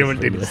हाम्रो टेबल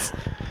टेनिस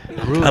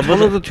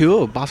हाम्रो त थियो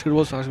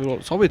बास्केटबल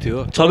सबै थियो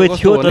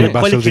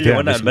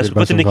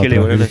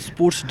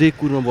स्पोर्ट्स डे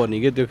कुर्नु पर्ने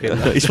के त्यो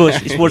खेल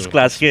स्पोर्ट्स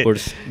क्लास के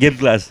गेम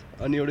क्लास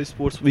अनि एउटा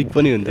स्पोर्ट्स विक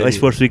पनि हुन्थ्यो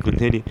स्पोर्ट्स विक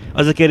हुन्थ्यो नि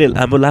अझ के अरे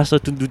हाम्रो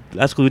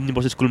लास्टको 2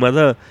 वर्ष स्कुलमा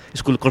त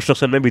स्कुल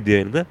कन्स्ट्रक्सनमै बित्यो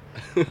होइन त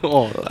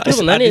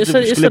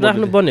यसो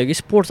राख्नुपर्ने हो कि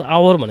स्पोर्ट्स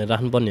आवर भनेर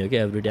राख्नुपर्ने हो कि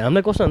एभ्री डे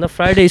हामीलाई कस्तो भन्दा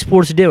फ्राइडे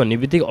स्पोर्ट्स डे भन्ने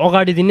बित्तिकै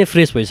अगाडि दिन नै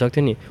फ्रेस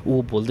भइसक्थ्यो नि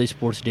भोलि त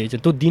स्पोर्ट्स डे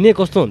चाहिँ त्यो दिनै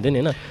कस्तो हुन्थ्यो नि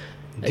होइन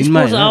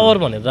स्पोर्ट्स आवर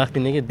भनेर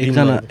राख्दिने कि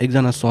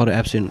एकजना सर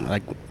एब्सेन्ट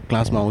लाइक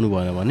क्लासमा आउनु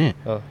भएन भने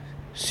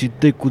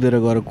सिधै कुदेर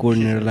गएर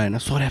कोअर्डिनेटरलाई होइन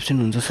सर एब्सेन्ट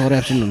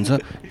हुन्छ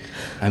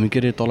हामी के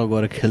अरे तल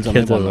गएर खेल्छौँ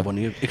भन्नु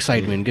पर्ने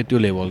एक्साइटमेन्ट के त्यो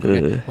लेभलको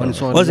अनि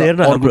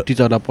सर अर्को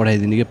टिचरलाई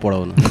पठाइदिने कि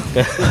पढाउन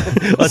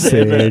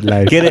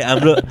के अरे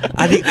हाम्रो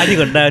आधी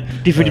घन्टा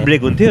टिफिन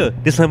ब्रेक हुन्थ्यो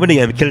त्यसमा पनि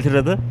हामी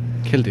खेल्थ्यौँ त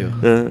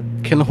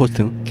खेल्न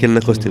खोज्थ्यौँ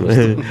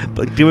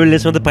टिफिन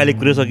लेसमा त पाइले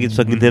कुरो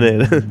सकिन्थेन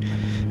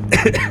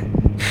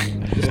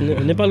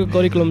नेपालको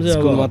करिकुलम चाहिँ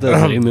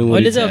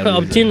अहिले चाहिँ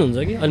अब चेन्ज हुन्छ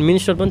कि अनि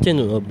मिनिस्टर पनि चेन्ज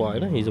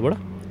भएन हिजोबाट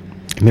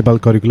नेपाल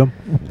करिकुलम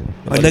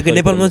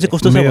नेपालमा चाहिँ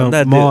कस्तो छ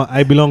भन्दा म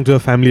I belong to a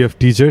family of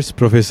teachers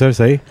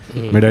professors है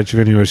मेरो ड्याड चिफ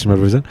युनिभर्सिटीमा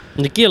प्रोफेसर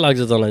के लाग्छ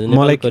तँलाई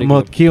मलाई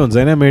म के हुन्छ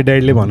होइन मेरो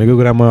ड्याडीले भनेको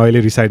कुरा म अहिले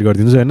रिसाइड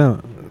गरिदिन्छु होइन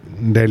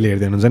ड्याडीले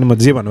हेर्दै हुनुहुन्छ नि म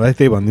जे भन्नुभयो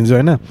त्यही भनिदिन्छु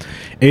होइन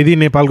यदि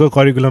नेपालको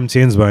करिकुलम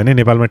चेन्ज भयो भने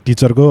नेपालमा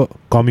टिचरको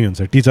कमी हुन्छ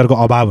टिचरको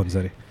अभाव हुन्छ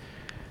अरे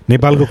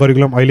नेपालको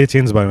करिकुलम अहिले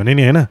चेन्ज भयो भने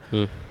नि होइन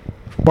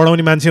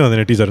पढाउने मान्छे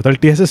हुँदैन टिचर तर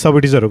टिएसएस सबै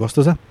टिचरहरू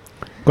कस्तो छ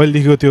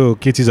कहिलेदेखिको त्यो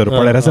के चिजहरू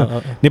पढाएर छ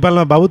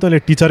नेपालमा बाबु तैँले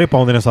टिचरै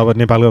पाउँदैन सब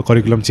नेपालको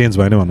करिकुलम चेन्ज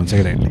भएन भन्नुहुन्छ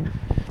कि ड्याडीले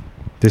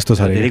त्यस्तो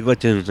छ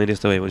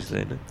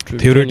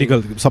थ्योरिटिकल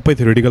सबै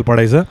थ्योरिटिकल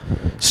पढाइ छ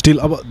स्टिल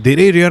अब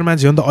धेरै रेयर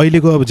मान्छे हो नि त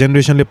अहिलेको अब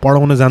जेनेरेसनले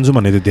पढाउन जान्छु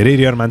भने त धेरै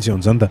रेयर मान्छे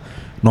हुन्छ नि त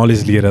नलेज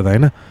लिएर त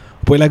होइन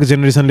पहिलाको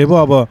जेनेरेसनले पो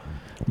अब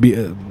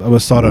अब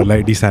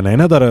सरहरूलाई डिसान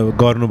होइन तर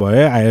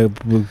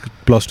गर्नुभयो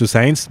 +2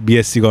 साइन्स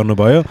BSc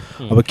गर्नुभयो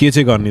अब के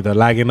चाहिँ गर्ने त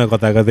लागेन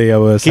कता कतै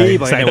अब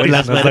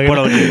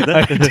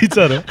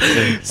टिचर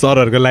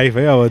सरहरूको लाइफ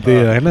है अब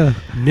त्यही होइन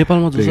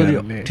नेपालमा जसरी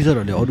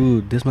टिचरहरूले अरू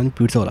देशमा पनि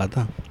पिट्छ होला त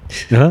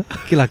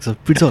के लाग्छ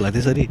पिट्छ होला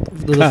त्यसरी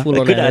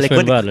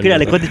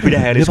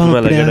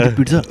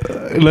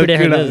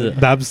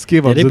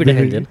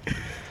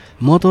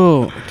म त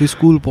त्यो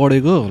स्कुल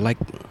पढेको लाइक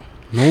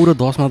 9 र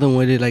 10 मा त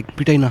मैले लाइक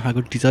पिटाइ नखाएको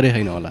टिचरै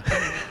छैन होला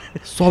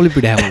सबले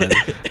पिटायो मलाई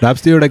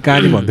राप्स त्यो एउटा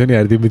कहानी भन्थ्यो नि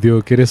यार तिमी त्यो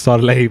के अरे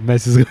सरलाई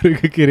मेसेज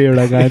गरेको के अरे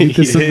एउटा कहानी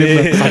त्यो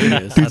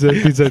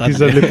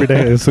टिचरले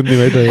पिटायो सुन्ने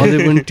भयो त अझै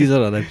पनि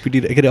टिचरहरूलाई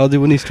पिटिरहेको के अरे अझै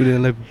पनि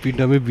स्टुडेन्टलाई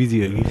पिट्नमै बिजी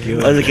हो कि के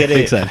अझै के अरे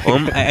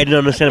होम आई डोन्ट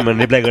अन्डरस्ट्यान्ड भनेर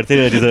रिप्लाई गर्थ्यो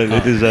नि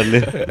टिचरले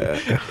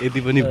यति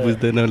पनि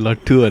बुझ्दैन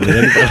लट्ठु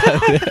भनेर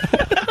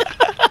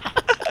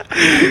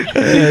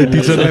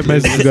टिचरलाई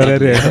मेसेज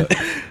गरेर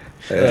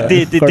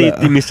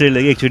त्यही मिस्टरले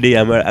एकचोटि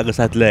हाम्रो आएको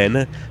साथीलाई होइन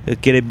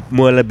के अरे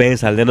मोबाइललाई ब्याङ्क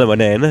हाल्दैन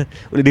भने होइन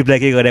उसले रिप्लाई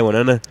के गरे भन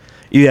न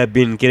यु हेभ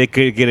बिन के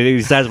अरे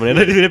रिचार्ज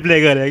भनेर रिप्लाई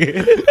गरे कि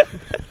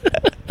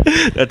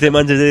त्यो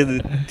मान्छे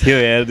चाहिँ थियो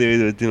यार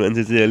त्यो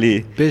मान्छे चाहिँ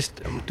अलि बेस्ट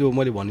त्यो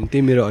मैले भने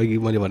त्यही मेरो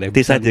अघि मैले भने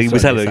त्यही साथी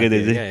विशाल हो क्या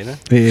त्यो चाहिँ होइन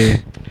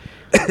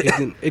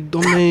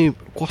एकदमै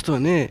कस्तो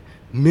भने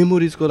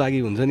मेमोरिजको लागि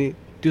हुन्छ नि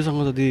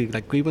त्योसँग जति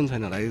लाइक कोही पनि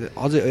छैन होला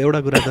अझै एउटा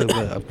कुरा त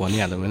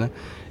भनिहालौँ होइन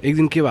एक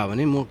दिन के भयो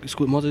भने म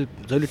चाहिँ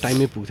जहिले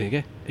टाइममै पुग्थेँ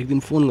क्या एक दिन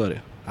फोन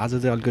गऱ्यो आज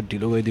चाहिँ अलिकति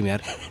ढिलो गइदिउँ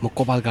यार म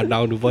कपाल काट्न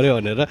आउनु पऱ्यो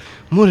भनेर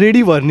म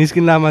रेडी भएर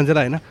निस्किँदा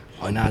मान्छेलाई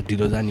होइन आज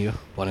ढिलो जाने हो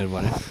भनेर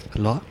भने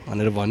ल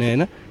भनेर भने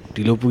होइन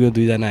ढिलो पुग्यो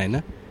दुईजना होइन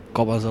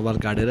कपाल सपाल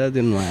काटेर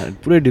त्यो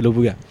पुरै ढिलो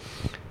पुग्यो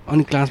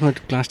अनि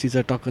क्लास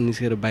टिचर टक्क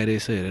निस्केर बाहिर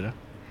यसो हेरेर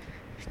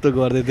यस्तो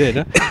गर्दै थियो होइन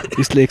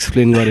यसले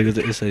एक्सप्लेन गरेको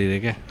चाहिँ यसरी रे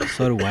क्या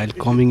sir while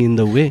coming in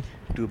the way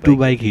two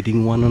bike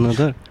hitting one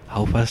another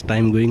how fast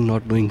time going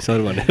not knowing sir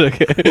भनेर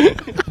के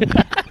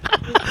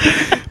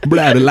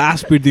बुढाहरू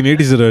लास्ट पिट्दिने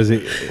टिचरहरू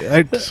चाहिँ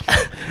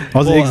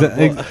अझै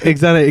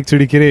एकजना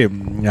एकचोटि के अरे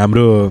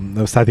हाम्रो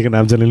साथीको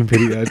नाम जसले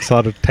फेरि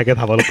सर ठ्याक्कै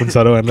थाहा भयो कुन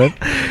सर हो भनेर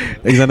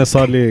एकजना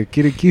सरले के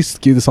अरे के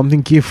समथिङ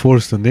के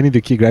फोर्स हुन्थ्यो नि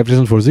त्यो के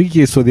ग्राभिटेसनल फोर्स हो कि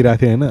के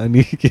सोधिरहेको थियो होइन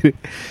अनि के अरे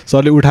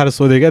सरले उठाएर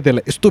सोध्यो क्या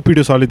त्यसलाई यस्तो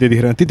पिट्यो सरले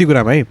त्यतिखेर त्यति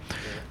कुरामा है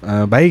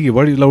भाइ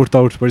बढी ल उठ्दा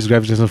उठ्पछि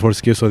ग्राभिटेसनल फोर्स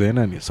के सोध्यो होइन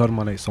अनि सर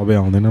मलाई सबै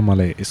आउँदैन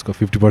मलाई यसको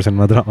 50%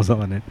 मात्र आउँछ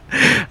भने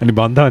अनि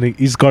भन्दा अनि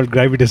इज कल्ड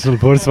ग्राभिटेसनल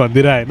फोर्स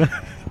भनिदिएर होइन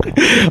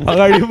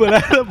अगाडि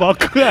बोलाएर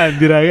भक्कु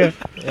हानिदिएर क्या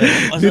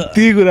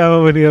त्यति कुरामा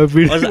पनि अब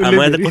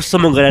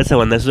कस्तोमा गराएको छ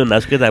भन्दा सुन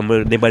के त हाम्रो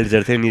नेपाली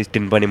टिचर थियो नि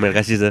 10 पनि मेरो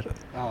काशी सर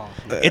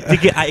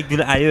यत्तिकै एक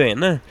दिन आयो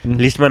होइन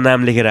लिस्टमा नाम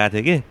लेखेर आएको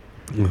थियो कि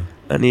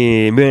अनि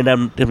मेरो नाम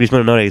त्यो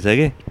लिस्टमा नरहेको छ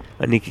कि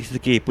अनि के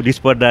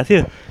लिस्ट पढिरहेको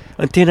थियो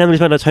अनि त्यो नाम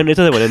लिस्टमा छैन रहेछ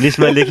भनेर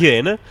लिस्टमा लेख्यो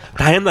होइन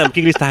थाहा नि त के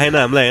लिस्ट थाहा छैन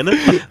हामीलाई होइन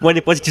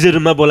मैले पछि टिचर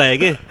रुममा बोलाएँ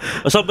कि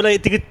सबैलाई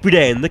यत्तिकै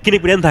पिडायो होइन किन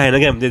पिडायो नि थाहा छैन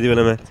क्या हामी त्यति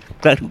बेलामा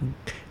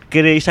के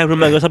अरे स्टाफ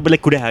रुममा गएर सबैलाई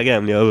कुरायो क्या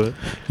हामीले अब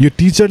यो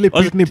टिचरले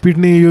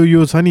पिट्ने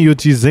यो छ नि यो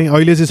चिज चाहिँ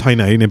अहिले चाहिँ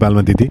छैन है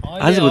नेपालमा त्यति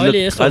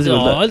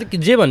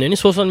जे भन्यो नि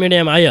सोसियल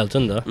मिडियामा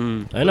आइहाल्छ नि त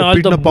होइन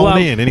अहिले त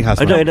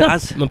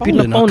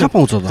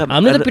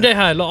हामीले त पिटाइ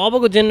खायो ल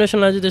अबको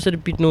जेनेरेसनलाई चाहिँ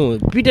त्यसरी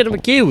पिटेर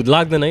केही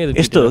लाग्दैन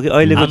क्या यस्तो हो कि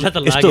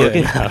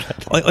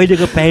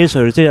अहिलेको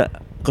प्यारेन्ट्सहरू चाहिँ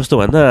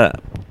कस्तो भन्दा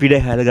पिडाइ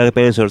खाएर गएको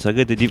प्यारेन्ट्सहरू छ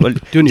कि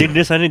त्यो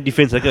जेनेरेसनै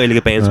डिफ्रेन्स छ कि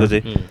अहिलेको प्यारेन्ट्सको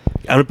चाहिँ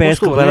हाम्रो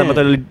प्यारेन्ट्सको बेलामा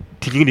त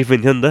थिङ्किङ डिफ्रेन्ट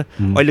थियो नि त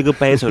अहिलेको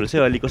प्यारेन्ट्सहरू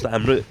चाहिँ अलिक कस्तो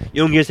हाम्रो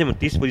यङ एज चाहिँ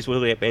 30-35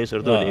 वर्षको प्यारेन्ट्सहरू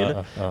त होइन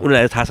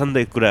उनीहरूलाई थाहा छ नि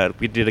त कुराहरू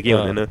पिटेर के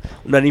हुँदैन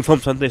उनीहरू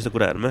इन्फर्म छ नि त यस्तो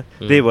कुराहरूमा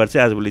त्यही भएर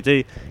चाहिँ आजभोलि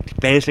चाहिँ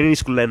प्यारेन्ट्सले नि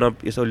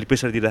स्कुललाई यसो अलिक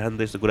प्रेसर दिइरहेको नि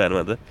त यस्तो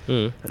कुराहरूमा त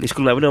अनि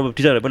स्कुलमा पनि अब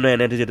टिचरहरू पनि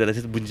नयाँ टिचरहरूलाई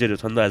चाहिँ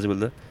बुझिसकेको छ नि त आजभोलि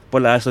त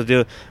पहिला जस्तो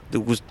त्यो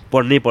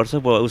पढ्नै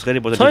पर्छ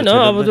उसकै पर्छ छैन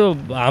अब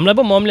त्यो हामीलाई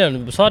पो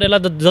मम्मीले सर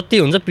यसलाई त जति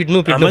हुन्छ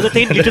पिट्नु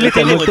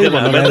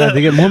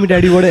मम्मी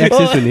ड्याडीबाट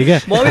एक्सेस हुने क्या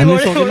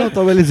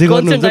तपाईँले जे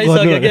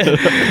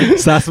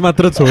गर्नुहुन्छ सास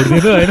मात्र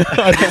छोडिदिनु होइन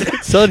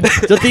सर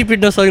जति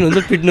पिट्न सक्नुहुन्छ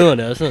पिट्नु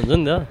भनेर जस्तो हुन्छ नि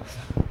त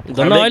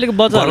झन् अहिलेको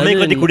बच्चाहरूलाई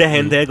कति कुडा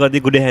खान्थ्यो कति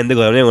कुडा खान्थ्यो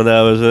घरमै हुँदा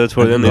अब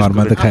छोड्दैन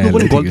घरमा त खानु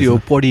पनि गल्ती हो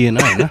पढिएन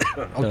होइन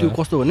अब त्यो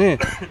कस्तो भने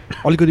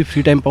अलिकति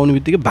फ्री टाइम पाउने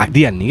बित्तिकै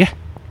भागिदिइहाल्ने क्या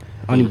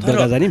अनि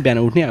बेलुका जाने बिहान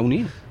उठ्ने आउने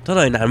तर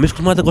होइन हाम्रो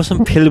स्कुलमा त कस्तो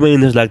फेल भयो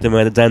जस्तो लाग्थ्यो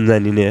मलाई त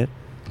जानी नै यार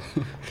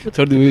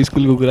छोडिदिनु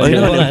स्कुलको कुरा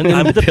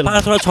हामी त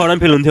 5 र 6 मा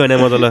फेल हुन्थ्यो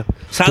भने म त ल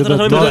 7 र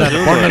 6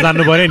 पढ्न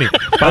जान्नु पर्यो नि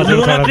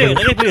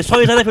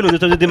 100 जना फेल हुन्छ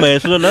त्यो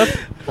सुन न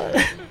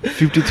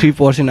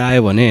 53%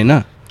 आयो भने होइन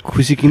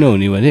खुसी किन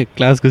हुने भने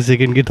क्लासको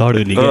सेकेन्ड कि थर्ड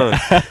हुने कि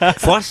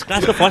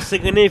क्लासको फर्स्ट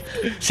सेकेन्ड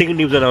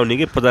डिभिजन आउने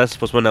कि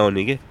 50-55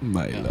 आउने कि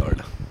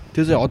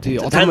त्यो चाहिँ अति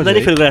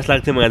जानी फेल गरेर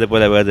लाग्थ्यो मलाई त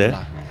पहिला पहिला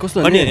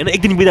कस्तो अनि होइन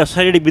एक दिन बिदा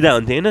सटरडे बिदा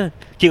हुन्थ्यो होइन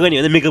के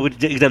गर्ने भने मेकअप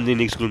एक्जाम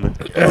दिने स्कुलमा यो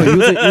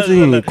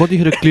चाहिँ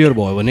कतिखेर क्लियर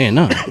भयो भने होइन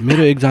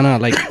मेरो एकजना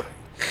लाइक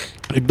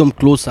एकदम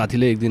क्लोज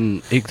साथीले एक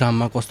दिन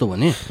एक्जाममा कस्तो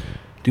भने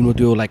तिम्रो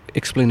त्यो लाइक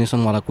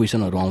एक्सप्लेनेसनवाला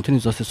क्वेसनहरू आउँथ्यो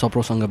नि जस्तै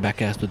सप्रसँग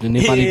व्याख्या जस्तो त्यो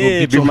नेपालीको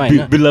बिचमा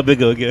होइन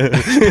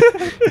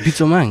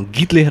बिचमा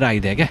गीत लेखेर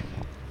आइदियो क्या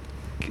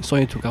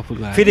 100 थुका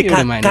फुलको फेरि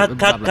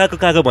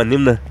कहाँको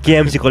भनिदिउँ न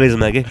केएमसी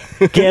कलेजमा के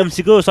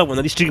केएमसीको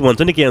सबभन्दा स्ट्रिक्ट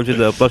भन्छ नि केएमसी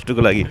त प्लस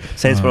टूको लागि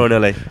साइन्स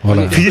पढाउनेलाई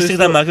फिजिक्स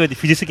एक्जाम आएको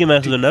फिजिक्स के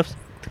मार्क्स जुन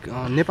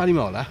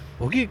नेपालीमा होला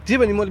हो कि जे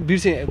भने मैले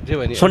बिर्सेँ जे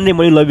भने सन्डे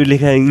मैले लभी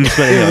लेखा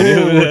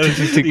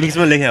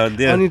इङ्ग्लिसमा लेखा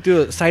हुन्थ्यो अनि त्यो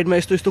साइडमा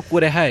यस्तो यस्तो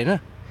कोरेखा होइन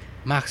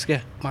मार्क्स क्या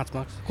 5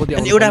 मार्क्स कति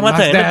एउटा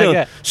मात्र होइन त्यो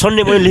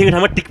सन्डे मैले लेखेको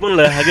ठाउँमा टिक पनि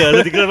लगाएको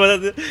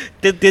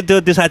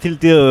त्यो साथीले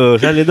त्यो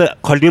साथीले त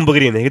खल्टिम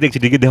बोकेर हिँडेको थियो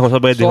एकचोटि देखाउँ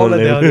सबै देखाउनु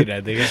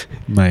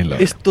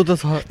यस्तो त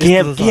छ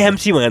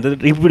केएमसी भनेर त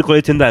रिपिट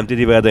कलेज थियो नि त हामी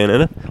त्यति बेला त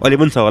होइन अहिले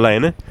पनि छ होला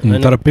होइन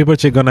तर पेपर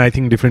चेक गर्न आई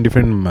थिङ्क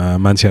डिफ्रेन्ट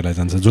मान्छेहरूलाई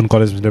जान्छ जुन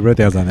कलेजबाट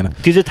त्यहाँ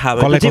जाँदैन त्यो चाहिँ थाहा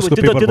भयो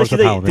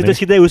त्यो त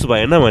सिधै उस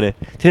भएन भने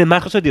त्यो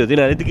मार्क्स कति हो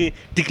तिनीहरूले त्यति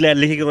टिक ल्याएर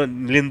लेखेको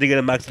लेन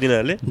दिएर मार्क्स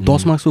तिनीहरूले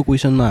 10 मार्क्सको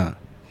क्वेसनमा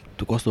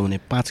कस्तो भने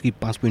 5 कि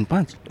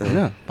 5.5 होइन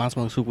 5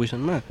 मार्क्सको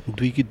क्वेसनमा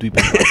 2 कि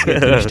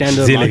 2.5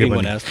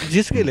 स्ट्यान्डर्ड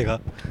जेसकै लेख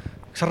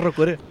सर्र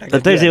कोरे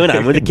त्यही चाहिँ हो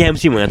हाम्रो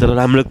केएमसी भने त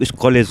राम्रो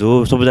कलेज हो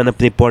सबैजना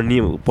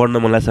पढ्न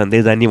मन लाग्छ भने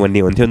त्यही जाने भन्ने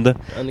हुन्थ्यो नि त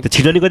त्यो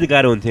छिटो नि कति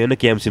गाह्रो हुन्थ्यो होइन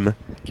केएमसीमा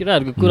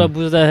केटाहरूको कुरा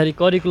बुझ्दाखेरि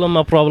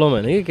करिकुलममा प्रब्लम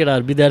होइन कि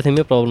केटाहरू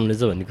विद्यार्थीमै प्रब्लम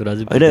रहेछ भन्ने कुरा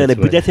चाहिँ होइन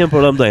विद्यार्थीमा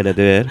प्रब्लम त होइन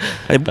त्यो यार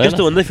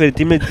यस्तो भन्दा फेरि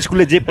तिमीले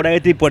स्कुलले जे पढायो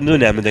त्यही पढ्नु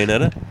नि हामी त होइन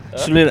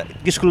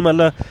र स्कुलमा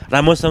ल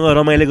राम्रोसँग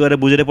रमाइलो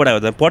गरेर बुझेर पढायो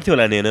भने पढ्थ्यो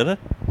होला नि होइन र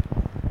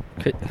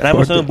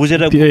राम्रोसँग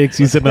बुझेर त्यो एक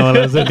सिजन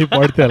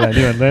पढ्थ्यो होला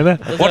नि भन्दा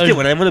होइन पढ्थ्यो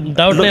भने मतलब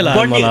डाउट नै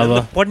लाग्यो मलाई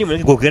अब पढ्ने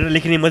भनेको घोकेर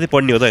लेख्ने मात्रै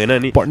पढ्ने हो त होइन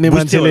नि पढ्ने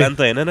मान्छेले होला नि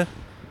त होइन र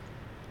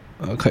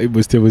खै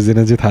बुझ्थ्यो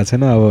बुझ्दैन चाहिँ थाहा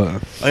छैन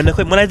अब होइन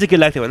खोइ मलाई चाहिँ के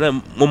लाग्थ्यो भन्दा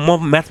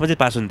म म्याथमा चाहिँ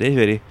पास हुन्थेँ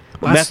फेरि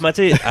म्याथमा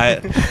चाहिँ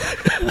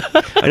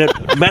होइन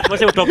म्याथमा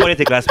चाहिँ टपर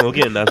थिएँ क्लासमा हो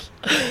कि होइन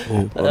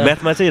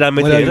म्याथमा चाहिँ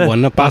राम्रै थियो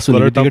भन्न पास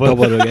हुने टपर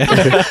हो क्या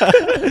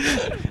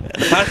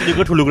पास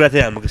हुनेको ठुलो कुरा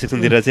थियो हाम्रो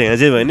सेक्सनतिर चाहिँ होइन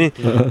चाहिँ भयो नि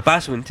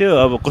पास हुन्थ्यो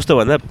अब कस्तो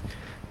भन्दा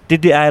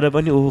त्यति आएर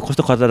पनि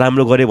कस्तो खतरा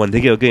राम्रो गरेँ भन्थ्यो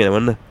कि हो कि होइन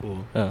भन्न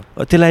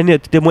त्यसलाई नि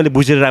त्यो मैले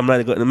बुझेर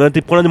राम्रो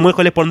त्यो पढ्नु मैले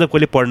कहिले पढ्नु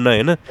कहिले पढ्न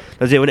होइन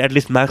र जे भने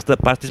एटलिस्ट मार्क्स त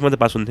पास त्यसमा त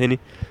पास हुन्थ्यो नि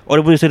अरू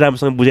पनि यसरी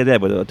राम्रोसँग बुझाइदिए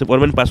भयो त्यो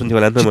अरू पनि पास हुन्थ्यो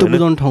होला नि त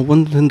बुझाउने ठाउँ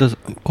पनि थियो नि त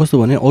कस्तो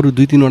भने अरू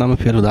 2-3 वटामा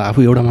फेल हुँदा आफू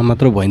एउटामा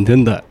मात्र भइन्थ्यो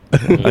नि त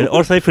होइन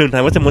अरू सबै फेल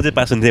ठाउँमा चाहिँ म चाहिँ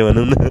पास हुन्थेँ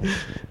भनौँ न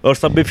अरू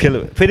सबै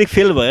फेरि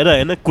फेल भएर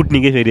होइन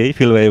कुट्नेकै फेरि है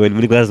फेल भयो भने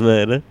पनि क्लासमा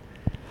आएर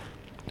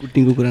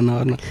कुट्नेको कुरा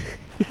नगर्नु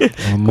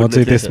म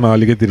चाहिँ त्यसमा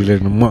अलिकति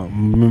रिलेटेड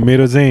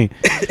मेरो चाहिँ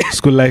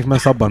स्कुल लाइफमा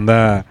सबभन्दा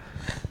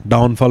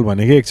डाउनफल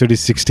भनेको एकचोटि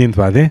 16th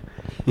भएको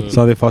थिएँ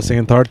सधैँ फर्स्ट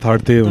सेकेन्ड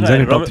थर्ड त्यो हुन्छ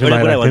नि टप 3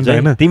 आइरहेको थियो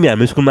होइन तिमी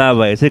हाम्रो स्कुलमा आए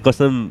भए चाहिँ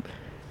कसम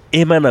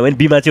एमा नभए नि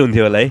बीमा चाहिँ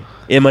हुन्थ्यो होला है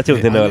एमा चाहिँ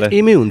हुन्थेन होला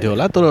एमै हुन्थ्यो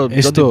होला तर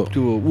यस्तो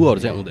त्यो उहरू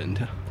चाहिँ आउँदैन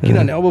थियो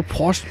किनभने अब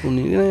फर्स्ट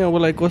हुने अब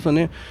लाइक कस्तो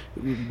भने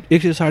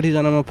 160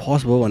 जनामा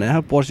फर्स्ट भयो भने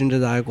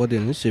पर्सेन्टेज आयो कति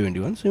हुन्छ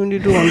 71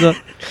 72 हुन्छ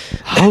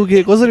हाउ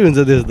के कसरी हुन्छ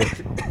त्यस्तो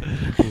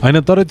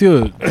होइन तर त्यो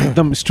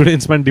एकदम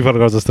स्टुडेन्ट्समा पनि डिफर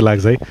गर्छ जस्तो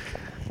लाग्छ है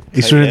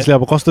स्टुडेन्ट्सले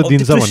अब कस्तो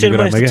दिन्छ भन्ने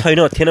कुरामा के छैन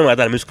थिएन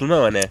हाम्रो स्कुलमा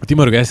भने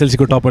तिमीहरूको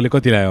एसएलसीको टपरले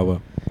कति ल्यायो अब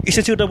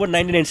एसएलसी टपर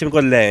 1997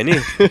 कति ल्यायो नि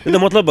त्यो त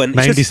मतलब भने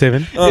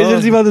 97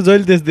 एसएलसीमा त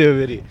जहिले त्यस्तै हो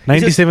फेरि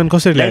 97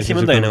 कसरी ल्यायो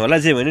 97 त हैन होला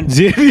जे भने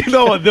जे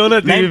नभन्दियौ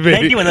न तिमी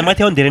फेरि 90 भन्दा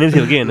माथि आउनु धेरै नै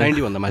थियो के हैन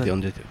 90 भन्दा माथि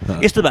आउँदै थियो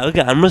यस्तो भएको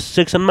कि हाम्रो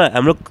सेक्सनमा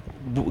हाम्रो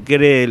के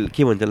रे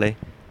के भन्छ त्यसलाई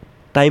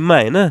टाइममा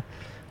हैन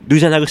दुई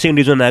जनाको सेकेन्ड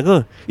डिभिजन आएको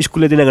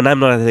स्कुलले दिनको नाम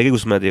नराखेको थियो कि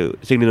उसमा त्यो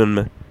सेकेन्ड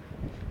डिभिजनमा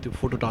त्यो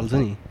फोटो टाल्छ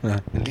नि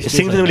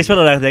सेकेन्ड डिभिजन लिस्टमा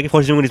नराखेको थियो कि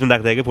फर्स्ट डिभिजन लिस्टमा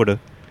राखेको थियो कि फोटो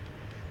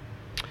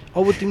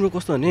अब तिम्रो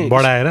कस्तो भने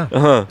बढाएर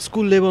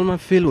स्कुल लेभलमा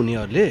फेल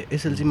हुनेहरूले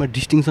एसएलसीमा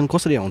डिस्टिङसन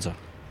कसरी आउँछ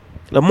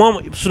ल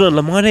म सुन ल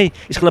म नै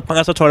स्कुलमा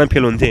 5-6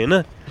 फेल हुन्थेँ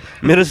होइन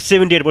मेरो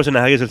 78%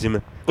 आयो एसएलसीमा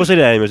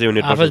कसरी आयो मेरो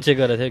 78% आफैले चेक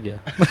गरेको थियो क्या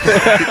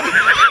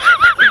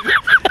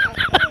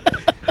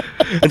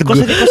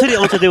कसरी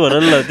आउँछ त्यो भन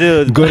ल त्यो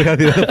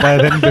गोर्खातिर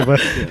पाएन पेपर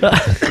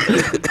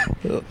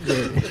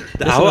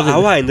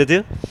हावा होइन त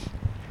त्यो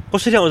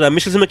कसरी आउँछ हामी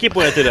एसएलसीमा के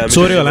पढाएको थियो हामी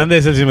चोर्यो होला नि त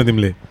एसएलसीमा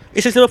तिमीले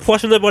एसएलसीमा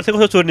फर्स्ट हुँदा पर्थ्यो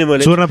कसरी चोर्ने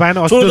मैले चोर्न पाएन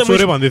अस्ति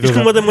चोरे भन्दै थियो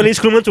स्कुलमा त मैले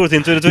स्कुलमा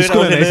चोर्थेँ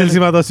चोरे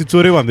एसएलसीमा त अस्ति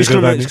चोरे भन्दै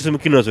थियो स्कुलमा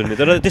किन नचोर्ने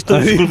तर त्यस्तो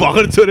स्कुल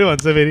भर्खर चोरे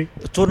भन्छ फेरि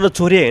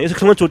चोरे होइन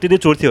स्कुलमा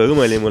चोर्थ्यो हो कि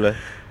मैले मलाई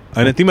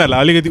होइन तिमीहरूलाई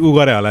अलिकति उ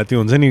गरे होला त्यो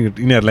हुन्छ नि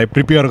यिनीहरूलाई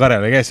प्रिपेयर गरे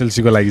होला क्या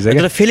एसएलसीको लागि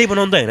चाहिँ फेलै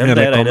बनाउनु त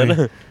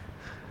होइन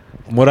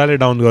मोराले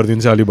डाउन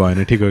गरिदिन्छ अलि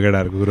भएन ठिक हो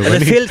केटाहरूको कुरो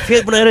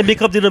फेल बनाएर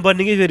मेकअप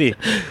दिनुपर्ने कि फेरि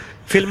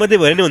फेल मात्रै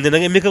भयो नि हुँदैन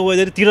कि मेकअप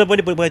गरेर तिर्न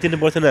पनि पैसा तिर्नु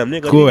पर्छ हामीले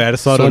को हेर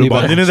सरहरू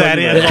भनिदिनु त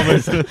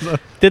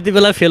त्यति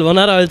बेला फेल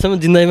बनाएर अहिलेसम्म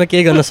जिन्दगीमा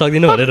केही गर्न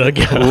सक्दिनँ भनेर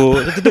क्या हो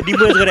त्यो त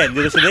डिमोराइज गरेर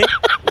हान्दियो जस्तो नै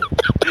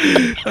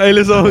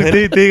अहिलेसम्म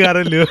त्यही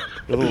कारणले हो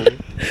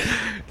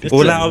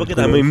होला अब के त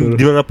हाम्रो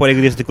दिमागमा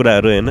परेको त्यस्तो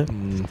कुराहरू होइन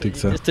ठिक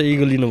छ यस्तो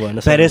इगो लिनु भएन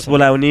प्यारेन्ट्स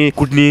बोलाउने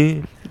कुट्ने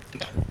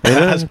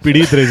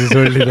पीडित रहेछ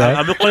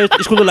हाम्रो कलेज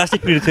स्कुलको लास्टै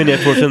पीडित थियो नि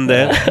एफोर्सन द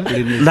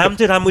नाम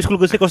चाहिँ राम्रो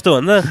स्कुलको चाहिँ कस्तो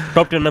भन्दा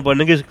टप 10 मा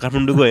पढ्ने कि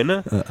काठमाडौँको होइन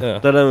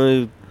तर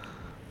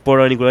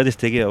पढाउने कुरा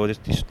त्यस्तै कि अब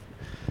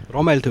त्यस्तो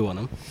रमाइलो थियो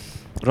भनौँ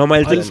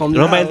रमाइलो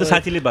त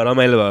साथीले भयो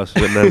रमाइलो भयो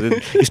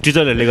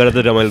टिचरहरूले गर्दा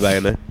त रमाइलो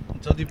भएन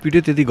जति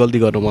पिट्यो त्यति गल्ती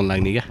गर्न मन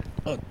लाग्ने क्या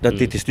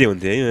त्यस्तै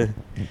हुन्थ्यो है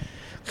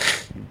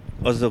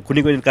अझ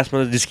कुनै क्लासमा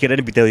त जिस्केर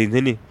नि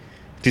बिताइदिन्थ्यो नि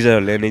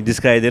टिचरहरूले अनि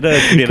जिस्काइदिएर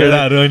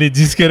केटाहरू अनि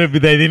जिस्केर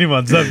बिताइदिने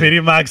भन्छ, फेरि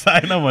मार्क्स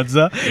आएन भन्छ।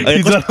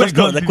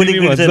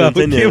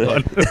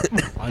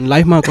 अनि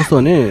लाइफमा कस्तो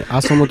भने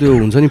आजसम्म त्यो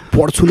हुन्छ नि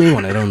पढ्छु नै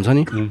भनेर हुन्छ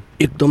नि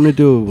एकदम नै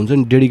त्यो हुन्छ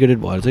नि डेडिकेटेड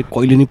भएर चाहिँ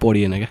कहिले नि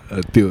पढिएन क्या।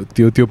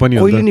 त्यो पनि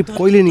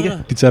कहिले नि क्या।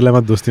 टिचरलाई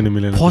मात्र दोष दिन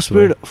मिलेन।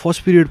 फर्स्ट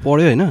पिरियड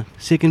पढ्यो होइन,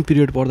 सेकेन्ड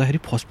पिरियड पढ्दाखेरि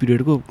फर्स्ट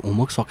पिरियडको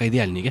होमवर्क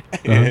सकाइदिइहाल्ने क्या।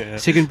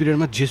 सेकेन्ड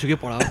पिरियडमा जेसुकै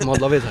पढाएको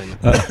मतलबै छैन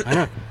होइन।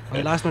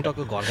 अनि लास्टमा टक्क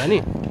घर जाने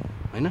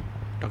होइन,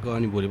 टक्क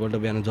अनि भोलिपल्ट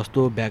बिहान जस्तो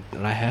ब्याग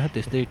राखेर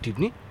त्यस्तै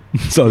टिप्ने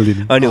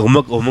चल्दिने। अनि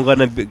होमवर्क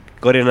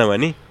गरेन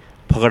भने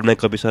फकटमा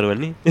कपी सर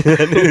भन्ने।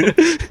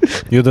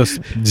 यो त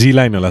जी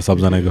लाइन होला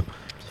सबजनाको,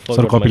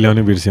 सर कपी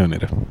ल्याउने बिर्स्यो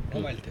भनेर।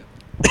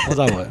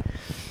 मजा भयो।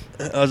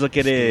 अझ के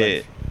अरे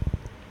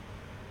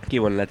के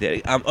भन्ला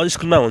थियो अझ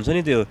स्कुलमा हुन्छ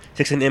नि त्यो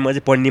सेक्सन एमा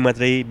चाहिँ पढ्ने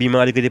मात्रै,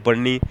 बीमा अलिकति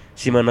पढ्ने,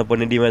 सीमा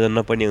नपढ्ने, डीमा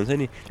नपढ्ने हुन्छ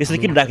नि। त्यसरी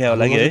किन राखेको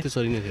होला कि है?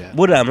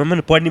 बरु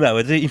हाम्रोमा पढ्ने भयो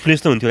भने चाहिँ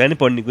इन्फ्लुएन्स त हुन्थ्यो होला नि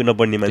पढ्ने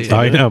नपढ्ने मान्छे।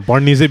 होइन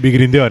पढ्ने चाहिँ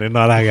बिग्रिन्थ्यो अरे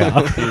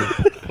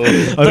नराखेको।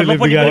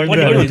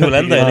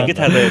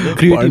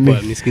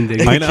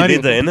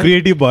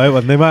 क्रिएटिभ भयो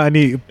भन्दैमा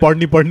अनि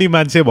पढ्ने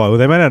मान्छे भयो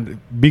हुँदैमा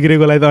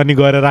बिग्रेकोलाई त अनि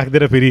गएर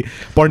राखिदिएर फेरि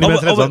पढ्ने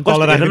मान्छेलाई झन्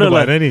तल राख्नु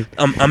भएन नि।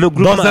 हाम्रो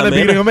 10जना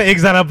बिग्रेकोमा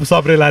 1जना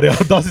सप्रेल आयो,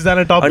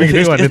 10जना टप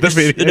बिग्रेको भने त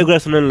फेरि। एउटा कुरा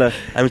सुन ल,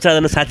 हामी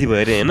 4जना साथी भयो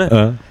अरे होइन,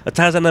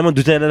 4जनामा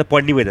 2जना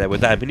पढ्ने भइरहेको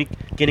त हामी पनि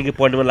के न के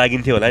पढ्नुमा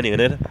लागिन्थ्यो होला नि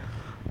भनेर।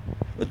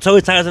 सबै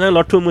 4जना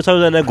लट्ठु म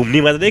 6जना घुम्ने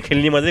मात्रै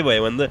खेल्ने मात्रै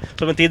भयो भने त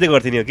सबैमा त्यही त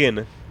गर्थ्यो नि हो कि होइन?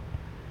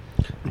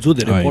 जो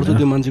धेरै पढ्छ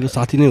त्यो मान्छेको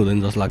साथी नै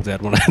हुँदैन जस्तो लाग्छ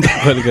यार मलाई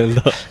कहिले कहिले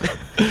त।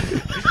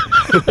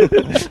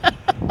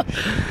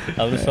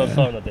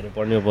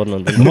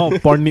 म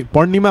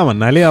पढ्नेमा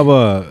भन्नाले अब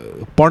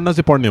पढ्न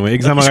चाहिँ पढ्ने हो,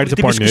 एक्जाम अगाडि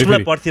चाहिँ पढ्ने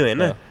हो। पढ्थ्यो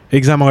होइन,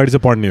 एक्जाम अगाडि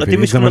चाहिँ पढ्ने हो।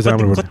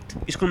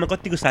 स्कुलमा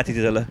कतिको साथी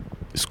थियो होला?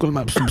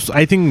 स्कुलमा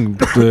आई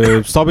थिङ्क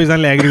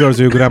सबैजनाले एग्री गर्छ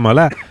यो कुरामा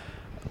होला।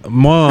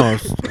 म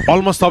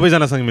अलमोस्ट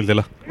सबैजनासँग मिल्थेँ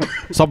ल,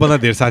 सबभन्दा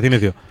धेरै साथी नै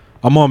थियो।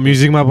 म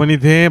म्युजिकमा पनि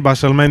थिएँ,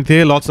 बास्केटबलमा पनि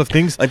थिएँ, लट्स अफ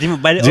थिङ्स।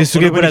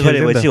 जेसुकै कुरा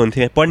गरेपछि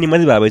हुन्थ्यो, पढ्ने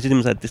मात्रै भएपछि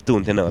तिम्रो साथी त्यस्तो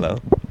हुन्थेन होला।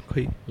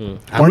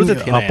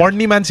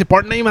 पढ्ने मान्छे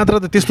पढ्नै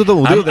मात्र त त्यस्तो त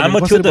हुँदैन।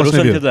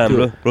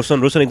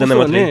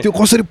 त्यो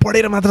कसरी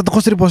पढेर मात्र त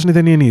कसरी बस्ने त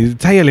नि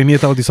चाहिहाल्यो नि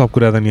यताउति सब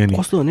कुरा त नि।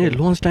 कस्तो भने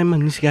लन्च टाइममा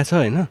निस्किएको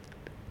छ होइन,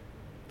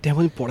 त्यहाँ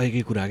पनि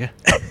पढाइकै कुरा क्या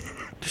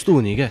त्यस्तो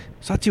हुने क्या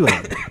साँच्ची भयो।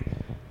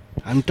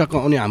 हामी टक्क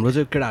अनि हाम्रो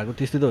चाहिँ केटाहरूको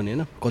त्यस्तै त हुने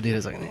होइन, कति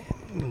रहेछ भने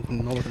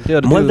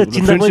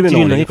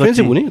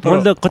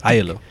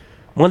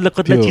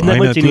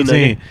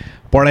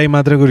पढाइ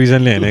मात्रको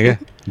रिजनले होइन क्या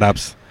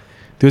डाप्स।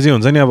 त्यो चाहिँ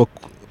हुन्छ नि अब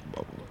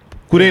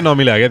कुरै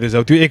नमिला क्या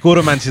त्यो, त्यो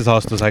एकरो मान्छे छ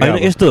जस्तो छ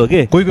क्या। यस्तो हो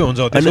कि कोही कोही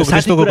हुन्छ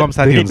त्यस्तोको कम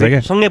साथी हुन्छ क्या।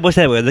 सँगै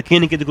बसायो भए त केही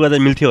न केही कुरा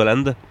त मिल्थ्यो होला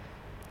नि त।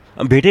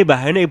 भेटै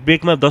भएन, एक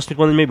ब्रेकमा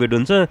 10-15 मिनट भेट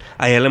हुन्छ,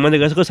 आइहाल्दा मात्रै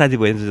गएको साथी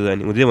भइन्छ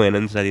अनि हुँदै भएन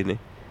नि साथी नै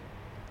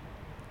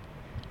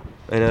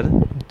होइन र।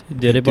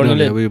 धेरै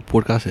पढ्नेले अब यो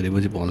पोडकास्ट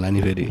हेरेपछि भन्ला नि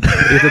फेरि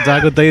यो त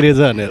जाको तै रहेछ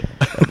भनेर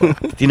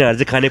तिनीहरू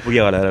चाहिँ खाने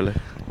पुग्यो होला र।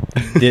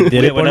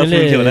 धेरै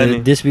पढ्नेले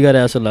देश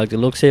बिगारे जस्तो लाग्छ,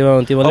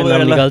 लोकसेवामा तिमीले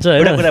नाम निकाल्छ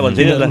होइन।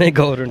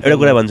 एउटा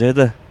कुरा भन्छु है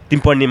त,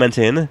 तिमी पढ्ने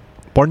मान्छे होइन?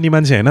 पढ्ने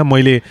मान्छे होइन,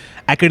 मैले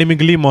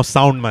एकाडेमिकली म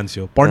साउन्ड मान्छे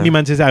हो। पढ्ने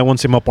मान्छे चाहिँ आई वन्ट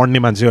से म पढ्ने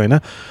मान्छे होइन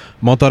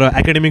म, तर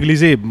एकाडेमिकली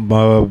चाहिँ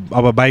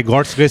अब बाई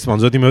गड्स ग्रेस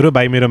भन्छौ तिमीहरू,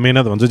 बाई मेरो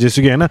मेहनत भन्छौ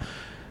जेसुकै होइन।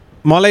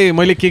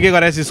 मैले के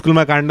गराएछु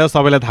स्कुलमा काण्ड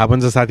सबैलाई थाहा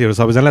पनि छ साथीहरू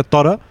सबैजनालाई,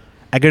 तर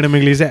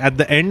एकाडेमिकली चाहिँ एट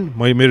द एन्ड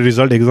मेरो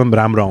रिजल्ट एकदम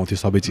राम्रो आउँथ्यो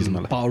सबै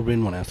चिजमा। पावर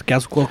ब्रेन भनेको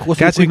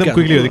क्याच एकदम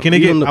क्विकली हो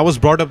किनकि I was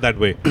brought up that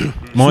way.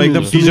 म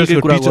एकदम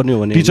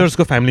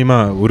टिचर्सको फ्यामिलीमा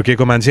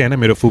हुर्केको मान्छे होइन।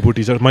 मेरो फुपू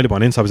टिचर, मैले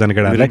भने नि सबैजना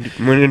केटाहरूलाई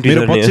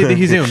मेरो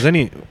बच्चैदेखि चाहिँ हुन्छ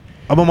नि।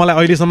 अब मलाई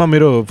अहिलेसम्म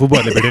मेरो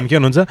फुपूहरूले भेट्यो भने के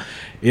भन्नुहुन्छ,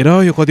 हेर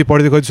यो कति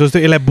पढ्दै कति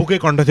सोच्थ्यो, यसलाई बुकै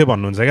कन्ठ थियो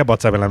भन्नुहुन्छ क्या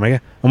बच्चा बेलामा क्या।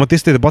 म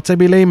त्यस्तै बच्चा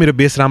बेलै मेरो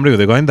बेस राम्रै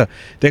हुँदै गयो नि त,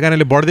 त्यही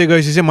कारणले बढ्दै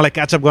गएपछि चाहिँ मलाई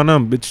क्याचअप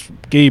गर्न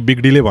केही बिग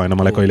डिलै भएन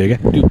मलाई कहिले क्या।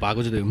 त्यो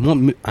भएको चाहिँ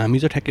हामी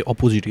चाहिँ ठ्याक्कै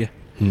अपोजिट क्या।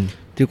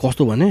 त्यो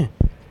कस्तो भने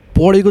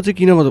पढेको चाहिँ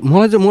किन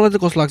मलाई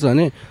चाहिँ कस्तो लाग्छ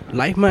भने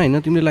लाइफमा होइन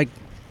तिमीले लाइक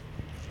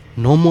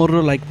नम्बर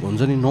र लाइक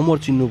हुन्छ नि नम्बर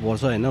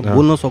चिन्नुपर्छ होइन,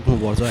 बोल्न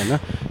सक्नुपर्छ होइन।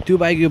 त्यो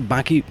बाहेक यो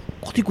बाँकी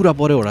कति कुरा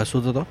पऱ्यो होला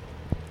सोच त।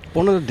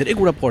 पढ्न त धेरै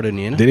कुरा पढ्यो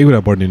नि होइन, धेरै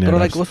कुरा पढ्ने नि। तर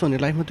लाइक कस्तो भने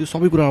लाइफमा त्यो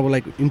सबै कुरा अब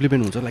लाइक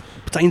इम्प्लिमेन्ट हुन्छ, लाइक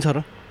चाहिन्छ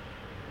र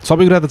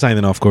सबै कुरा त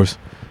चाहिँदैन अफकोर्स।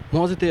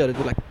 म चाहिँ त्यही भएर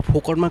त्यो लाइक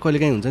फोकटमा कहिले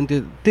काहीँ हुन्छ नि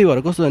त्यही भएर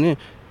कस्तो भने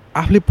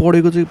आफूले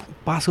पढेको चाहिँ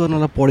पास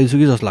गर्नलाई पढेछु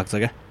कि जस्तो लाग्छ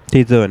क्या।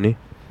 त्यही त हो नि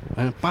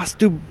होइन, पास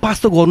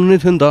त गर्नु नै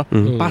थियो नि त,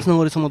 पास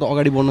नगरेसम्म त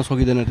अगाडि बढ्न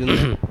सकिँदैन थियो नि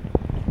त।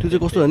 त्यो चाहिँ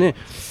कस्तो भने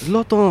ल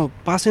त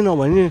पासै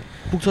नभए नि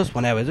पुग्छस्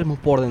भने भए चाहिँ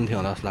म पढ्दैन थिएँ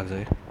होला जस्तो लाग्छ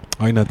क्या।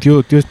 होइन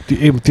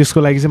त्यसको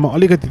लागि चाहिँ म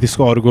अलिकति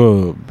त्यसको अर्को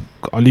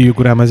अलि यो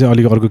कुरामा चाहिँ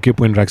अलिक अर्को के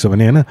पोइन्ट राख्छ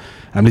भने होइन,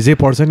 हामीले जे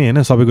पढ्छ नि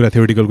होइन सबै कुरा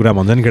थ्योरिटिकल कुरा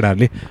भन्छ नि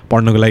केटाहरूले,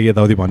 पढ्नको लागि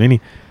यताउति भने नि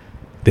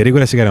धेरै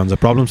कुरा सिकाएर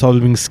हुन्छ। प्रब्लम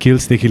सल्भिङ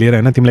स्किल्सदेखि लिएर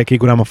होइन तिमीलाई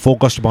केही कुरामा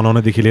फोकस्ड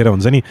बनाउनदेखि लिएर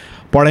हुन्छ नि,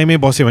 पढाइमै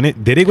बस्यो भने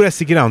धेरै कुरा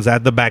सिकेर हुन्छ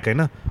एट द ब्याक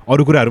होइन,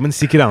 अरू कुराहरू पनि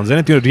सिकेर हुन्छ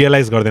नि, त्यो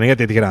रियलाइज गर्दैन क्या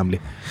त्यतिखेर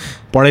हामीले।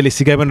 पढाइले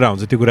सिकाइ पनि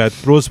रहन्छ त्यो कुरा,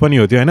 प्रोज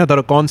पनि हो त्यो होइन, तर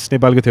कन्स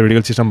नेपालको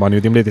थ्योरिटिकल सिस्टम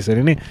भन्यो तिमीले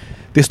त्यसरी नै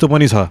त्यस्तो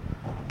पनि छ,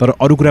 तर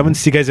अरू कुरा पनि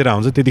सिकाइचेर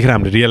हुन्छ त्यतिखेर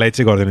हामीले रियलाइज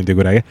चाहिँ गर्दैन त्यो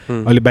कुरा क्या।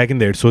 अहिले ब्याक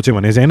इन द हेड सोच्यो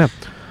भने चाहिँ होइन।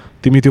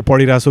 तिमी त्यो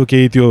पढिरहेछौ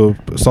केही त्यो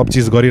सब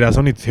चिज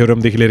गरिरहेछौ नि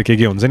थ्योरमदेखि लिएर के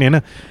हुन्छ नि होइन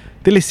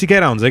त्यसले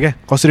सिकाएर हुन्छ क्या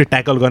कसरी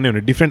ट्याकल गर्ने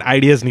भने डिफ्रेन्ट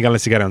आइडियाज निकाल्न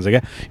सिकाएर हुन्छ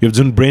क्या यो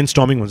जुन ब्रेन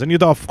स्टर्मिङ हुन्छ नि यो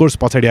त अफकोर्स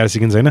पछाडि आएर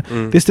सिकिन्छ होइन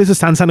त्यस्तै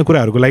सानो सानो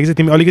कुराहरूको लागि चाहिँ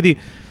तिमी अलिकति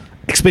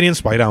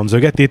एक्सपिरियन्स भइरहेको हुन्छ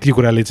क्या त्यति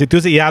कुराले चाहिँ त्यो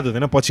चाहिँ याद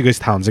हुँदैन पछि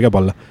गएपछि थाहा हुन्छ क्या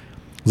बल्ल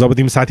जब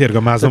तिमी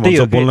साथीहरूको माझमा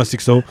भन्छौ बोल्न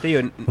सिक्छौ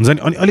हुन्छ नि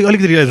अनि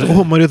अलिकति रियलाइज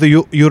ओहो मैले त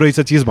यो रहेछ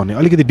चिज भन्ने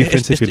अलिकति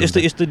डिफ्रेन्स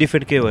यस्तो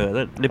डिफरेन्ट के भयो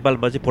भने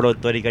नेपालमा चाहिँ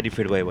पढाउने तरिका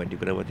डिफरेन्ट भयो भन्ने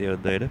कुरा मात्रै हो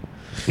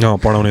होइन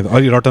पढाउने त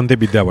अलि रटन्तै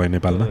विद्या भयो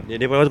नेपालमा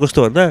नेपालमा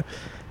कस्तो भन्दा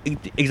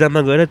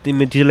एक्जाममा गएर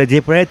तिमी टिचरलाई जे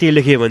पढायो त्यही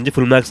लेख्यो भने चाहिँ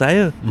फुल मार्क्स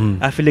आयो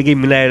आफूले केही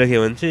मिलाएर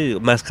लेख्यो भने चाहिँ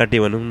मार्क्स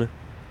काट्यो भनौँ न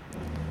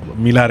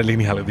मिलाएर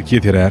लेख्ने खालको त के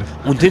थियो यार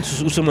हुन्थ्यो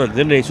नि उसमा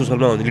हुन्थ्यो नि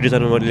सोसलमा हुन्थ्यो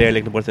लिटरेचरमा ल्याएर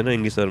लेख्नु पर्थेन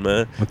इङ्ग्लिसहरूमा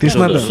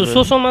त्यसमा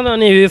सोसलमा त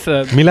अनि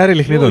मिलाएर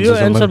लेख्ने त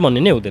हुन्छ एन्सर भन्ने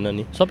नै हुँदैन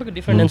नि सबैको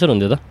डिफ्रेन्ट एन्सर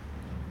हुन्थ्यो त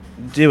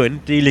जे भयो नि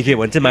त्यही लेख्यो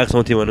भने चाहिँ मार्क्स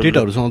आउँथ्यो भनौँ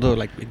डेटहरूसँग त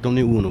लाइक एकदम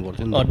नै उ हुनुपर्छ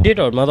नि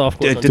डेटहरूमा त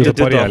अफकोर्स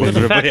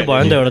फ्याक्ट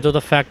भयो नि त एउटा त्यो त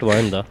फ्याक्ट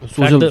भयो नि त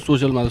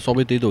सोसियलमा त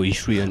सबै त्यही त हो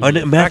हिस्ट्री होइन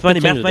म्याथमा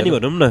नि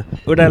भनौँ न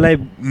एउटालाई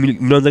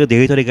मिलाउँदा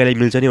धेरै तरिकाले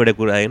मिल्छ नि एउटा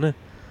कुरा होइन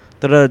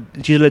तर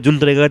चिजलाई जुन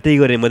तरिका त्यही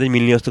गरे मात्रै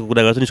मिल्ने जस्तो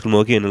कुरा गर्छ नि स्कुलमा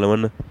हो कि होइन ल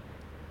भन्न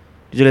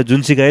टिचरले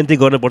जुन सिकायो नि त्यही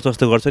गर्नुपर्छ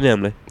जस्तो गर्छ नि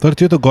हामीलाई तर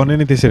त्यो त गर्ने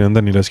नै त्यसरी हो नि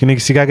त निरज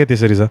किनकि सिकाएकै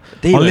त्यसरी छ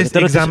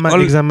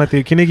एक्जाममा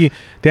त्यो किनकि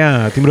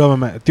त्यहाँ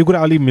तिम्रोमा त्यो कुरा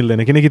अलिक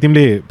मिल्दैन किनकि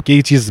तिमीले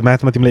केही चिज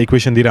म्याथमा तिमीलाई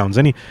इक्वेसन दिएर हुन्छ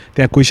नि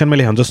त्यहाँ क्वेसनमा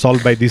लेखा हुन्छ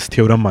सल्भ बाई दिस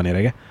थ्योरम भनेर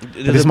क्या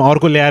त्यसमा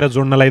अर्को ल्याएर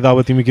जोड्नलाई त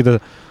अब तिमी कि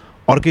त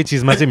अर्कै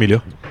चिजमा चाहिँ मिल्यो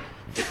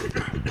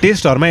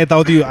टेस्टहरूमा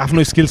यताउति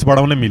आफ्नो स्किल्स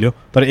बढाउन मिल्यो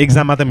तर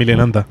एक्जाममा त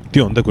मिलेन नि त त्यो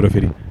हो नि त कुरो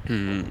फेरि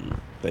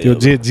त्यो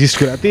जे जिस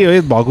कुरा त्यही हो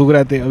भएको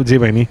कुरा त्यही अब जे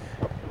भयो नि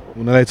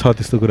उनीहरूलाई छ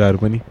त्यस्तो कुराहरू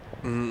पनि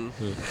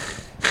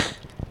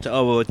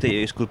अब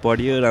त्यही स्कुल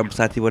पढ्यो राम्रो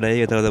साथी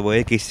बनायो यता उता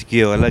भयो केही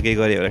सिक्यो होला केही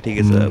गर्यो होला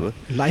ठिकै छ अब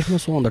लाइफमा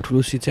सबभन्दा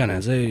ठुलो शिक्षा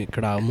भने चाहिँ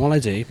केटा मलाई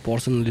चाहिँ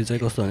पर्सनली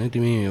चाहिँ कस्तो भने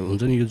तिमी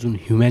हुन्छ नि यो जुन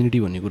ह्युम्यानिटी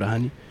भन्ने कुरा हो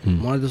नि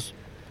मलाई त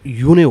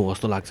यो नै हो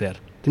जस्तो लाग्छ यार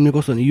तिमीले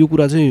कस्तो भने यो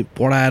कुरा चाहिँ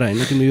पढाएर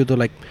होइन तिमीले यो त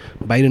लाइक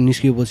बाहिर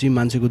निस्किएपछि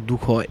मान्छेको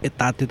दुःख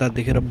यता त्यता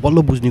देखेर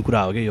बल्ल बुझ्ने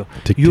कुरा हो क्या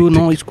यो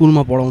न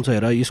स्कुलमा पढाउँछ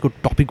हेर यसको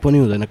टपिक पनि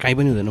हुँदैन काहीँ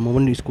पनि हुँदैन म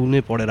पनि स्कुल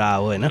नै पढेर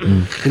आयो होइन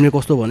तिमीले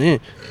कस्तो भने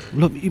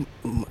ल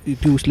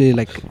त्यो उसले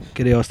लाइक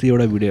के अरे अस्ति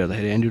एउटा भिडियो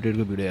हेर्दाखेरि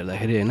एन्ड्रुटेडको भिडियो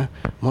हेर्दाखेरि होइन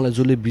मलाई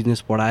जसले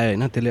बिजनेस पढायो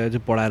होइन त्यसले अझै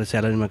पढाएर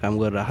स्यालेरीमा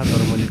काम गरेर राख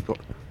तर मैले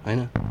होइन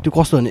त्यो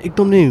कस्तो भने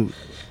एकदम नै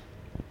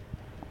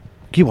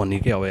के भन्ने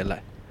के अब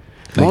यसलाई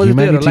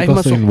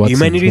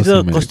ह्युम्यानिटी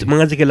त कस्तो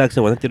मलाई चाहिँ के लाग्छ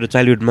भन्दा तेरो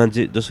चाइल्डहुडमा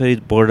चाहिँ जसरी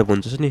पढेर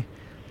भन्छस् नि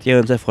त्यो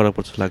अनुसार फरक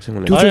पर्छ लाग्छ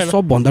मलाई त्यो चाहिँ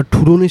सबभन्दा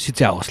ठुलो नै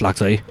शिक्षा होस्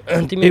लाग्छ है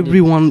एभ्री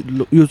वान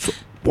यो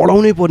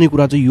पढाउनै पर्ने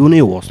कुरा चाहिँ यो नै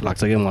होस्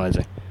लाग्छ क्या मलाई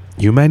चाहिँ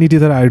ह्युम्यानिटी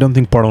तर आई डोन्ट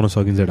थिङ्क पढाउन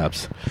सकिन्छ डाप्स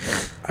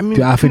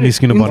त्यो आफै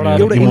निस्किनु पर्ने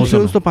एउटा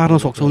इन्फ्लुएन्स त पार्न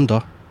सक्छौ नि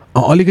त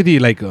अलिकति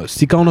लाइक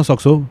सिकाउन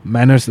सक्छौ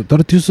म्यानर्स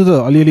तर त्यस्तो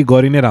त अलिअलि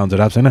गरि नै रहन्छ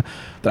डाप्स होइन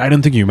तर आई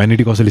डोन्ट थिङ्क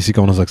ह्युम्यानिटी कसैले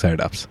सिकाउन सक्छ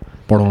डाप्स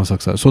पढाउन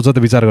सक्छ सोच त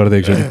विचार गर्दै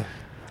एकचोटि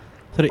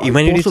तर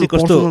ह्युम्यानिटी चाहिँ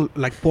कस्तो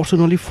लाइक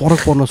पर्सनली फरक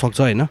पर्न सक्छ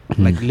होइन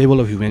लाइक लेभल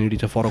अफ ह्युम्यानिटी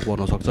चाहिँ फरक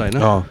पर्न सक्छ होइन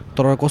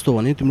तर कस्तो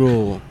भने तिम्रो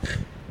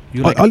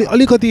यो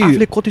अलिकति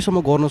आफूले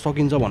कतिसम्म गर्न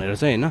सकिन्छ भनेर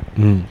चाहिँ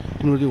होइन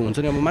तिम्रो त्यो हुन्छ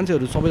नि अब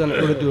मान्छेहरू सबैजना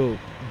एउटा त्यो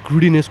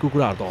ग्रुडिनेसको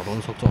कुराहरू त हटाउन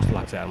सक्छ जस्तो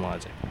लाग्छ यार मलाई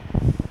चाहिँ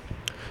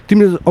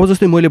तिमीले अब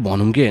जस्तै मैले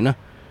भनौँ कि होइन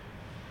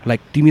लाइक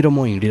तिमी र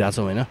म हिँडिरहेको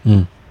छौँ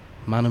होइन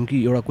मानौँ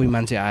कि एउटा कोही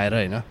मान्छे आएर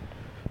होइन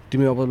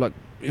तिमी अब लाइक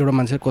एउटा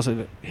मान्छे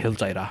कसैले हेल्प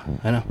चाहिरह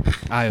होइन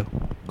आयो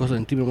कसो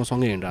भने तिमी र म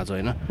सँगै हिँडिरहेको छ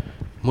होइन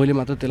मैले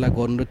मात्र त्यसलाई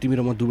गर्नु र तिमी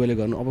र म दुवैले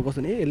गर्नु अब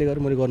कस्तो भने यसले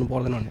गरेर मैले गर्नु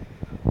पर्दैन भने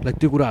लाइक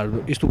त्यो कुराहरू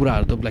यस्तो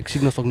कुराहरू त लाइक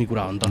सिक्न सक्ने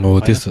कुरा हो नि त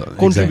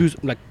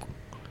कन्ट्रिब्युट लाइक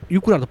यो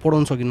कुराहरू त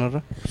पढाउनु सकिन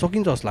र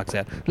सकिन्छ जस्तो लाग्छ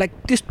यार लाइक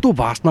त्यस्तो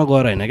भास्टमा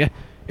गएर होइन क्या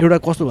एउटा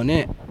कस्तो भने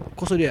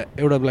कसरी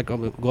एउटा लाइक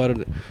अब गएर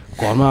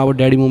घरमा अब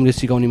ड्याडी मम्मीले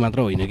सिकाउने मात्र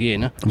होइन कि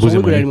होइन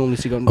ड्याडी मम्मीले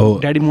सिकाउनु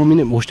ड्याडी मम्मी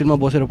नै होस्टेलमा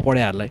बसेर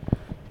पढाइहरूलाई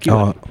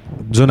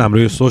जुन हाम्रो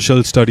यो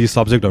सोसियल स्टडिज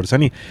सब्जेक्टहरू छ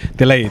नि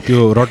त्यसलाई त्यो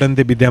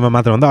रटन्ते विद्यामा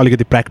मात्र भन्दा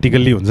अलिकति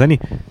प्र्याक्टिकल्ली हुन्छ नि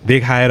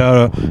देखाएर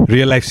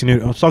रियल लाइफ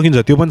सिनेरियो सकिन्छ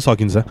त्यो पनि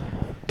सकिन्छ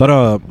तर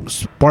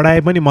पढाए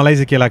पनि मलाई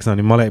चाहिँ के लाग्छ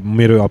भने मलाई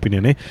मेरो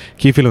ओपिनियन है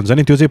के फिल हुन्छ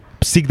नि त्यो चाहिँ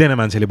सिक्दैन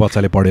मान्छेले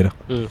बच्चाले पढेर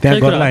त्यहाँ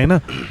गर्ला होइन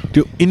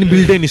त्यो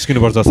इनबिल्टै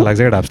निस्किनुपर्छ जस्तो लाग्छ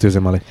क्या डाप्स त्यो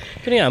चाहिँ मलाई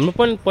किनकि हाम्रो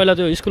पनि पहिला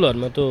त्यो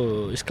स्कुलहरूमा त्यो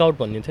स्काउट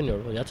भन्ने थियो नि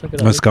एउटा याद छ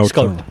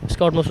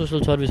स्काउटमा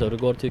सोसियल सर्भिसहरू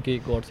गर्थ्यो के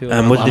गर्थ्यो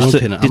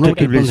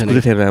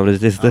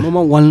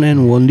हाम्रोमा वान एन्ड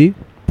ओन्ली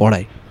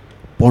पढाइ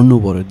पढ्नु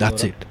पऱ्यो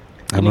द्याट्स इट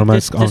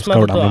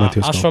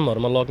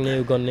आश्रमहरूमा लग्ने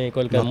उ गर्ने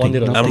कहिले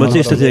मन्दिरहरू हाम्रो चाहिँ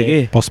यस्तो थियो कि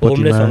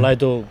होमलेसहरूलाई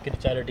त्यो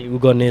च्यारिटी उ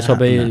गर्ने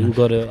सबै उ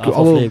गरेर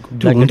आफूले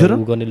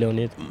उ गर्ने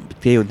ल्याउने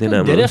त्यही हुन्थेन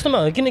धेरै जस्तोमा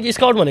किनकि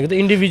स्काउट भनेको त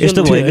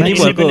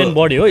इन्डिभिजुअल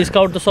बडी हो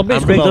स्काउट त सबै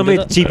एकदमै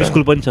चिप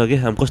स्कुल पनि छ कि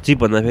हाम्रो कस्तो चिप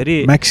भन्दाखेरि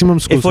म्याक्सिमम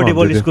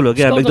एफोर्डेबल स्कुल हो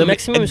कि हाम्रो एकदम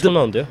म्याक्सिमम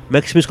स्कुलमा हुन्थ्यो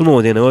म्याक्सिमम स्कुलमा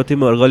हुँदैन हो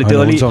तिमीहरूको अलि त्यो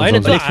अलि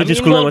एक्सपेन्सिभ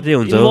स्कुलमा मात्रै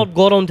हुन्छ इन्भल्भ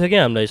गराउँथ्यो कि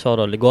हामीलाई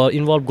सरहरूले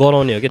इन्भल्भ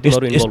गराउने हो कि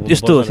तिमीहरू इन्भल्भ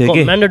यस्तो थियो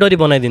कि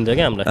म्यान्डेटरी बनाइदिन्थ्यो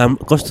कि हामीलाई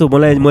कस्तो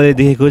मैले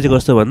देखेको चाहिँ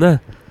कस्तो भन्दा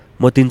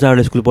म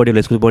 3-4 स्कुल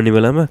पढेँ स्कुल पढ्ने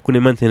बेलामा कुनै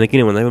मान्छे थिएन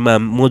किन भन्दाखेरि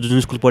म जुन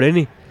स्कुल पढेँ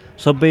नि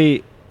सबै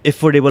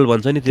एफोर्डेबल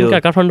भन्छ नि त्यो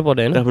काठमाडौँ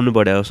पढ्यो होइन काठमाडौँ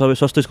पढ्यो सबै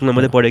सस्तो स्कुलमा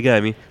मात्रै पढ्यो क्या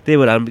हामी त्यही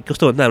भएर हामी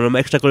कस्तो भन्दा हाम्रोमा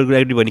एक्स्ट्रा करिकुलर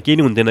एक्टिभिटी भन्ने केही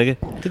नि हुन्थेन क्या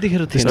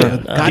त्यतिखेर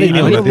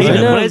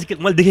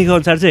मैले देखेको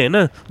अनुसार चाहिँ होइन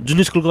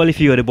जुन स्कुलको अलिक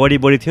फीहरू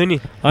बढी थियो नि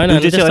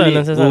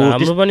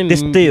हाम्रो पनि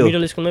त्यस्तै हो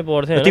मिडल स्कुलमै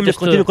पढ्थ्यो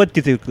तिमीले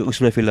कति थियो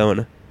उसमा फिल्डमा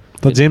भन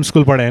त जेम्स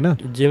स्कुल पढाए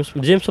हैन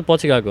जेम्स तो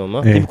पछि गएको हो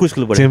म तिमी कुन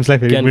स्कुल पढ्यो जेम्सलाई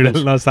फेरि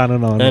मिडल न सानो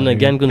न हैन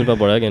ज्ञानकुञ्जमा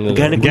पढ्यो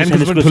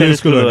ज्ञानकुञ्ज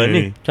स्कुल हो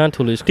नि कहाँ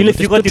ठुलो स्कुल तिमीले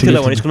फी कति थियो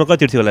भने स्कुलमा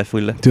कति थियो होला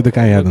फिल त्यो त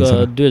कहाँ याद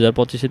हुन्छ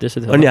 2025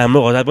 त्यसै थियो अनि हाम्रो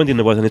 1000 पनि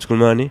दिनु पर्छ नि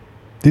स्कुलमा अनि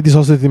त्यति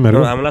सस्तो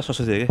तिमीहरु हामीलाई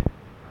सस्तो थियो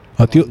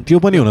के त्यो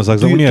पनि हुन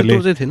सक्छ उनीहरुले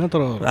त्यो चाहिँ थिएन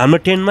तर हाम्रो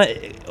 10 मा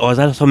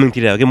 1000 समथिङ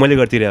तिरेको के मैले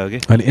गर्तिरहेको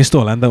के अनि यस्तो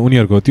होला नि त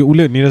उनीहरुको त्यो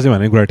उले निरजले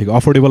भनेको कुरा ठिक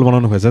अफोर्डेबल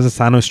बनाउनु खोज्छ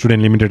सानो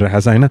स्टुडेन्ट लिमिटेड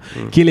राखेछ हैन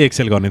केले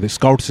एक्सेल गर्ने त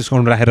स्काउट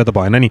राखेर त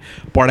भएन नि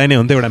पढाइ नै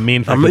हो नि त एउटा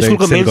मेन हाम्रो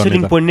स्कुलको मेन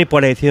सेलिङ पोइन्ट नै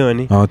पढाइ थियो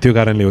अनि त्यो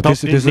कारणले हो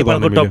त्यसै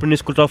नेपालको टप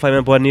स्कुल टप 5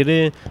 मा पर्ने रे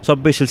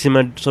सबै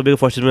सिलसिलामा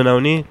सबैको फर्स्ट डिभिजन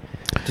आउने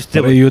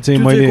त्यस्तै यो चाहिँ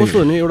मैले कस्तो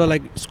भने एउटा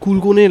लाइक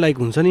स्कुलको नै लाइक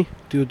हुन्छ नि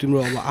त्यो तिम्रो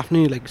अब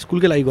आफ्नै लाइक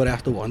स्कुलकै लागि गरे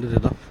जस्तो भन्दै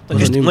थियो त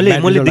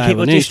मैले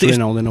देखेको चाहिँ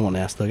स्टुडेन्ट आउँदैन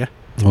भने जस्तो क्या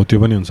हो त्यो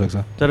पनि हुन सक्छ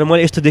तर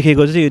मैले यस्तो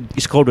देखेको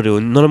चाहिँ स्काउटहरु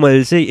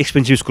नर्मली चाहिँ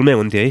एक्सपेन्सिभ स्कुलमै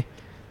हुन्थ्यो है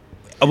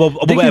अब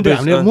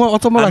म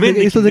अचम्म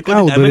लाग्यो यस्तो चाहिँ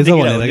कहाँ हुँदो रहेछ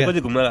भनेर कति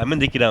घुम्न हामी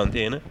देखिरा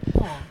हुन्थ्यो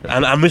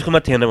हैन हाम्रो स्कुलमा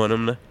थिएन भनौँ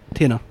न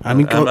थिएन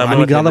हामी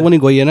जाँदा पनि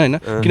गइएन हैन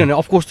किनभने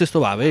अफ कोर्स त्यस्तो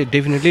भए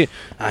डेफिनेटली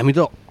हामी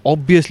त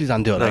अब्भियसली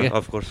जान्थ्यो होला के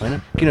अफ कोर्स हैन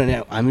किनभने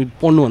हामी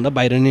पढ्नु भन्दा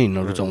बाहिर नै हिँड्न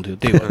रुचाउँथ्यो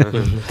त्यही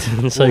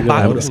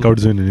भएर स्काउट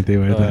जोइन हुने त्यही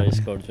भएर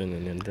स्काउट जोइन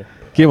हुने नि त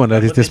के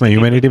भनिरहेको थिस् त्यसमा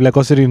ह्युम्यानिटीलाई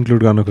कसरी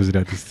इन्क्लुड गर्न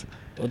खोजिरहेको थिस्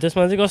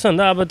त्यसमा चाहिँ कस्तो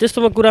भन्दा अब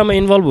त्यस्तोमा कुरामा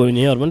इन्भल्भ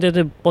हुनेहरू पनि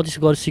त्यो पछि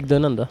गएर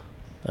सिक्दैन नि त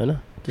हैन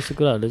त्यस्तो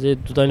कुराहरूले चाहिँ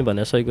तैँले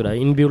भने सही कुरा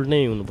इनबिल्ड नै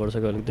हुनुपर्छ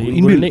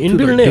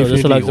इनबिल्ड नै हो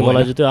जस्तो लाग्छ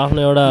मलाई चाहिँ त्यो आफ्नो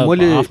एउटा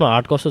आफ्नो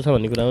हार्ट कस्तो छ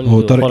भन्ने कुरा पनि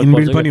हो तर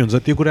इनबिल्ड पनि हुन्छ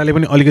त्यो कुराले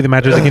पनि अलिकति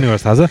म्याटर चाहिँ किन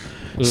गर्छ थाहा छ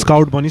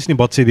स्काउट बनिस् नि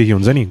बच्चैदेखि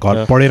हुन्छ नि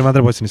घर पढेर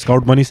मात्र बस्छ नि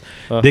स्काउट बनिस्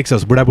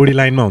देख्छस् बुढाबुढी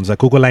लाइनमा हुन्छ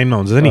को लाइनमा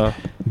हुन्छ नि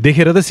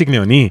देखेर त सिक्ने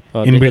हो नि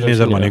इनबिल्ड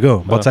नेचर भनेको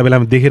बच्चा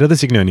बेलामा देखेर त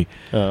सिक्ने हो नि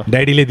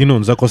ड्याडीले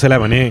दिनुहुन्छ कसैलाई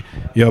भने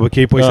यो अब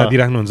केही पैसा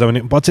दिइराख्नुहुन्छ भने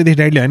बच्चैदेखि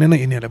ड्याडीले होइन न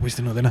यिनीहरूलाई पैसा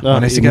दिनु हुँदैन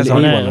भने सिकाएको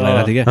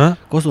क्या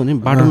कस्तो भने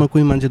बाटोमा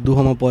कोही मान्छे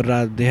दुःखमा परेर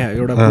देखा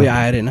एउटा कोही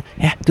आएर होइन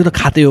त्यो त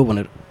खाते हो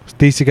भनेर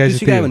त्यही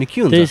सिकायो भने के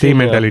हुन्छ त्यही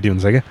मेन्टालिटी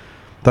हुन्छ क्या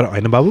तर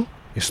होइन बाबु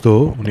यस्तो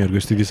हो उनीहरूको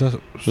स्थिति छ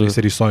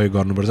यसरी सहयोग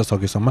गर्नुपर्छ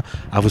सकेसम्म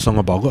आफूसँग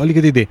भएको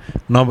अलिकति दे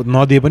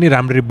नदिए पनि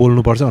राम्ररी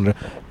बोल्नुपर्छ भनेर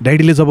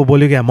ड्याडीले जब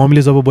बोल्यो क्या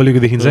मम्मीले जब बोलेको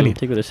देखिन्छ नि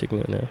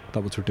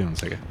तब छुट्टै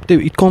हुन्छ क्या त्यो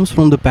it comes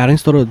from the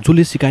parents तर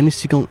जसले सिकायो नि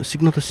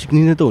सिक्न त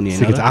सिक्ने नै त हो नि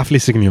आफूले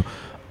सिक्ने हो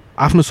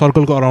आफ्नो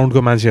सर्कलको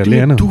अराउन्डको मान्छेहरूले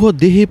होइन दुःख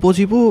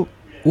देखेपछि पो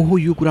ओहो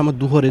यो कुरामा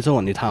दुःख रहेछ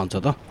भन्ने थाहा हुन्छ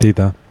त त्यही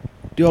त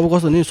त्यो अब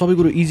कस्तो भने सबै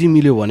कुरो इजी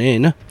मिल्यो भने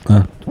होइन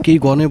केही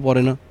गर्नै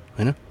परेन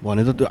होइन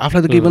भने त त्यो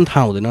आफूलाई त केही पनि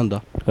थाहा हुँदैन नि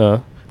त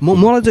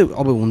मलाई चाहिँ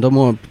अब हुन त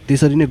म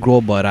त्यसरी नै ग्रो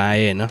अप भएर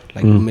आएँ होइन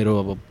लाइक मेरो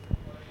अब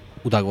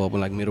उताको अब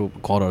लाइक मेरो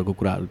घरहरूको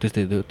कुराहरू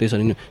त्यस्तै थियो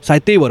त्यसरी नै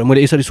सायद त्यही भएर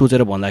मैले यसरी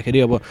सोचेर भन्दाखेरि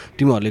अब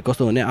तिमीहरूले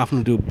कस्तो भने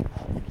आफ्नो त्यो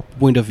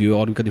पोइन्ट अफ भ्यू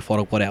अलिकति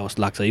फरक परे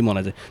जस्तो लाग्छ है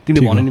मलाई चाहिँ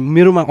तिमीले भने नि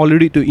मेरोमा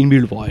अलरेडी त्यो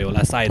इनबिल्ड भयो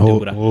होला सायद त्यो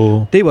कुरा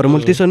त्यही भएर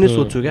मैले त्यसरी नै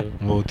सोध्छु क्या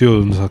हो त्यो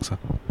हुनसक्छ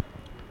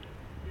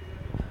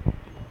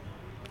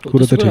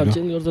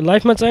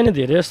लाइफमा चाहिने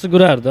धेरै जस्तो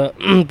कुराहरू त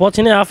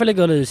पछि नै आफैले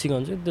गरेर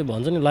सिकाउँछ त्यो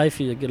भन्छ नि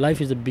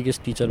life is the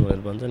biggest teacher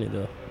भनेर भन्छ नि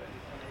त्यो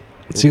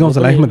सिकाउँछ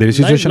लाइफमा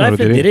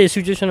धेरै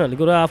सिचुएसनहरूले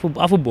कुरा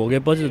आफू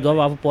भोगेपछि जब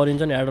आफू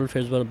परिन्छ नि एडल्ट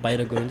फेजबाट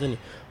बाहिर गइन्छ नि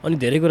अनि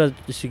धेरै कुरा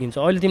सिकिन्छ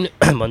अहिले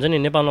तिमीले भन्छ नि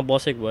नेपालमा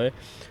बसेको भए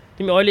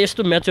तिमी अहिले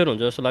यस्तो म्याच्योर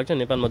हुन्छ जस्तो लाग्छ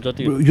नेपालमा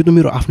जति यो त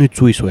मेरो आफ्नै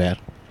चोइस हो यार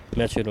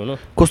म्याच्योर हुनु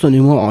कस्तो भने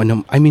म होइन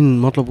आई मिन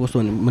मतलब कस्तो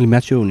भने मैले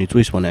म्याच्योर हुने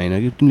चोइस भने होइन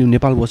कि तिमीले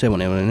नेपाल बस्यो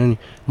भने नि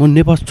म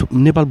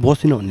नेपाल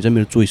बस्दिनँ भन्ने चाहिँ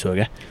मेरो चोइस हो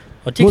क्या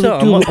ठिक छ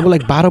अब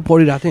लाइक 12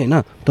 पढिरहेको थिएँ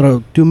होइन तर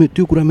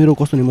त्यो कुरा मेरो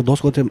कस्तो भने म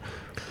 10 गते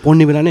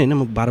पढ्ने बेला नै होइन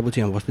म 12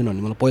 बजी यहाँ बस्दिनँ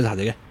भन्ने मलाई पहिला थाहा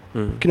थियो क्या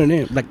किनभने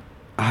like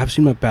I have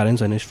seen my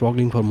parents होइन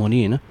स्ट्रगलिङ फर मनी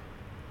होइन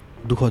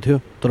दुःख थियो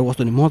तर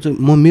कस्तो भने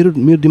म मेरो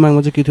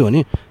दिमागमा चाहिँ के थियो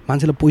भने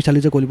मान्छेलाई पैसाले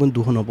चाहिँ कहिले पनि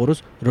दुःख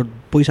नपरोस् र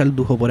पैसाले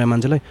दुःख परे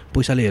मान्छेलाई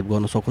पैसाले हेल्प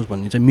गर्न सकोस्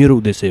भन्ने चाहिँ मेरो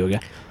उद्देश्य हो क्या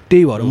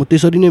त्यही भएर म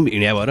त्यसरी नै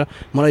हिँड्या भएर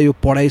मलाई यो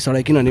पढाइ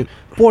किनभने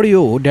पढ्यो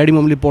हो ड्याडी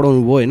मम्मीले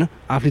पढाउनु भयो होइन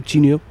आफूले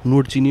चिन्यो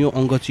नोट चिन्यो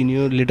अङ्क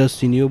चिन्यो लेटर्स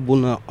चिन्यो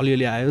बोल्न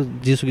अलिअलि आयो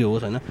जेसुकै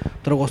होस् होइन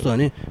तर कस्तो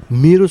भने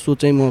मेरो सोच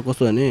चाहिँ म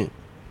कस्तो भने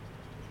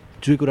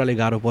जो कुराले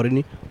गाह्रो पऱ्यो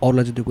नि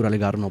अरूलाई चाहिँ त्यो कुराले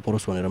गाह्रो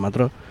नपरोस् भनेर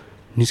मात्र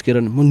निस्केर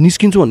म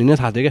निस्किन्छु भन्ने नै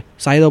थाहा थियो क्या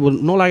सायद अब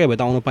नलाग्यो भए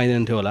त आउनु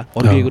पाइँदैन थियो होला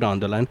अरू केही कुरा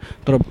हुन्थ्यो होला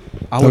तर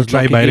आवाज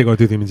ट्राई बाहिर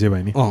गर्थ्यो तिमी चाहिँ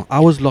भाइ नि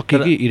आवाज लकी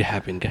कि इट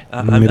ह्यापन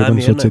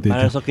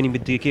क्या सकिने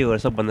बित्तिकै के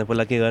गर्छ सबभन्दा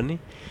पहिला के गर्ने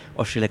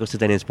अस्ट्रेलियाको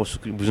सिटाइनेज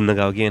बुझ्न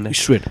गयो कि होइन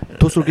स्ट्रेट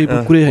दोस्रो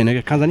केही कुरै छैन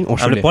क्या कहाँ जाने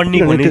अस्ट्रेलिया पढ्ने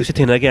भन्ने चाहिँ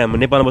थिएन क्या हाम्रो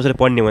नेपालमा बसेर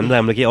पढ्ने भन्दा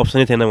हाम्रो केही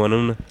अप्सनै थिएन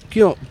भनौँ न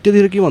के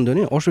त्यतिखेर के भन्थ्यो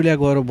भने अस्ट्रेलिया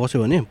गएर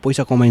बस्यो भने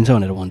पैसा कमाइन्छ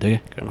भनेर भन्थ्यो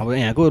क्या अब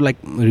यहाँको लाइक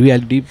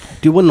रियालिटी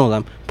त्यो पनि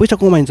नजाम पैसा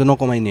कमाइन्छ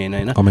नकमाइने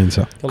होइन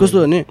कमाइन्छ कस्तो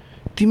भने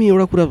तिमी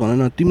एउटा कुरा भन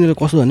न तिमीले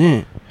कस्तो भने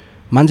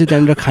मान्छे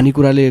त्यहाँनिर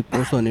खानेकुराले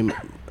कस्तो भने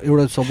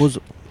एउटा सपोज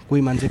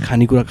कोही मान्छे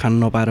खानेकुरा खान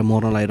नपाएर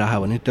मर्न लागिरह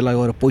भने त्यसलाई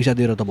गएर पैसा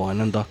दिएर त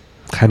भएन नि त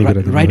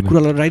राइट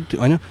कुरालाई राइट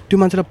होइन त्यो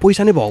मान्छेलाई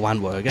पैसा नै भगवान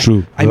भयो क्या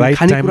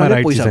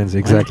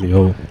एक्ज्याक्टली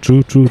हो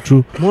ट्रु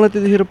मलाई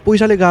त्यतिखेर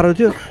पैसाले गाह्रो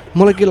थियो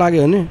मलाई के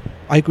लाग्यो भने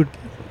आई कुड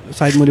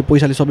सायद मैले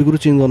पैसाले सबै कुरो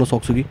चेन्ज गर्न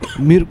सक्छु कि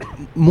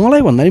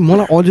मलाई भन्दा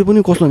मलाई अझै पनि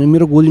कस्तो भने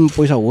मेरो गोजीमा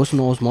पैसा होस्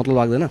नहोस् मतलब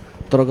लाग्दैन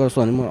तर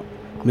कस्तो भने म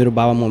मेरो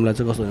बाबा मम्मीलाई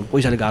चाहिँ कस्तो भने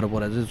पैसाले गाह्रो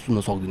परेर चाहिँ सुन्न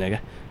सक्दिनँ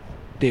क्या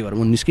त्यही भएर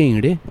म निस्कै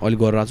हिँडेँ अहिले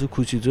गरेर आएको छु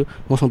खुसी छु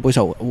मसँग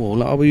पैसा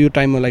होला अब यो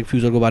टाइममा लाइक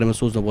फ्युचरको बारेमा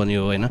सोच्नुपर्ने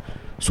हो होइन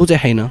सोचे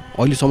छैन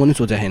अहिलेसम्म नि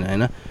सोचे छैन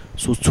होइन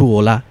सोच्छु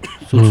होला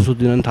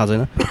सोच्दिनँ नि थाहा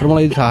छैन तर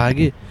मलाई यति थाहा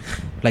कि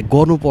लाइक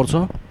गर्नुपर्छ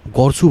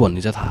गर्छु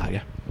भन्ने चाहिँ थाहा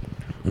क्या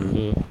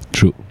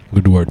ट्रु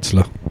गुड वर्ड्स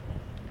ल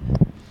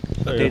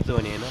त्यही त हो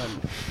नि होइन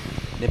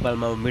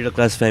नेपालमा मिडल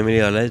क्लास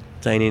फ्यामिलीहरूलाई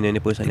चाहिने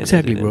पैसा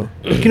एक्ज्याक्टली ब्रो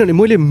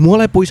किनभने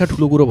मलाई पैसा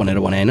ठुलो कुरो भनेर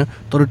भने होइन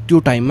तर त्यो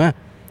टाइममा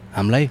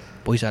हामीलाई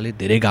पैसाले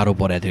धेरै गाह्रो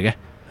परेको थियो क्या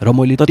र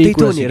मैले त्यही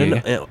त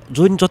हेर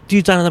जुन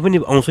जति चाहना पनि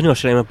आउँछ नि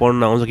अस्ट्रेलियामा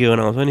पढ्न आउँछ के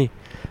गर्न आउँछ नि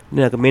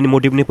उनीहरूको मेन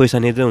मोटिभ नै पैसा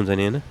नै त हुन्छ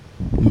नि होइन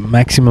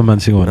म्याक्सिमम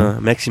मान्छेको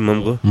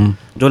म्याक्सिममको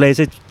जसलाई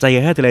चाहिँ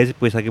चाहिएको त्यसलाई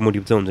चाहिँ पैसाकै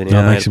मोटिभ चाहिँ हुन्छ नि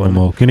म्याक्सिमम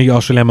हो किनकि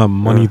अस्ट्रेलियामा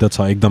मनी त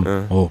छ एकदम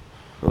हो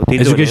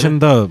एजुकेसन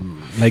त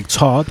लाइक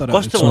छ तर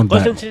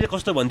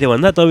कस्तो भन्थ्यो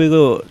भन्दा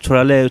तपाईँको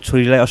छोरीलाई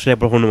अस्ट्रेलिया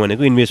पठाउनु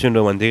भनेको इन्भेस्टमेन्ट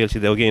हो भन्थ्यो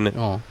सिधै हो कि होइन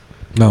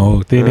हो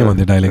त्यही नै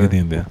भन्थ्यो डाइलेकै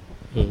दिन्थ्यो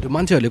त्यो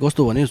मान्छेहरूले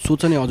कस्तो भने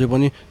सोच्छ नि अझै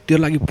पनि त्यो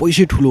लागि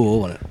पैसै ठुलो हो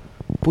भनेर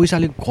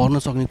पैसाले गर्न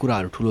सक्ने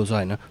कुराहरू ठुलो छ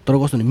होइन तर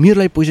कस्तो भने मेरो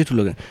लागि पैसै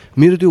ठुलो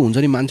मेरो त्यो हुन्छ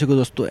नि मान्छेको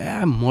जस्तो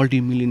मल्टी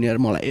मिलिनियर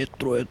मलाई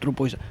यत्रो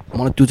पैसा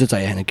मलाई त्यो चाहिँ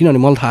चाहिएन किनभने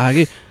मलाई थाहा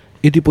कि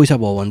यति पैसा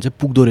भयो भने चाहिँ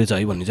पुग्दो रहेछ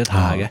है भन्ने चाहिँ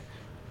थाहा क्या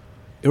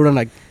एउटा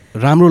लाइक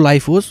राम्रो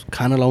लाइफ होस्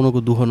खाना लाउनको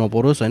दुःख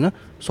नपरोस् होइन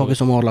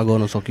सकेसम्म अरूलाई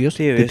गर्न सकियोस्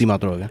त्यति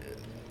मात्र हो क्या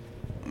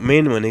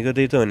मेन भनेको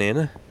त्यही त हो नि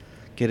होइन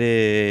के अरे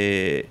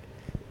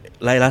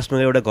लास्टमा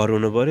एउटा घर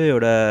हुनु पऱ्यो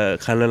एउटा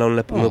खाना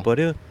लाउनुलाई पुग्नु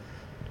पऱ्यो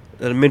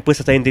मेन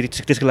पैसा चाहिने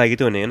त्यसको लागि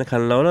त हो नि होइन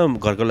खाना लाउन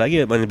घरको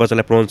लागि अनि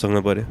बच्चालाई पढाउनु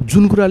सक्नु पऱ्यो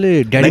जुन कुराले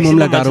ड्याडी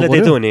मम्मीलाई गाह्रो पर्यो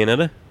त्यही त हो नि होइन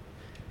र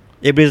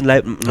एभरेज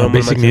लाइफ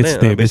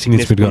बेसिक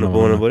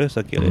पाउनु पऱ्यो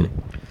सकियो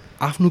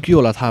आफ्नो के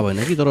होला थाहा भएन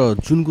कि तर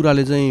जुन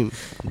कुराले चाहिँ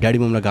ड्याडी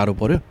मम्मीलाई गाह्रो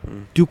पऱ्यो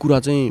त्यो कुरा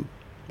चाहिँ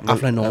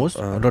आफूलाई नहोस्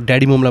र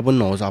ड्याडी मम्मीलाई पनि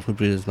नहोस् आफ्नो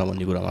प्रेजेन्समा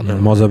भन्ने कुरा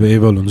म जब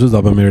एबल हुन्छु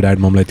जब मेरो ड्याड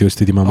मम्मीलाई त्यो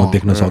स्थितिमा म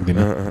देख्न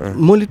सक्दिनँ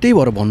मैले त्यही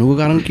भएर भन्नुको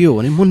कारण के हो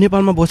भने म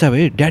नेपालमा बस्या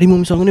भए ड्याडी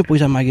मम्मीसँग नै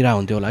पैसा मागिरहेको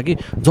हुन्थ्यो होला कि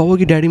जब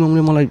कि ड्याडी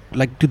मम्मीले मलाई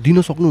लाइक त्यो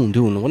दिन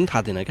सक्नुहुन्थ्यो हुनु पनि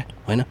थाहा थिएन क्या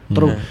होइन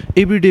तर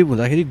एभ्री डे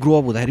हुँदाखेरि ग्रो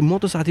अप हुँदाखेरि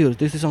म त साथीहरू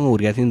त्यस्तैसँग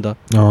हुर्केको थिएँ नि त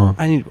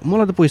अनि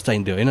मलाई त पैसा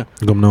चाहिन्थ्यो होइन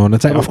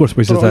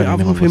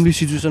आफ्नो फ्यामिली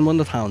सिचुएसन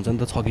पनि त थाहा हुन्छ नि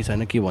त छ कि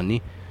छैन के भन्ने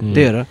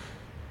त्यही भएर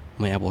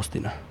म यहाँ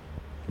बस्दिनँ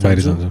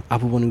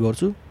आफू पनि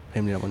गर्छु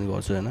फ्यामिलीलाई पनि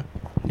गर्छु होइन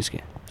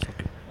निस्केँ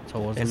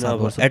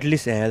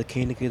एटलिस्ट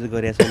केही न केही त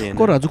गरिरहेको छ नि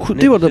गरिरहेको छु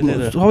त्यही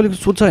भएर सबैले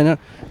सोध्छ होइन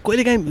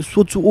कहिले काहीँ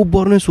सोध्छु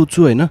ओभर नै सोध्छु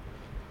होइन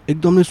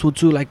एकदम नै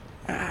सोध्छु लाइक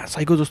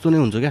साइको जस्तो नै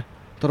हुन्छ क्या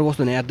तर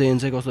कस्तो भने एट द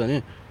एन्ड चाहिँ कस्तो भने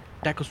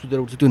ट्याक्क सुतेर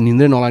उठ्छु त्यो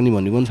निन्द्रै नलाग्ने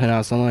भन्ने पनि छैन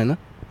आजसम्म होइन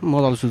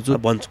मजाले सुत्छु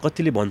भन्छ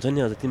कतिले भन्छ नि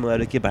अझ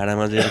तिमीहरू के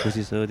भाडामा चाहिँ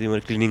खुसी छ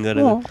तिमीहरू क्लिनिङ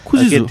गरेर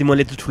खुसी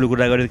तिमीले यति ठुलो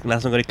कुरा गरेर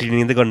क्लासमा गएर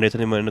क्लिनिङ त गर्ने रहेछ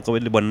नि भनेर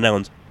कहिले भन्न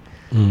हुन्छ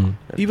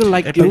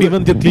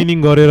इभन त्यो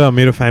क्लिनिङ गरेर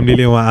मेरो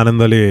फ्यामिलीले उहाँ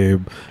आनन्दले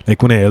लाइक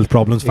कुनै health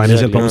problems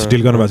financial problems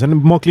deal गर्नु भएको छ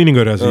भने म क्लिनिङ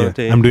गरिरहेको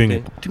छु आइम डुइङ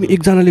इट तिमी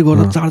एकजनाले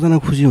गर्दा चारजना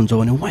खुसी हुन्छ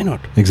भने वाइ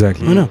नट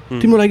एक्ज्याक्टली होइन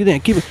तिम्रो लागि त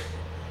के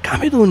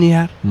कामै त हो नि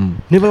यार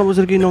नेपालमा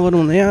बसेर केही नगर्नु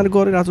हुँदैन यार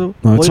गरिरहेको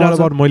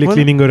छु मैले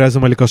क्लिनिङ गरिरहेको छु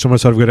मैले कस्टमर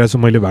सर्भ गरिरहेको छु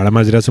मैले भाडा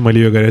माझिरहेको छु मैले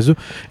यो गरिरहेको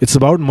छु इट्स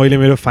अबाउट मैले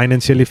मेरो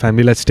फाइनेन्सियली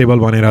फ्यामिलीलाई स्टेबल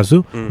बनाइरहेको छु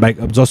बाइक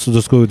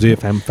जसको जे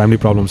फ्यामिली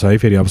प्रब्लम छ है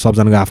फेरि अब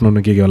सबजनाको आफ्नो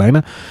के होला होइन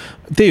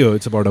त्यही हो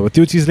इट्स अबाउट अब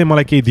त्यो चिजले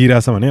मलाई केही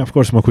दिइरहेछ भने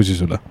अफकोर्स म खुसी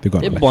छु ल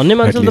त्यो भन्ने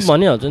मान्छेले त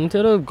भनिहाल्छ नि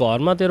तेरो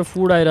घरमा तेरो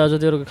फुड आइरहेछ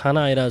तेरो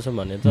खाना आइरहेछ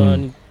भने त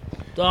अनि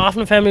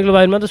आफ्नो फ्यामिलीको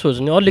बारेमा त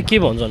सोच्नु नि अरूले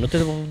के भन्छ भने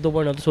त्यो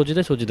परिणाम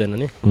त सोचिँदैन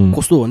नि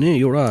कस्तो भने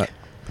एउटा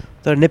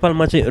तर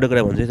नेपालमा चाहिँ एउटा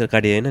कुरा भन्छ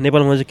काटी होइन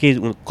नेपालमा चाहिँ के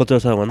कल्चर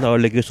छ भन्दा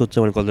अरूले के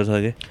सोध्छ भने कल्चर छ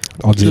कि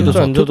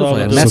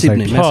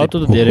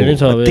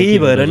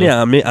त्यही भएर नि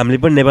हामीले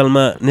पनि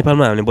नेपालमा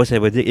हामीले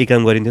बसेपछि एक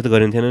काम गरिन्थ्यो त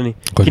गरिन्थेन नि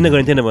किन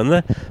गरिन्थेन भन्दा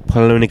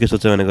फलाउने के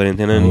सोध्छ भने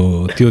गरिन्थेन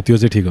नि त्यो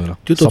चाहिँ ठिक हो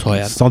त्यो त छ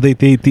यार सधैँ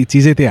त्यही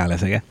चिजै त्यही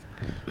हालेछ क्या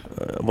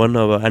भन्नु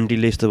अब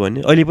आन्टीले यस्तो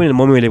भन्यो अहिले पनि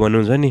मम्मीहरूले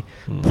भन्नुहुन्छ नि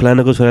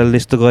फलानाको छोराले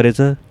यस्तो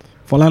गरेछ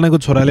फलानाको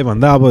छोराले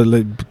भन्दा अब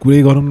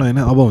कुरै गरौँ न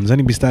होइन अब हुन्छ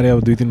नि बिस्तारै अब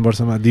 2-3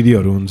 वर्षमा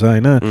दिदीहरू हुन्छ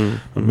होइन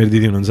मेरो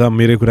दिदी हुनुहुन्छ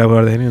मेरो कुरा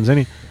गर्दाखेरि हुन्छ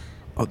नि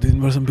अब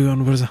 2-3 वर्षमा बिहे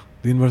गर्नुपर्छ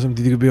 2-3 वर्षमा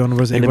दिदीको बिहे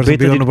गर्नुपर्छ 1 वर्ष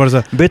बिहे गर्नुपर्छ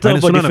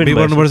बिहे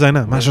गर्नुपर्छ होइन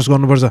मास्टर्स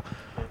गर्नुपर्छ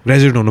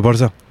ग्रेजुएट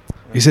हुनुपर्छ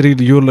यसरी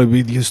यो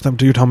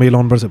ठाउँमा यो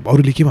लाउनुपर्छ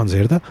अरूले के भन्छ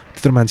हेर त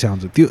त्यत्रो मान्छे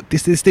आउँछ त्यो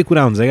त्यस्तै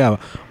कुरा हुन्छ क्या अब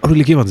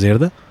अरूले के भन्छ हेर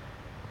त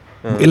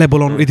यसलाई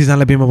बोलाउनु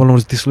यतिजनालाई बिहेमा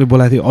बोलाउनु त्यसले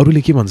बोलाएको थियो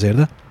अरूले के भन्छ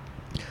हेर त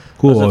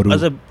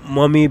अझ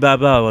मम्मी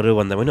बाबाहरू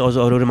भन्दा पनि अझ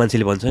अरू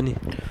मान्छेले भन्छ नि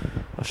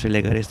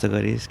अस्ट्रेलिया गरे यस्तो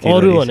गरिस्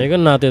अरू भनेको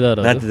नातेदार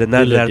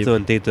त हो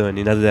त्यही त हो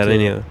नि नातेदारै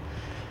नै हो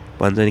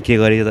भन्छ नि के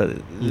गरे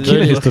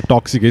यस्तो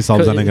टक्सिक है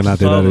सबजनाको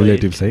नातेदार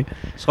रिलेटिभ्स है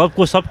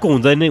सबको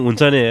हुन्छ नि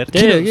यार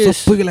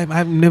सबैको लागि I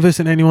have never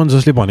seen anyone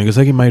जसले भनेको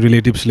छ कि माई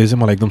रिलेटिभ्सले चाहिँ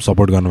मलाई एकदम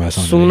सपोर्ट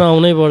गर्नुभएको छ सुन्न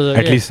आउनै पर्छ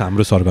एटलिस्ट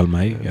हाम्रो सर्कलमा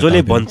है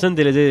जसले भन्छ नि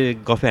त्यसले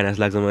चाहिँ गफै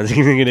हानेस लाग्छ मलाई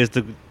किनकि यस्तो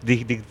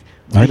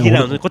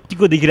देखिरहेको हुन्छ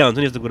कतिको देखिरहेको हुन्छ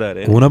नि यस्तो कुराहरू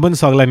हुन पनि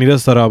सक्ला नि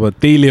तर अब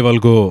त्यही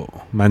लेभलको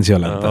मान्छे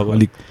होला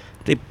अलिक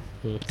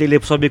त्यसले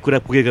सबै कुरा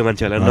पुगेको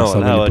मान्छे होला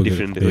नहोला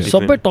डिफ्रेन्ट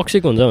सबै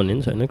टक्सिक हुन्छ भन्ने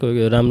नि छैन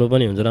कोही राम्रो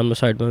पनि हुन्छ राम्रो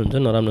साइड पनि हुन्छ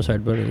नराम्रो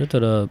साइड पनि हुन्छ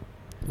तर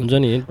हुन्छ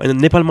नि होइन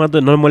नेपालमा त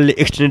नर्मल्ली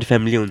एक्सटेन्डेड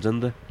फ्यामिली हुन्छ नि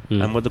त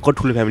हाम्रो त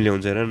ठुलो फ्यामिली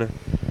हुन्छ हेर न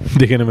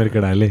देखेन मेरो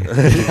केटाहरूले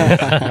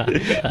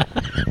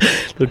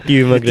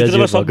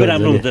टिभीमा सबै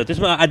राम्रो हुन्छ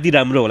त्यसमा आधी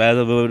राम्रो होला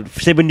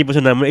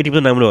 70% राम्रो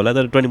 80% राम्रो होला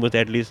तर 20%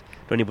 एटलिस्ट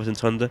 20%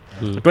 छ नि त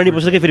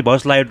 20% कै फेरि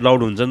भोइस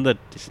लाउड हुन्छ नि त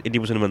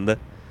 80% भन्दा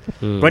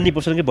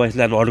 20% कै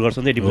भोइसले हामी हर्ट गर्छ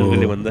नि त 80%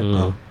 ले भन्दा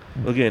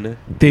ओके होइन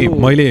त्यही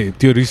मैले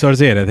त्यो रिसर्च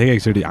चाहिँ हेरेको थिएँ क्या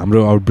एक्चुअली हाम्रो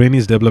our brain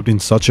is developed in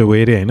such a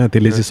way रे होइन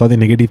त्यसले चाहिँ सधैँ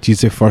नेगेटिभ चिज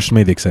चाहिँ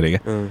फर्स्टमै देख्छ अरे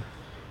क्या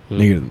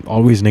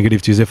अलवेज नेगेटिभ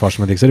चिज चाहिँ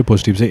फर्स्टमा देख्छ अरे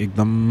पोजिटिभ चाहिँ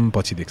एकदम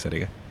पछि देख्छ अरे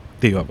क्या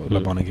त्यही अब ल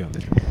भन के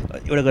भन्दैछ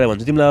एउटा कुरा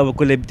भन्छ तिमीलाई अब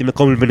कसले तिमीलाई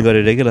कम्प्लिमेन्ट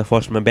गरेर कि ल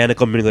फर्स्टमा बिहान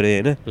कम्प्लिमेन्ट गरे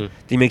होइन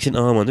तिमी एकछिन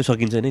भन्दै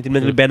सकिन्छ नि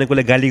तिमीले बिहान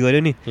कसले गाली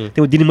गर्यो नि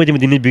त्यो दिनमा तिमी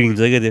दिनै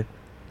बिग्रिन्छ क्या त्यो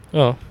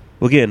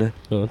हो कि होइन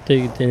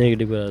त्यही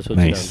नेगेटिभ कुरा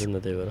सोचिरहन्छ नि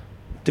त त्यही भएर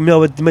तिमी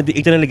अब तिमी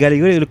एकजनाले गाली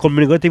गर्यो यसले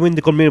कम्प्लेन गर्यो त्यही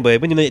पनि कम्प्लेन भए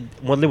पनि तिमीलाई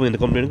मतलब हुँदैन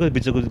कम्प्लेनको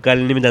बिचको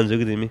गाली नै जान्छौ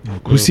कि तिमी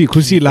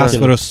खुसी last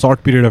for a short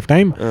period of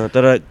time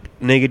तर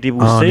नेगेटिभ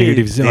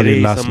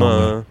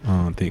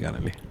त्यही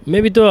कारणले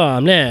मेबी त्यो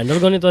हामीले ह्यान्डल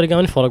गर्ने तरिका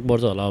पनि फरक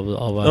पर्छ होला अब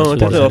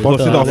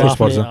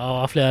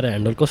आफूले आएर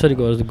ह्यान्डल कसरी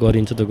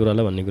गरिन्छ त्यो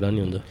कुरालाई भन्ने कुरा नि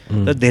हुन्छ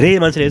तर धेरै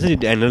मान्छेले चाहिँ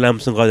ह्यान्डल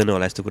राम्रोसँग गर्दैन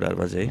होला यस्तो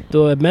कुराहरूमा चाहिँ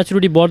त्यो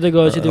म्याचुरिटी बढ्दै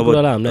गएपछि त्यो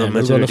कुरालाई हामीले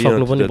ह्यान्डल गर्न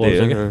सक्नु पनि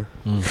पर्छ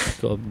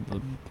क्या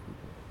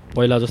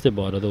पहिला जस्तै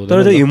भएर त तर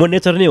त्यो ह्युमन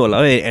नेचर नै होला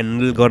है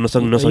ह्यान्डल गर्न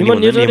सक्नु ह्युमन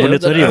नेचरै हो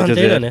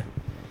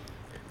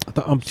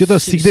त्यो त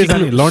सिक्दै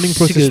जाने लर्निङ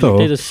प्रोसेस त हो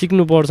त्यही त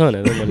सिक्नुपर्छ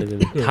भनेर मैले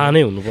थाहा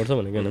नै हुनुपर्छ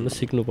भनेको होइन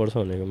सिक्नुपर्छ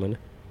भनेको मैले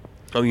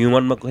अब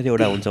ह्युमनमा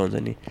कतिवटा हुन्छ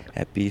नि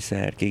ह्याप्पी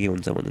स्याड के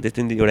हुन्छ भन्दा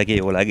त्यस्तो एउटा के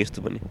होला कि यस्तो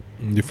पनि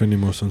डिफ्रेन्ट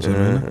इमोसन्सहरू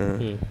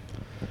होइन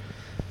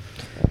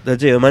तर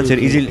चाहिँ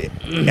मान्छेहरू इजिली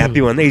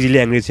ह्याप्पी भन्दा इजिली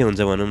एङ्ग्री चाहिँ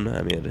हुन्छ भनौँ न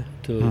हामीहरू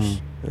त्यो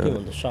के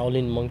भन्छ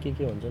शाओलिन मङ्क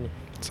के भन्छ नि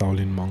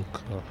शाओलिन मङ्क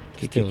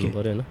के हुनु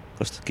पर्यो होइन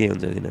कस्तो के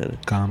हुन्छ तिनीहरू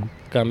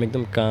काम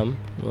एकदम काम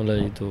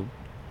उनीहरूलाई त्यो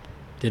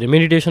धेरै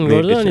मेडिटेसन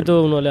गर्छ अनि त्यो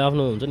उनीहरूले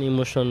आफ्नो हुन्छ नि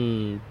इमोसन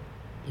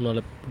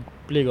उनीहरूलाई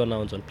प्ले गर्न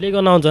आउँछ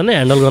भने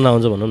ह्यान्डल गर्न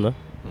आउँछ भनौँ न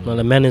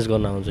उनीहरूलाई म्यानेज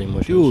गर्न आउँछ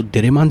इमोसन त्यो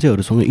धेरै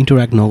मान्छेहरूसँग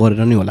इन्टरेक्ट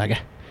नगरेर नै होला क्या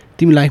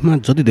तिमी लाइफमा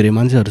जति धेरै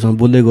मान्छेहरूसँग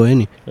बोल्दै गयो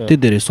नि त्यति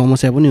धेरै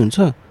समस्या पनि हुन्छ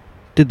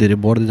त्यति धेरै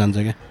बढ्दै जान्छ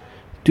क्या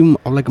त्यो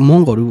अब लाइक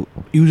मङ्कहरू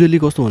युजली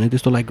कस्तो भने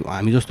त्यस्तो लाइक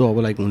हामी जस्तो अब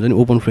लाइक हुन्छ नि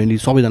ओपन फ्रेन्डली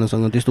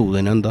सबैजनासँग त्यस्तो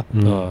हुँदैन नि त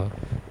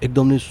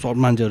एकदम नै सर्ट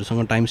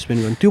मान्छेहरूसँग टाइम स्पेन्ड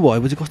गर्ने त्यो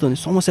भएपछि कस्तो भने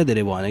समस्या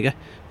धेरै भएन क्या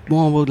म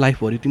अब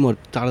लाइफभरि तिमीहरू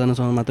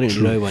 4जनासँग मात्रै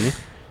हिँडिरह्यो भने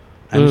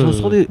हामीसँग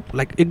सधैँ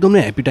लाइक एकदम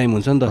नै ह्याप्पी टाइम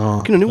हुन्छ नि त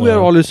किनभने वी आर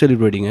अलवेज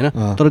सेलिब्रेटिङ होइन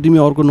तर तिमी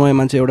अर्को नयाँ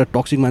मान्छे एउटा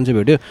टक्सिक मान्छे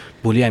भेट्यो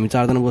भोलि हामी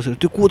 4जना बसेर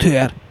त्यो को थियो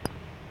यार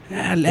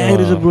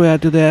ल्याङ्ग्रेज ब्रो यार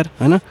त्यो त यार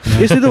होइन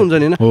यस्तै त हुन्छ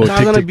नि होइन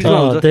 4जना बिचमा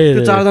हुन्छ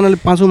त्यो 4जनाले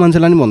 5औँ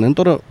मान्छेलाई नि भन्दैन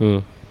तर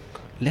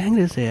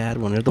ल्याङ्ग्रेज यार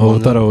भनेर त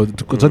तर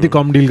जति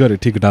कम डिल गर्यो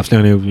ठिक ढाप्सले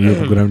भने यो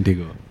कुरा पनि ठिक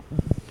हो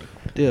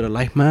त्यही भएर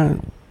लाइफमा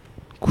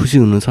खुसी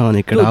हुनु छ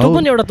भने केटा त्यो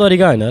पनि एउटा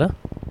तरिका होइन र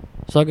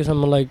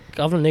सकेसम्म लाइक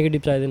आफ्नो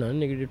नेगेटिभ चाहिँदैन भने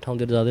नेगेटिभ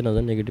ठाउँतिर जाँदै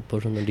नजाने नेगेटिभ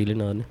पर्सनलाई डिलै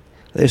नगर्ने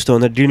यस्तो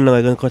भन्दा डिल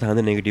नगरिकन कता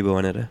खाँदै नेगेटिभ हो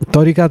भनेर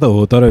तरिका त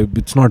हो तर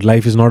it's not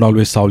life is not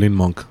always Shaolin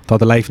monk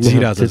त लाइफ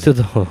जिरहेको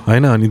छ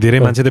होइन अनि धेरै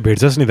मान्छे त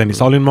भेट्छस् नि त नि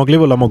साउलिन मङ्कले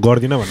बोला म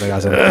गर्दिनँ भनेर गएको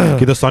छ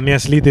कि त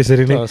सन्यासले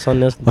त्यसरी नै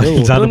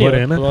जानु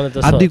पर्यो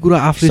होइन आधी कुरा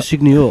आफूले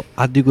सिक्ने हो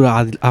आधी कुरा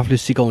आफूले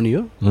सिकाउने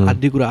हो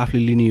आधी कुरा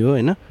आफूले लिने हो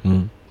होइन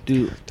त्यो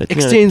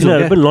एक्सचेन्ज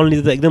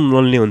लन्ली त एकदम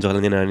लन्ली हुन्छ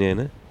होला तिनीहरू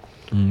होइन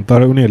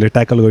तर उनीहरूले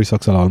ट्याकल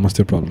गरिसक्छ होला अलमोस्ट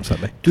त्यो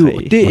प्रब्लम्सहरूलाई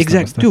त्यही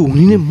एक्ज्याक्ट त्यो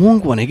हुने नै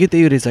मङ्क भनेकै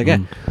त्यही रहेछ क्या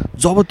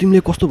जब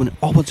तिमीले कस्तो भने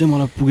अब चाहिँ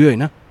मलाई पुग्यो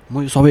होइन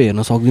म यो सबै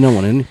हेर्न सक्दिनँ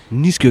भनेर नि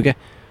निस्क्यो क्या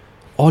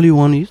all you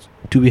want is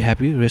to be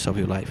happy rest of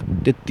your life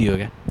त्यति हो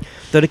क्या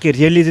तर के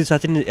रियली चाहिँ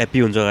साँच्चै नै ह्याप्पी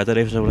हुन्छ होला त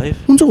रेस्ट अफ लाइफ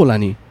हुन्छ होला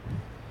नि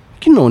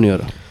किन नहुने हो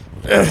र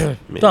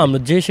त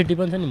हाम्रो जेसिटी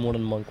पनि छ नि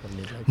मोडर्न मङ्क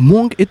भन्ने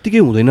मङ्क यत्तिकै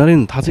हुँदैन अरे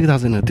नि थाहा छ कि थाहा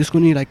छैन त्यसको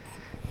नि लाइक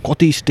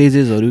कति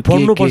स्टेजेसहरू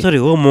पढ्नुपर्छ रे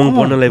हो मङ्क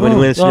पढ्नलाई पनि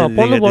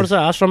पढ्नुपर्छ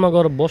आश्रममा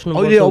गएर बस्नु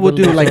अहिले अब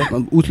त्यो लाइक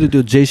उसले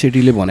त्यो जय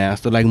सेट्टीले भने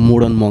जस्तो लाइक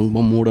मोडर्न मङ्क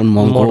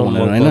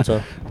भनेर होइन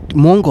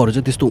मङ्कहरू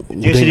चाहिँ त्यस्तो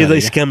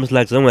स्क्याम्स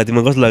लाग्छ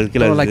मलाई कस्तो लाग्छ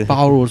लाइक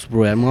पावर वर्स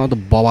ब्रो यार मलाई त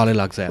बबाले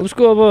लाग्छ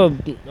उसको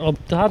अब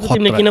थाहा छ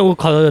तिमीले किन ऊ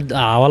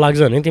हावा लाग्छ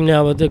भने तिमीले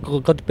अब त्यो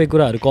कतिपय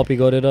कुराहरू कपी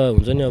गरेर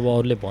हुन्छ नि अब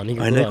अरूले भनेको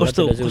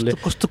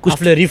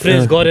आफूले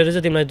रिफ्रेस गरेर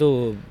चाहिँ तिमीलाई त्यो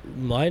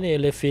होइन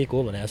यसले फेक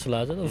हो भने जस्तो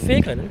लाग्छ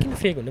फेक होइन किन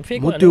फेक हुने फेक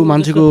म त्यो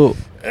मान्छेको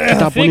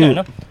किताब पनि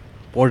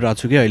पढिरहेको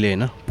छु कि अहिले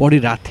होइन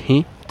पढिरहेको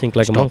थिएँ थिङ्क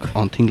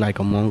लाइक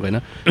अ मङ्क होइन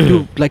त्यो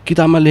लाइक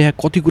किताबमा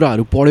लेखेको कति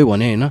कुराहरू पढ्यो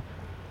भने होइन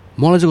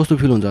मलाई चाहिँ कस्तो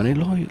फिल हुन्छ भने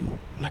ल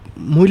लाइक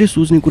मैले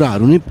सोच्ने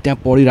कुराहरू नै त्यहाँ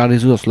पढिरहेको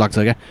छु जस्तो लाग्छ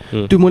क्या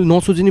त्यो मैले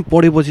नसोचे नि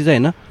पढेपछि चाहिँ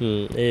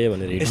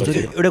होइन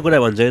एउटा कुरा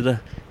भन्छ है त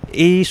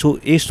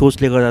यही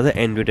सोचले गर्दा त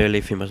एन्ड्रोइडले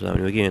फेमस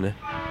भयो कि होइन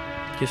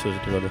के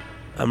सोचले गर्दा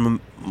हाम्रो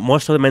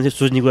मोस्ट अफ द मान्छे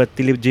सोच्ने कुरा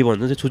त्यसले जे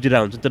भन्छ चाहिँ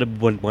सोचिरहेको हुन्छ तर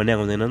भने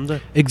आउँदैन नि त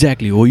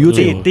एक्ज्याक्टली हो यो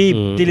चाहिँ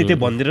त्यसले त्यो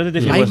भनिदिएर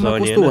चाहिँ लाइफमा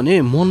कस्तो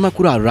भने मनमा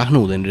कुराहरू राख्नु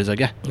हुँदैन रहेछ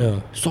क्या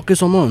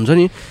सकेसम्म हुन्छ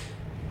नि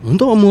हुन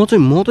त म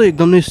त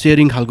एकदम नै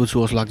सेयरिङ खालको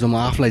छु जस्तो लाग्छ म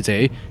आफूलाई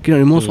चाहिँ है,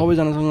 किनभने म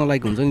सबैजनासँग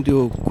लाइक हुन्छ नि त्यो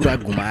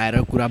कुरा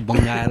घुमाएर कुरा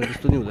बङ्गाएर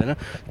त्यस्तो नि हुँदैन,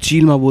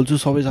 चिलमा बोल्छु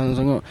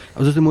सबैजनासँग।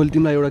 अब जस्तै मैले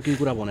तिमीलाई एउटा केही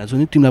कुरा भनेको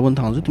छु नि तिमीलाई पनि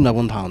थाहा हुन्छ, तिमीलाई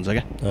पनि थाहा हुन्छ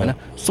क्या होइन,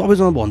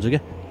 सबैसँग भन्छु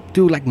क्या,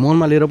 त्यो लाइक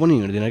मनमा लिएर पनि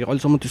हिँड्दिनँ कि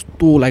अहिलेसम्म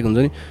त्यस्तो लाइक हुन्छ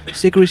नि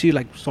सेक्रेसी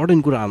लाइक सर्टेन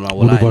कुराहरूमा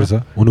होला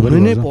हुनु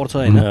नै पर्छ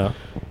होइन।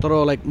 तर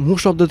लाइक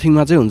मोस्ट अफ द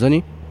थिङमा चाहिँ हुन्छ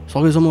नि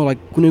सकेसम्म लाइक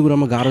कुनै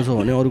कुरामा गाह्रो छ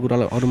भने अरू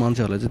कुरालाई अरू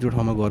मान्छेहरूलाई चाहिँ त्यो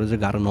ठाउँमा गएर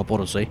चाहिँ गाह्रो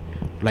नपरोस् है,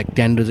 लाइक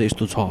त्यहाँनिर चाहिँ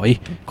यस्तो छ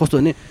है कस्तो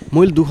भने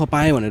मैले दुःख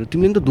पाएँ भनेर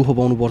तिमीले नि त दुःख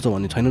पाउनुपर्छ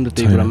भन्ने छैन नि त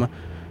त्यही कुरामा।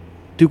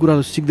 त्यो कुरा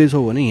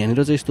सिक्दैछौ भने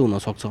यहाँनिर चाहिँ यस्तो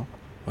हुनसक्छ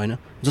होइन,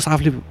 जस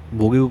आफूले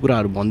भोगेको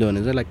कुराहरू भनिदियो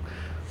भने चाहिँ लाइक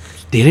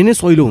धेरै नै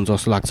सहिलो हुन्छ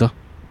जस्तो लाग्छ।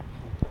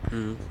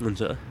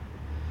 हुन्छ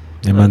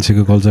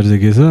मान्छेको कल्चर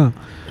चाहिँ के छ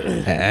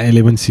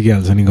अहिले पनि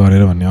सिकिहाल्छ नि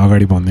गरेर भन्ने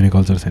अगाडि भनिदिने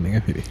कल्चर छैन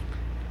क्या फेरि।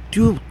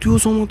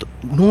 त्योसम्म त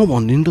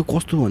नभनिदिनु त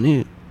कस्तो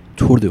भने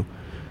छोडिदेऊ,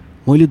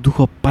 मैले दुःख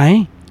पाएँ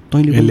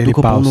तैँले पनि दुःख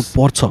पाउनु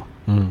पर्छ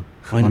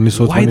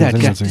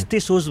त्यस्तै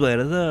सोच भएर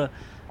त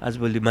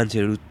आजभोलि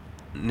मान्छेहरू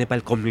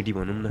नेपाली कम्युनिटी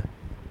भनौँ न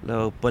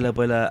ल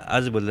पहिला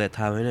आजभोलि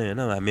थाहा भएन होइन,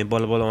 हामी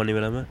बल्ल आउने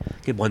बेलामा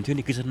के भन्थ्यो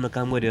नि किचनमा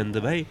काम गऱ्यो भने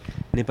त भाइ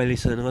नेपाली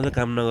त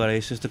काम नगरे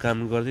यस्तो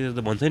काम गर्दै त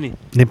भन्छ नि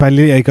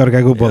नेपाली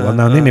एकअर्काको भन्दा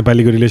भन्दै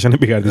नेपालीको रिलेसनै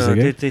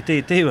बिगार्दैछ।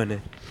 त्यही भने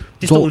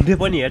त्यस्तो हुन्थ्यो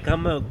पनि यार,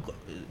 काममा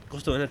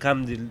कस्तो होइन काम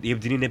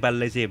हेप्दिने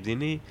नेपाललाई चाहिँ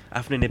हेप्दिने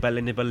आफ्नै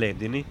नेपाललाई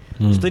हेप्दिने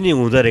जस्तो नि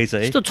हुँदो रहेछ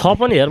है। यस्तो छ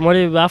पनि यार,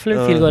 मैले आफूले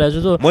फिल गरेको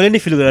छु, मैले नि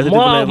फिल गरेको छु।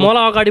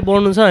 मलाई अगाडि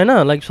बढ्नु छ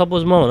होइन, लाइक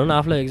सपोज म भनौँ न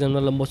आफूलाई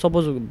एक्जाम्पल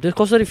सपोज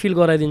कसरी फिल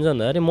गराइदिन्छ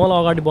भन्दाखेरि मलाई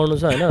अगाडि बढ्नु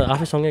छ होइन,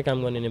 आफैसँगै काम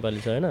गर्ने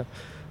नेपाली छ होइन,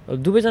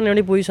 दुवैजना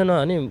एउटै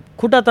पोजिसनमा अनि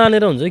खुट्टा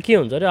तानेर हुन्छ के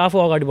हुन्छ अरे आफू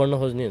अगाडि बढ्न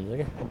खोज्ने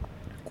हुन्छ क्या,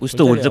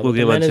 कस्तो हुन्छ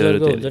कोही मान्छेहरू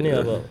हुन्छ नि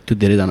अब त्यो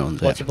धेरैजना हुन्छ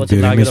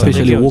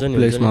स्पेशली वर्क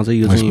प्लेसमा चाहिँ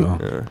यो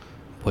चाहिँ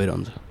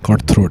भइरहन्छ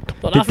कट थ्रोट।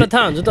 तर आफूलाई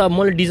थाहा हुन्छ त अब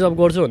मैले डिजर्भ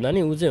गर्छु भन्दा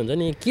नि ऊ चाहिँ हुन्छ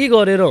नि के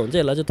गरेर हुन्छ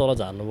यसलाई चाहिँ तल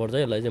झार्नुपर्छ,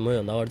 यसलाई चाहिँ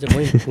मैभन्दा अगाडि चाहिँ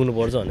मै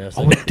पुग्नुपर्छ भने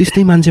जस्तो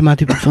त्यस्तै मान्छे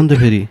माथि पुग्छ नि त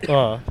फेरि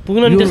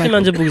पुग्न नि त्यस्तै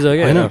मान्छे पुग्छ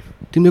क्या होइन।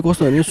 तिमीले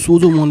कस्तो भने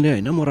सोझो मनले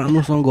होइन म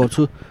राम्रोसँग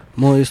गर्छु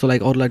म यस्तो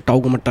लाइक अरूलाई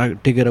टाउकोमा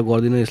टेकेर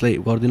गर्दिनँ यसलाई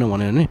गर्दिनँ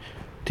भन्यो भने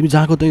तिमी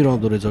जहाँको त्यहीँ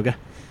रहँदो रहेछौ क्या,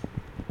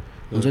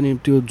 हुन्छ नि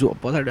त्यो जो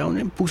पछाडि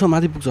आउने पुग्छ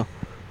माथि पुग्छ।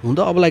 हुन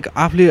त अब लाइक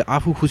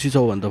आफू खुसी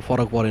छौ भने त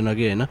फरक परेन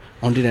कि होइन,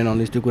 अन्टिल एन्ड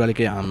अनलेस त्यो कुराले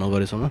केही हार्म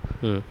नगरेसम्म।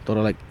 तर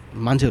लाइक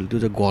मान्छेहरूले त्यो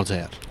चाहिँ गर्छ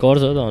यार,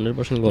 गर्छ त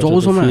 100% गर्छ।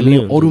 जबसम्म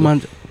हामी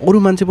अरू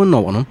मान्छे पनि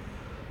नभनौँ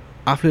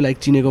आफूले लाइक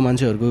चिनेको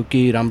मान्छेहरूको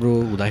केही राम्रो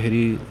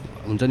हुँदाखेरि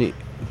हुन्छ नि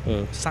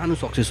सानो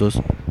सक्सेस होस्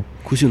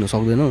खुसी हुन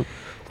सक्दैनौ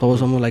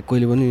तबसम्म लाइक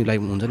कहिले पनि लाइक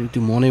हुन्छ नि त्यो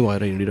मनै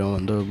भएर हिँडिरह्यो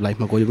भने त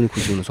लाइफमा कहिले पनि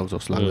खुसी हुनसक्छ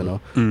जस्तो लाग्दैन।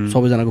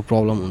 सबैजनाको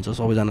प्रब्लम हुन्छ,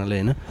 सबैजनाले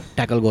होइन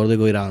ट्याकल गर्दै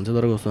गइरहेको हुन्छ,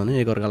 तर कस्तो भने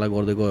एकअर्कालाई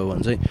गर्दै गयो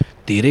भने चाहिँ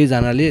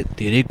धेरैजनाले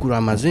धेरै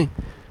कुरामा चाहिँ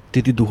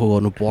त्यति दुःख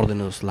गर्नु पर्दैन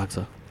जस्तो लाग्छ।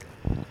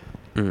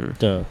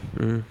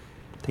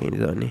 त्यही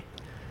त हो नि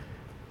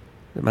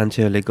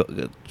मान्छेहरूले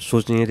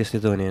सोच्ने त्यस्तै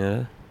त हो नि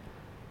होइन।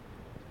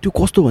 त्यो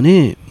कस्तो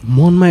भने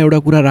मनमा एउटा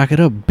कुरा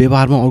राखेर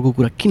व्यवहारमा अर्को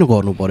कुरा किन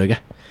गर्नु पर्यो क्या,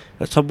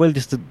 सबैले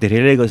त्यस्तो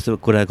धेरै जस्तो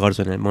कुरा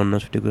गर्छन् मन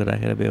नछुट्ने कुरा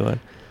राखेर व्यवहार।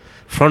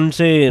 फ्रन्ट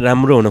चाहिँ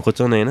राम्रो हुन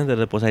खोज्छन् होइन,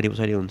 तर पछाडि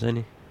हुन्छ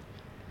नि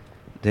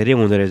धेरै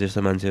हुँदो रहेछ यस्तो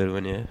मान्छेहरू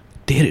पनि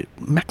धेरै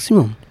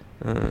म्याक्सिमम्।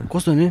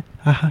 कस्तो भने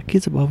आहा के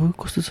छ बाबु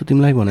कस्तो छ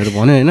तिमीलाई भनेर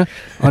भन्यो होइन,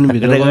 अनि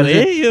भित्र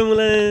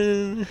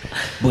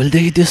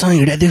भोलिदेखि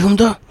त्योसँग हिँडा देखौँ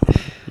त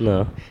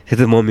त्यो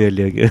त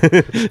मम्मीहरूले हो कि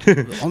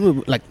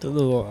लाइक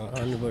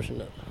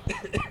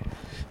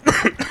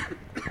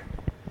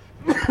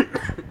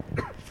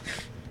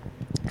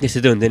त्यस्तै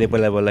त हुन्थ्यो नि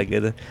पहिला के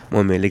त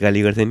मम्मीहरूले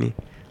गाली गर्थ्यो नि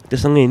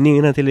त्योसँग हिँड्ने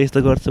होइन त्यसले यस्तो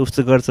गर्छ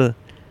उस्तो गर्छ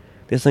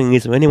त्योसँग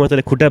हिँड्छ भने म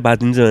तँलाई खुट्टा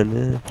भाँचिदिन्छ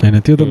भने होइन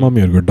त्यो त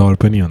मम्मीहरूको डर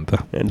पनि हो नि त,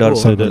 डर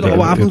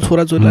अब आफ्नो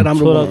छोराछोरीलाई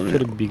राम्रो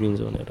बिग्रिन्छ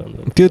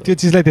भनेर त्यो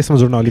चिजलाई त्यसमा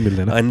जोड्न अलि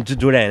मिल्दैन। अनि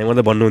जोडायो भने म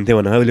त भन्नुहुन्थ्यो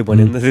भने अहिले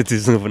भन्यो नि त त्यो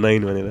चिजसँग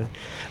नहिँड भनेर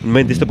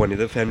मैले त्यस्तो भने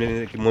त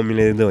फ्यामिलीले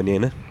मम्मीले त भने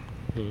होइन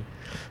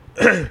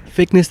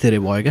फेकनेस धेरै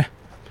भयो क्या,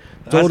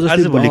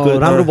 जबरजस्ती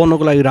राम्रो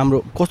बन्नको लागि राम्रो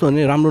कस्तो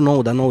भने राम्रो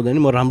नहुँदा नि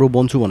म राम्रो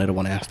बन्छु भनेर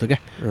भने जस्तो क्या।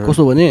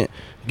 कस्तो भने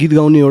गीत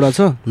गाउने एउटा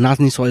छ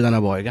नाच्ने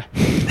 100जना भयो क्या।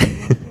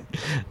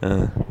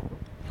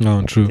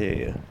 ट्रु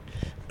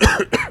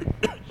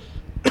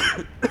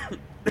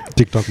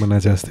टिकटकमा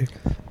नाचे अस्ति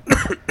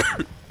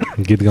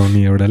गीत गाउने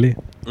एउटाले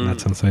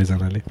नाच्छन्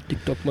 100जनाले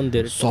टिकटक पनि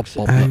धेरै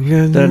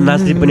तर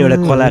नाच्ने पनि एउटा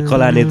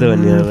कला नै त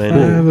भन्ने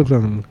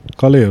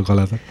कलै हो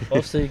कला त।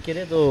 अस्ति के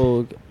अरे त्यो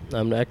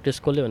हाम्रो एक्ट्रेस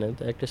कसले भने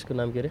त एक्ट्रेसको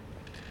नाम के अरे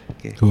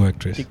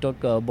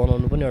टिकटक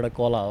बनाउनु पनि एउटा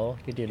कला हो,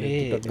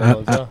 केटीहरूले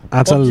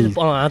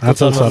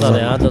आँचल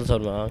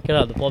शर्मा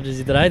केटाहरू पब्जी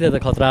जितेर आयो त्यो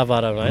त खतरा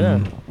पारामा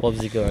होइन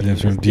पब्जीको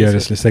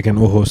डिआरएसले सेकेन्ड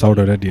ओहो साउट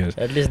आउट डिआरएस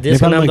एटलिस्ट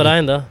देशको नाम त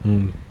आयो नि त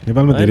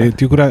नेपालमा धेरै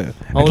त्यो कुरा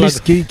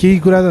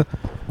केही कुरा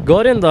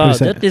गऱ्यो नि त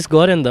एटलिस्ट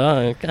गऱ्यो नि त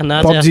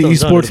पब्जी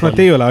स्पोर्ट्समा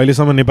त्यही होला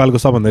अहिलेसम्म नेपालको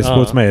सबभन्दा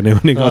स्पोर्ट्समा हेर्ने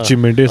भने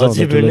अचिभमेन्टै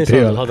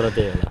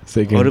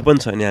अरू पनि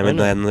छ नि हामी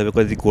नहेर्नु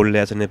कति गोल्ड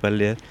ल्याएको छ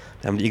नेपालले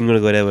हामीले इग्नोर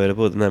गरे भएर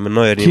पो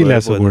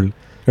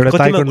नहेर्ने एउटा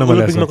ताइक्वान्डोमा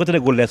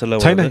ल्याएको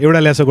छैन एउटा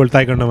ल्याएको गोल्ड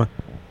ताइक्वान्डोमा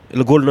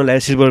गोल्ड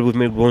नल्याएर सिल्भर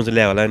ब्रोन्ज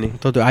ल्यायो होला नि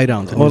त त्यो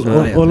आइरहन्छ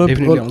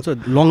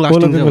लङ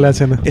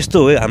लास्टिङ यस्तो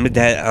हो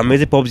हामीले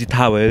चाहिँ पब्जी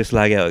थाहा भयो जस्तो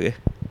लाग्यो हो कि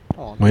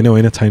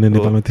होइन छैन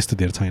नेपालमा त्यस्तो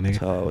धेरै छैन कि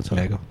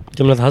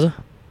तिमीलाई थाहा छ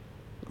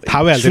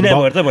थाहा भइहाल्छ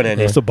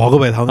यस्तो भएको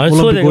भए थाहा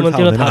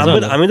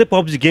हामी त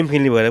पब्जी गेम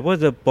खेल्ने भएर पो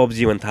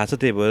पब्जी भन्ने थाहा छ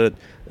त्यही भएर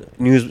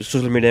न्युज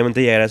सोसियल मिडियामा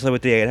त्यही आएर सबै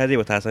त्यही आएर त्यही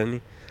भएर थाहा छ नि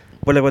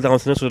पहिला पहिला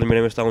आउँथेन सोसियल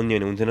मिडियामा यस्तो आउने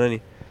भने हुन्थेन नि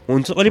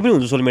हुन्छ अहिले पनि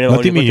हुन्छ सोसियल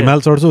मिडियामा तिमी हिमाल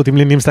चढ्छौ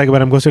तिमीले निम्साको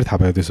बारेमा कसरी थाहा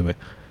पायो त्यसो भए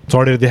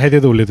चढेर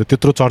देखाइदियो त उसले त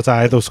त्यत्रो चर्चा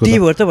आयो त उसको त्यही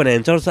भएर त भने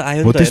चर्चा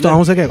आयो नि त्यस्तो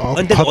आउँछ क्या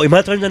अनि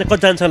हिमाल चढ्ने जाने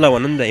कति जान्छ होला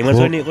भन नि त हिमाल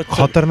चढ्ने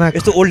खतरनाक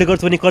यस्तो ओल्ड रेकर्ड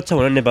पनि कति छ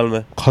भन नेपालमा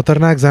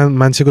खतरनाक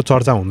मान्छेको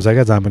चर्चा हुन्छ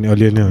क्या जहाँ पनि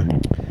अलिअलि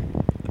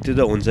त्यो त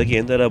हुन्छ कि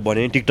होइन तर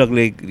भने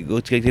टिकटकले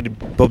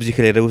पब्जी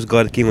खेलेर उस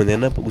गरेर केही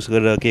हुँदैन उस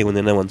गरेर केही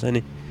हुँदैन भन्छ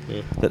नि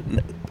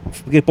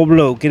के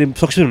पपुलर के अरे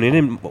सक्सेस हुने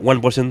नि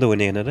 1% त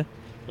हुने होइन र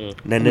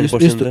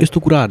 99% यस्तो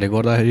कुराहरूले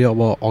गर्दाखेरि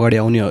अब अगाडि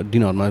आउने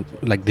दिनहरूमा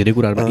लाइक धेरै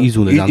कुराहरूमा इज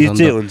हुँदै जान्छ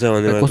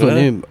कस्तो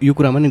भने यो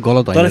कुरामा नि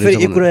गलत होइन तर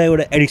फेरि यो कुरा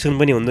एउटा एडिक्सन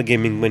पनि हो नि त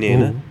गेमिङ पनि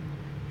होइन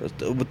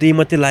त्यही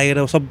मात्रै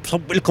लागेर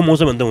सबैले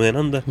कमाउँछ भने त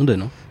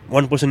हुँदैन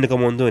 1%ले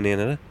कमाउनु त हुने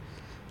होइन र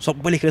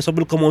सबैले खेलेर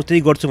सबैले कमाउँछ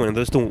त्यही गर्छु भने त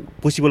त्यस्तो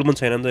पोसिबल पनि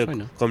छैन नि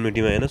त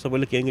कम्युनिटीमा होइन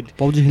सबैले केही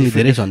पब्जी खेल्ने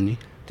धेरै छन् नि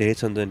धेरै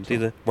छन् त नि त्यही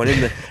त भने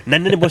नि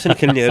 99%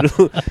 खेल्नेहरू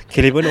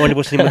खेले पनि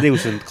 1% मात्रै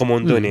उस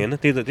कमाउनु त हुने होइन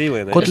त्यही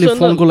भएर कतिले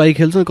फोनको लागि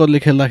खेल्छ कतिले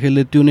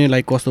खेल्दाखेरि त्यो नै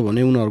लाइक कस्तो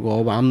भने उनीहरूको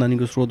अब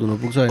आम्दानीको स्रोत हुन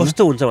पुग्छ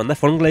कस्तो हुन्छ भन्दा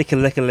फोनको लागि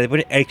खेल्दा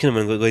पनि एडिक्सन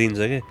भनेको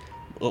गरिन्छ क्या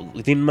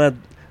दिनमा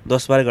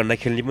 10-12 घन्टा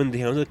खेल्ने पनि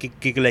देखाउँछ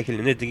के लागि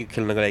खेल्ने त्यति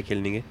खेल्नको लागि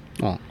खेल्ने कि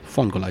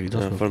फोनको लागि 10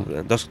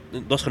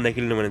 घन्टा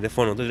खेल्नु भने त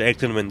फोन हो त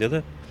एडिक्सन भन्थ्यो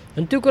त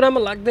अनि त्यो कुरामा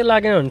लाग्दै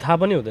लागेन भने थाहा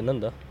पनि हुँदैन नि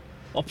त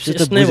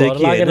अब्सेस नै भएर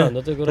लागेन भने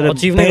त त्यो कुरा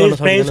अचिभ नै गर्न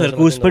सक्दैन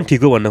पेरेन्ट्सहरुको उस पनि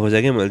ठिक हो भन्न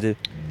खोजेँ क्या मैले चाहिँ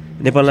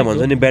नेपालमा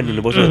भन्छ नि ब्यान्ड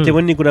हुनुपर्छ त्यो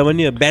पनि कुरा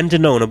पनि ब्यान्ड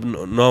चाहिँ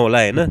नहोला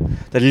होइन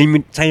तर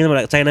लिमिट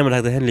चाइनामा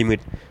राख्दाखेरि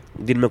लिमिट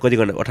दिनमा कति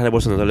घन्टा 18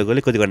 वर्ष हुँदा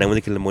गले कति घन्टा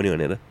मात्रै खेल्नु पर्ने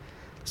भनेर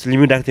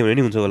लिमिट राख्थ्यो भने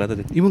नि हुन्छ होला त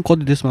इभन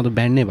कति देशमा त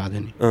ब्यान्ड नै भएको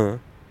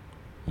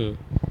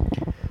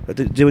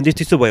थियो नि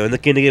त्यस्तो भयो भने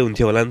त केही न केही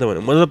हुन्थ्यो होला नि त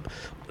भने मतलब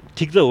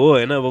ठिक त हो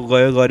होइन अब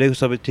गयो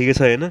सबै ठिकै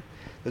छ होइन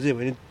चाहिँ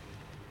भने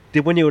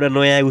त्यो पनि एउटा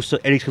नयाँ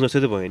उस एडिक्सन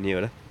जस्तै त भयो नि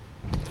एउटा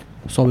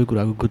सबै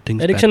कुराको गुड थिङ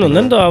एडिक्सन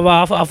हुँदैन त अब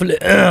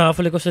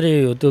आफूले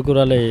कसरी त्यो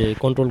कुरालाई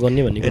कन्ट्रोल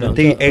गर्ने भन्ने कुरा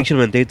त्यही एडिक्सन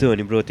भने त्यही त हो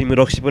नि ब्रो तिमी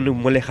रक्सी पनि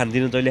मैले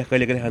खान्दिनँ जहिले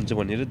कहिले खान्छु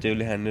भनेर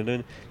त्यसले खानेर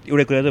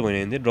एउटा कुरा त भने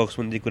ड्रग्स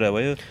पनि कुरा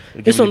भयो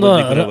त्यसो त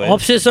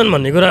अब्सेसन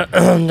भन्ने कुरा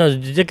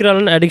जे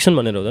कुरालाई पनि एडिक्सन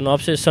भनेर हुँदैन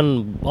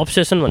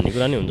अब्सेसन भन्ने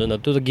कुरा नि हुन्छ नि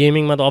त त्यो त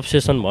गेमिङमा त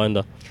अब्सेसन भयो नि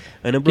त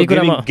होइन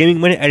ब्रो गेमिङ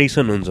पनि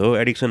एडिक्सन हुन्छ हो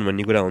एडिक्सन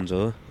भन्ने कुरा हुन्छ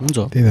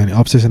त्यही त नि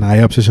अब्सेसन हाई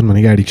अब्सेसन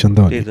भनेको एडिक्सन त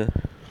हो त्यही त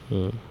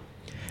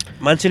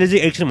मान्छेले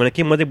चाहिँ एडिक्सन भने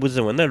के मात्रै बुझ्छ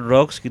भन्दा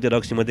ड्रग्स कि त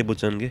रक्सी मात्रै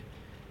बुझ्छन् कि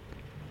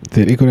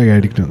धेरै कुराको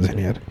एडिक्ट हुन्छ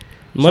नि यार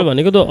मैले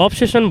भनेको त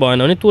अब्सेसन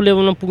भएन भने त्यो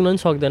लेभलमा पुग्न पनि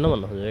सक्दैन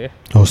भन्न खोजेँ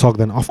क्या हो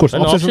सक्दैन अफ कोर्स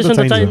अब्सेसन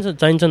त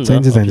चाहिन्छ नि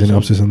चाहिन्छ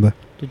अब्सेसन त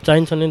त्यो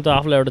चाहिन्छ नि त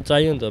आफूलाई एउटा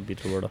चाहियो नि त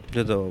भित्रबाट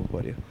त्यो त हो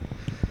पर्यो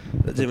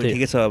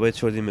ठिकै छ अब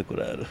छोडिदिउँ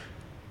कुराहरू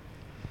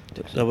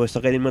अब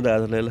सकाइदिउँ त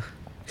आजलाई ल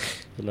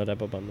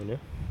ऱ्यापअप हान्नु नि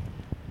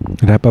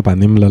ऱ्यापअप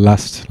हान्दिउँ ल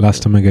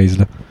लास्टमा गाइज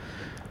ल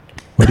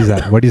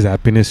what is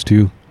happiness to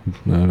you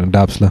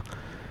डाब्स ल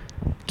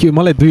के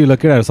मलाई ल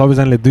केटाहरू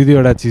सबैजनाले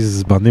दुईवटा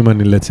चिज भन्दै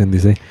मैले लेट्स एन्ड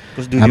दिस है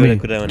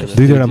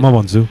दुईवटा म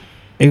भन्छु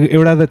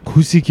एउटा त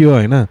खुसी के हो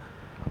होइन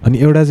अनि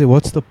एउटा चाहिँ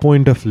what's the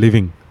point of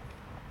living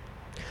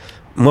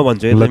म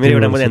भन्छु मेरो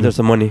एउटा मात्रै एन्सर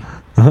छ मनी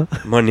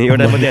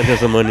एउटा मात्रै एन्सर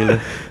छ मनी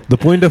ल the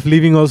point of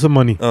living also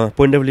money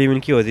point of living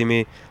के हो तिमी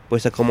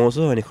पैसा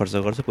कमाउँछौ अनि खर्च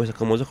गर्छौ पैसा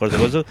कमाउँछौ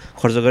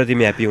खर्च गरेर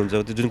तिमी ह्याप्पी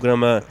हुन्छौ त्यो जुन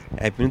कुरामा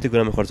ह्याप्पी हुन्छ त्यो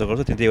कुरामा खर्च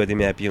गर्छौ त्यही भएर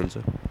तिमी ह्याप्पी हुन्छौ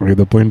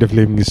the point of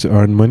living is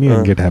earn money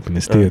and get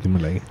happiness त्यही हो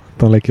तिमीलाई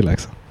तँलाई के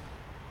लाग्छ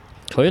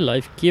खै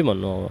लाइफ के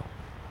भन्नु अब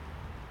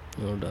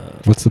एउटा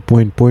वाट्स द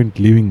पोइन्ट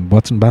लिभिङ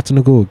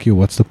बाँच्नुको के हो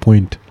वाट्स द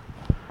पोइन्ट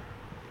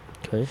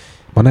खै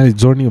भन्नाले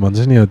जोर्नी भन्छ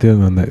नि त्यो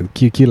भन्दा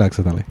के लाग्छ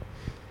तँलाई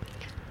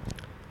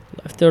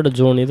लाइफ त एउटा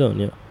जोर्नी त हो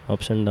नि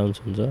अप्स एन्ड डाउन्स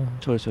हुन्छ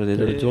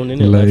जोर्नी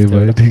नै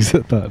ल ठिक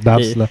छ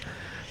त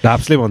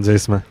डाब्सले भन्छ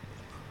यसमा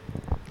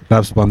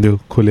डाब्स भनिदियो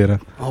खोलेर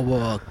अब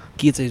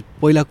के चाहिँ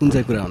पहिला कुन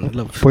चाहिँ कुरा भन्नु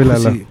ल पहिला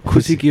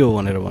खुसी के हो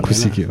भनेर भन्नु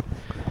खुसी के हो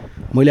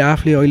मैले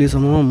आफूले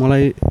अहिलेसम्म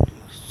मलाई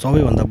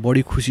सबैभन्दा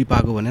बढी खुसी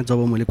पाएको भने जब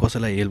मैले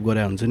कसैलाई हेल्प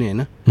गरे हुन्छु नि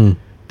होइन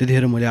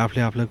त्यतिखेर मैले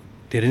आफूलाई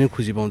धेरै नै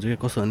खुसी पाउँछु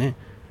क्या कस्तो भने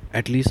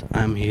एटलिस्ट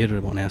आइ एम हियर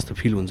भने जस्तो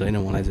फिल हुन्छ होइन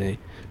मलाई चाहिँ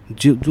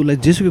जसलाई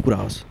जेसुकै कुरा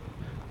होस्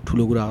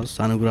ठुलो कुरा होस्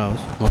सानो कुरा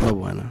होस् मतलब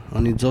भएन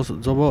अनि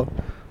जब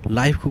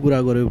लाइफको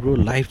कुरा गऱ्यो ब्रो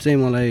लाइफ चाहिँ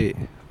मलाई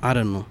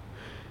आरहन्न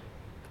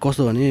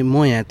कस्तो भने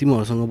म यहाँ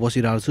तिमीहरूसँग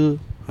बसिरहेको छु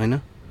होइन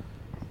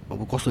अब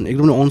कस्तो भने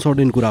एकदमै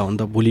अनसर्टेन कुरा हो नि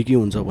त भोलि के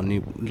हुन्छ भन्ने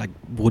लाइक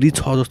भोलि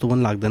छ जस्तो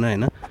पनि लाग्दैन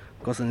होइन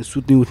कस्तो भने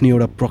सुत्ने उठ्ने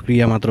एउटा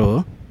प्रक्रिया मात्र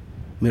हो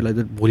मेरो लागि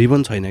त भोलि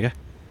पनि छैन क्या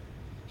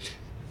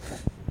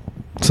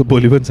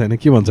भोलि पनि छैन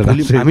के भन्छ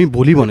हामी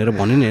भोलि भनेर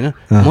भन्यो नि होइन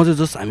म चाहिँ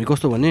जस्ट हामी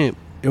कस्तो भने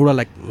एउटा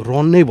लाइक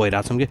रन नै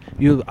भइरहेछौँ क्या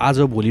यो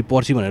आज भोलि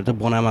पर्सि भनेर त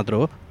बना मात्र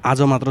हो आज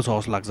मात्र छ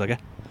जस्तो लाग्छ क्या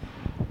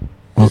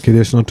okay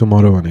there is no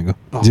tomorrow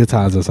भनेको जे छ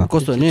आज छ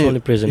कस्तो भने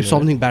if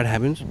something bad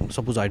happens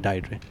suppose I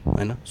died रे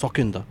हैन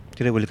सक्यो नि त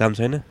त्यसले भोलि काम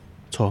छैन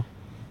छ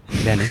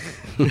बिहानै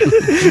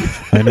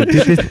होइन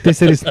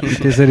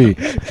त्यसरी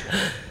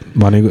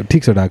भनेको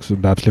ठिक छ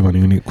डाप्सले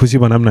भनेको नि खुसी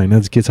बनाऊँ न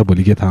होइन के छ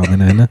भोलि के थाहा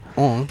हुँदैन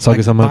होइन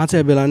सकेसम्म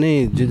बाँचे बेला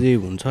नै जे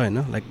हुन्छ होइन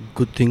लाइक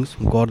गुड थिङ्स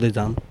गर्दै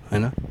जाऊँ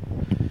होइन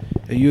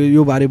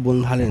यो बारे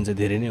बोल्नु थाल्यो भने चाहिँ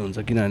धेरै नै हुन्छ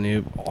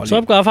किनभने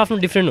सबको आफ्नो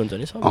डिफ्रेन्ट हुन्छ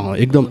नि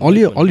एकदम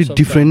अलि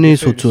डिफ्रेन्ट नै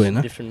सोध्छु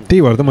होइन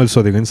त्यही भएर त मैले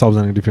सोधेको नि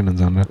सबजना डिफ्रेन्ट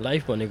हुन्छ भनेर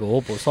लाइफ भनेको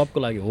होप हो सबको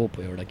लागि होप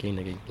हो एउटा केही न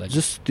केही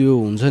जस्ट त्यो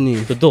हुन्छ नि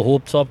त्यो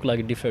होप सबको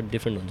लागि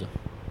डिफ्रेन्ट हुन्छ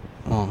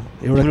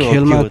एउटा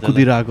खेलमा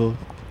कुदिरहेको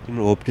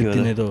तिम्रो होप के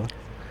नै त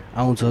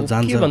आउँछ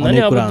जान्छ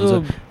भन्ने कुरा हुन्छ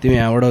तिमी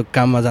यहाँबाट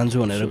काममा जान्छु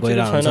भनेर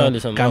गइरहेको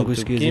हुन्छ कामको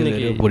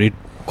स्केड्युलहरू भोलि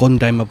कुन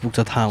टाइममा पुग्छ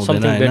थाहा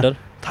हुँदैन होइन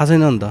थाहा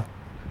छैन नि त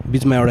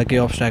बिचमा एउटा केही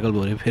अब्स्ट्याकल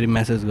भयो फेरि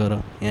मेसेज गर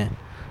यहाँ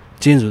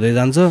चेन्ज हुँदै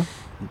जान्छ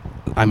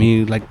हामी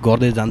लाइक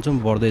गर्दै जान्छौँ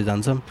बढ्दै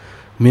जान्छौँ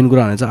मेन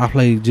कुरा भने चाहिँ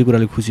आफूलाई जे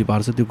कुराले खुसी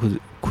पार्छ त्यो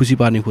खुसी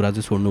पार्ने कुरा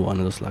चाहिँ छोड्नु भएन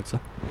जस्तो लाग्छ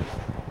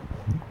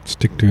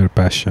स्टिक टु योर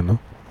प्यासन हो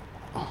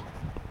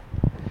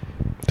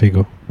ठिक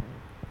हो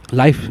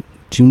लाइफ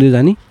जिउँदै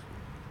जाने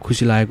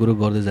खुसी लागेको कुरो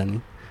गर्दै जाने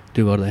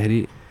त्यो गर्दाखेरि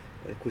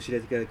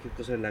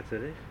कसरी लाग्छ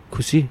रे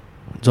खुसी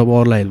जब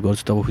अरूलाई हेल्प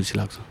गर्छु तब खुसी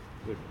लाग्छ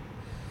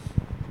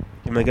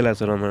तिमीलाई के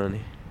लाग्छ रमानी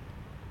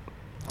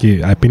के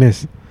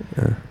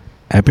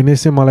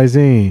ह्याप्पिनेस चाहिँ मलाई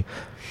चाहिँ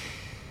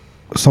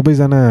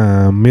सबैजना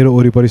मेरो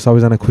वरिपरि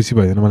सबैजना खुसी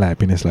भयो भने मलाई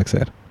ह्याप्पिनेस लाग्छ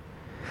यार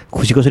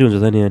खुसी कसरी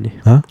हुन्छ त नि अनि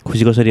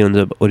खुसी कसरी हुन्छ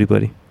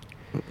वरिपरि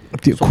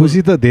त्यो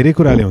खुसी त धेरै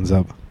कुराले हुन्छ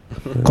अब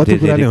कति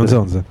कुराले हुन्छ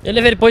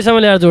यसले फेरि पैसामा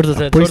ल्याएर जोड्छ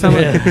पैसामा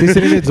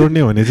त्यसरी नै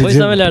जोड्ने भने चाहिँ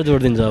पैसामा ल्याएर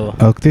जोडिदिन्छ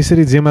अब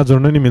त्यसरी जेमा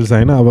जोड्न नि मिल्छ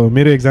होइन अब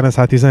मेरो एकजना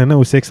साथी छ होइन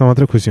ऊ सेक्समा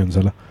मात्रै खुसी हुन्छ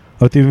ल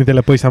अब तिमी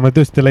त्यसलाई पैसामा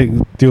त्यसलाई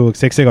त्यो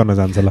सेक्सै गर्न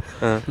जान्छ ल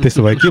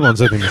त्यस्तो भयो के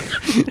भन्छ तिमी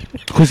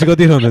खुसी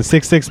कति हुन्छ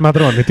सेक्स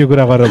मात्र भन्ने त्यो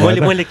कुरा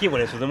गरेर मैले के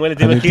भनेछु त मैले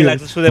तिमीलाई के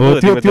लाग्छ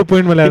सोधेको त्यो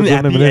पोइन्टमा ल्याएर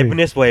जोड्न मिल्दैन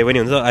ह्याप्पिनेस भयो भने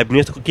हुन्छ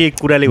ह्याप्पिनेस के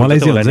कुराले मलाई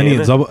चाहिँ हुन्छ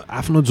नि जब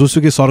आफ्नो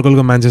जोसुकै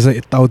सर्कलको मान्छे छ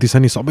यताउति छ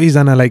नि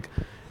सबैजना लाइक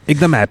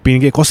एकदम ह्याप्पी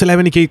के कसैलाई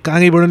पनि केही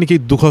कहाँबाट नि केही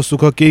दुःख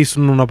सुख केही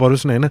सुन्नु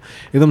नपरोस् न होइन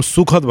एकदम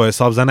सुखद भयो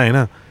सबजना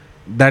होइन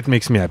द्याट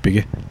मेक्स मी ह्याप्पी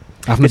के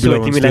आफ्नो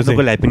तिमीलाई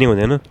सबैले ह्याप्पी नै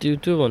हुँदैन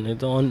त्यो भन्ने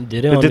त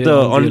धेरै त्यो त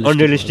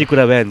अनरियलिस्टिक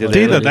कुरा भयो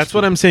त्यही त that's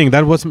what I am saying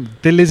that was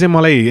त्यसले चाहिँ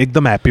मलाई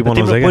एकदम ह्याप्पी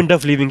बनाउँछ के पोइन्ट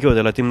अफ लिभिङ के हो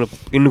होला तिम्रो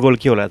एन्ड गोल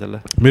के होला त ल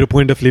मेरो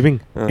point of living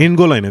and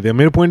goal हैन त्यो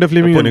मेरो पोइन्ट अफ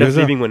लिभिङ भनेको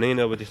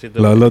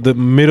ल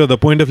मेरो the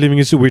point of living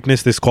is to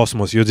witness this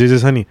कस्मोस यो जे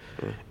छ नि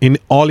in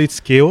all it's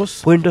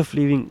chaos point of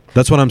living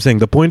that's what I am saying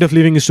the point of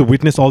living is to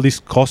witness all this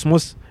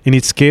कस्मोस in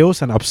its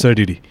chaos and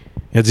absurdity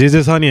या जे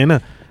छ नि हैन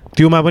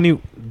त्योमा पनि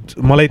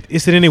मलाई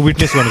यसरी नै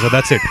विटनेस गर्नु छ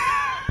that's it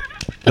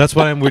That's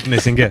what I'm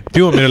witnessing क्या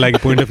त्यो हो मेरो लागि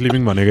पोइन्ट अफ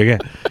लिभिङ भनेको क्या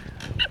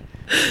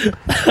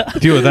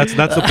त्यो that's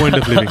the point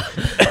of living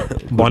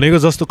भनेको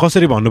जस्तो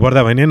कसरी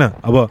भन्नुपर्दा भने हैन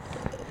अब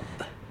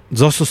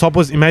जस्तो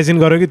सपोज इमेजिन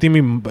गर कि तिमी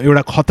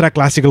एउटा खतरा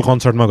क्लासिकल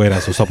कन्सर्टमा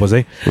गइरहेछौ सपोज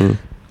है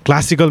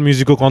क्लासिकल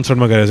म्युजिकको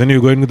कन्सर्टमा गइरहेछौ नि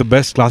you going to the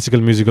best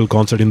classical musical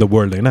concert in the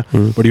world हैन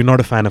but you not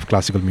a fan of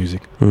classical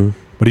music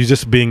but you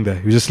just being there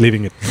you just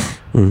living it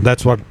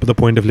that's what the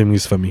point of living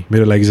is for me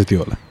मेरो लागि चाहिँ त्यो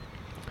होला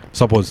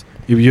suppose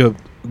if you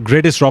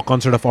greatest rock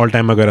concert of all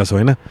टाइममा गएर छौ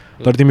होइन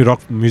तर तिमी रक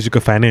म्युजिकको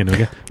फ्यानै हैन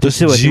क्या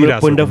जस्तो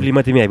पोइन्ट अफ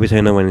लिभमा तिमी ह्याप्पी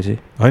छैन भने चाहिँ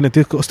होइन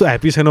त्यो कस्तो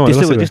ह्याप्पी छैन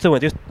भने त्यस्तो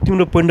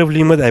तिम्रो पोइन्ट अफ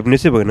लिभमा त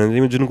ह्याप्पिनेसै भएन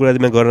तिमी जुन कुरा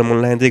तिमी गर्न मन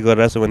लाग्यो त्यही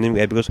गरिरहेको छौ भने तिमी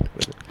ह्याप्पी कस्तो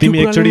तिमी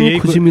एकचोटि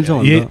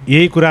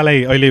यही कुरालाई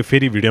अहिले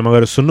फेरि भिडियोमा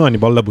गएर सुन्नु अनि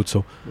बल्ल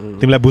बुझ्छौ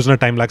तिमीलाई बुझ्न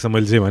टाइम लाग्छ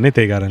मैले चाहिँ भने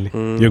त्यही कारणले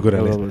यो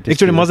कुराले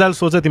एकचोटि मजाले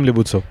सोच तिमीले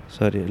बुझ्छौ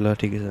सरी ल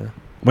ठिकै छ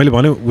मैले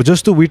भने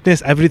जस्ट टु विटनेस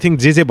एभ्रिथिङ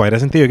जे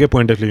भइरहेछ नि त्यही हो क्या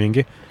पोइन्ट अफ लिभिङ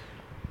के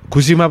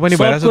खुसीमा पनि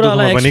भइरहेछ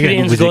दुःखमा पनि के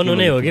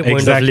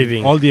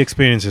अल द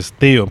एक्सपिरियन्सेस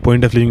त्यही हो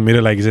पोइन्ट अफ लिभिङ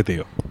मेरो लागि चाहिँ त्यही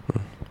हो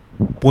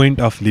पोइन्ट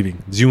अफ लिभिङ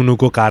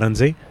जिउनुको कारण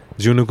चाहिँ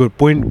जिउनुको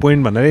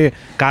पोइन्ट भन्नाले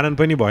कारण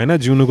पनि भएन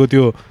जिउनुको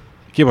त्यो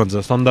के भन्छ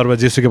सन्दर्भ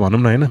जेसुकै भनौँ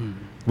न होइन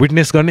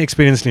विटनेस गर्ने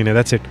एक्सपिरियन्स लिने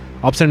that's it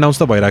ups and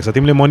downs त भइरहेको छ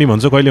तिमीले मनी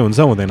भन्छौ कहिले हुन्छ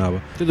हुँदैन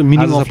अब त्यो त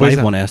मिनिङ अफ लाइफ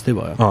भने जस्तै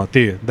भयो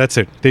त्यही द्याट्स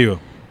इट त्यही हो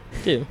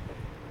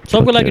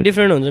सबको लागि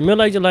डिफ्रेन्ट हुन्छ मेरो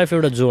लागि चाहिँ लाइफ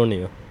एउटा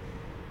जोर्नी हो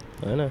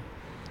होइन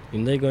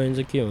हिँड्दै गइन्छ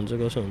के हुन्छ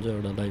कसो हुन्छ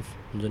एउटा लाइफ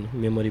हुन्छ नि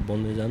मेमोरी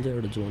बन्दै जान्छ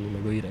एउटा जोर्नीमा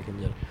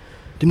गइराखिन्छ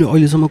तिमीले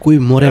अहिलेसम्म कोही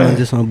मरे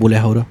मान्छेसँग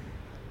बोल्या हो र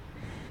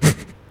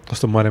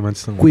कस्तो मरे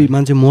मान्छेसँग कोही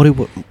मान्छे मरे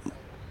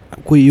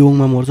कोही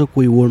योङमा मर्छ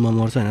कोही वर्ल्डमा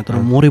मर्छ होइन तर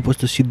मरेपछि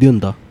त सिद्धियो नि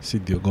त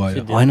सिद्धियो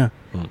गयो होइन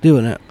त्यही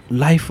भने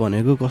लाइफ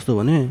भनेको कस्तो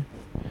भने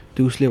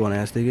त्यो उसले भने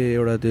जस्तै कि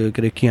एउटा त्यो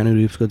के अरे कियानु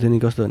रिभ्सको थियो नि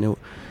कस्तो भने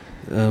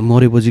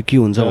मरेपछि के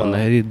हुन्छ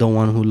भन्दाखेरि the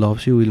one who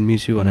loves you will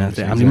miss you भनेर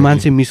चाहिँ हामीले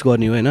मान्छे मिस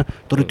गर्ने हो होइन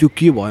तर त्यो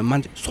के भयो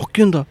मान्छे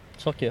सक्यो नि त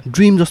सक्यो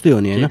ड्रिम जस्तै हो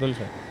नि होइन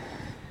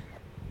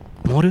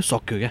मऱ्यो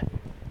सक्यो क्या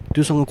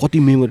त्योसँग कति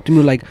मेमोरी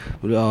तिम्रो लाइक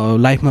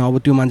लाइफमा अब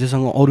त्यो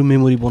मान्छेसँग अरू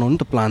मेमोरी बनाउनु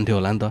त प्लान थियो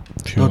होला नि त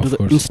तर त्यो त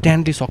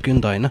इन्स्ट्यान्टली सक्यो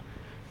नि त होइन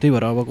त्यही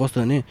भएर अब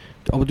कस्तो भने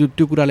अब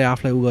त्यो कुराले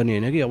आफूलाई उ गर्ने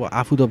होइन कि अब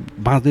आफू त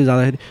बाँच्दै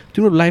जाँदाखेरि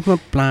तिम्रो लाइफमा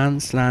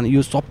प्लान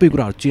यो सबै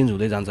कुराहरू चेन्ज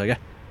हुँदै जान्छ क्या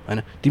होइन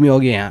तिमी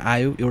अघि यहाँ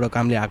आयो एउटा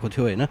कामले आएको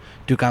थियो होइन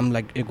त्यो काम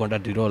लाइक 1 घन्टा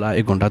ढिलो होला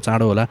 1 घन्टा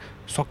चाँडो होला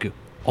सक्यो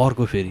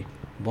अर्को फेरि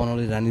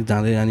बनाउँदै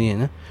जाँदै जाने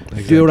होइन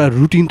त्यो एउटा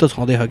रुटिन त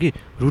छँदैछ कि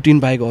रुटिन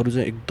बाहेक अरू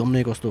चाहिँ एकदम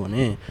नै कस्तो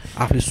भने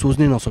आफूले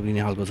सोच्नै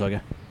नसकिने खालको छ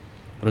क्या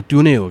र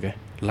त्यो नै हो क्या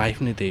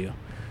लाइफ नै त्यही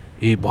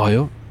हो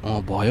भयो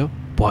भयो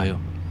भयो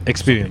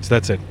एक्सपिरियन्स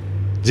द्याट्स इट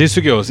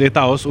जेसुकै होस्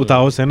यता होस् उता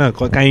होस् होइन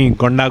काहीँ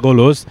गन्डागोल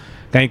होस्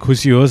काहीँ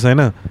खुसी होस्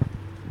होइन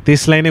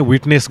त्यसलाई नै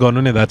विटनेस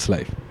गर्नु नै that's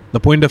life the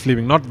point of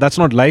living that's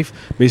not life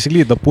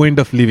basically the point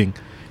of living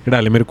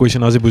केटाहरूले मेरो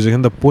क्वेसन अझै बुझेको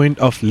नि द पोइन्ट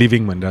अफ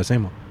लिभिङ भनेर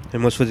चाहिँ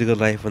म सोधेको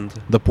लाइफ अन्त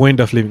द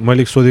पोइन्ट अफ लिभिङ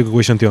मैले सोधेको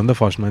क्वेसन थियो नि त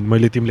फर्स्टमा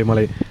मैले तिमीले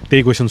मलाई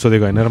त्यही क्वेसन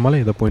सोधेको होइन र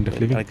मलाई द पोइन्ट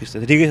अफ लिभिङ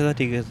ठिकै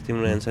छ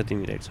तिम्रो एन्सर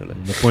तिमी राइट छ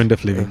the point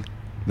of living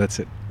that's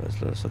it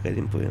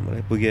सकाइदिनु पुग्यो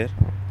मलाई पुग्यो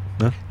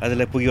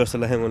आजलाई पुग्यो जस्तो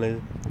लाग्यो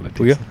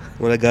पुग्यो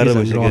मलाई गाह्रो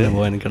भइसक्यो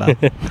भएन केटा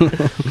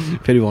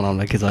फेरि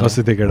बनाउँला के छ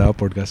कस्तो थियो केटा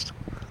पोडकास्ट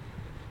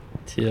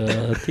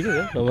ठिकै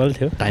हो रमाइलो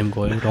थियो टाइम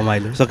गयो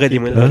रमाइलो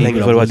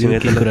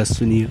सकाइदिउँ कुरा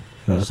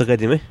सुनियो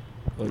सकाइदिउँ है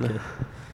ओके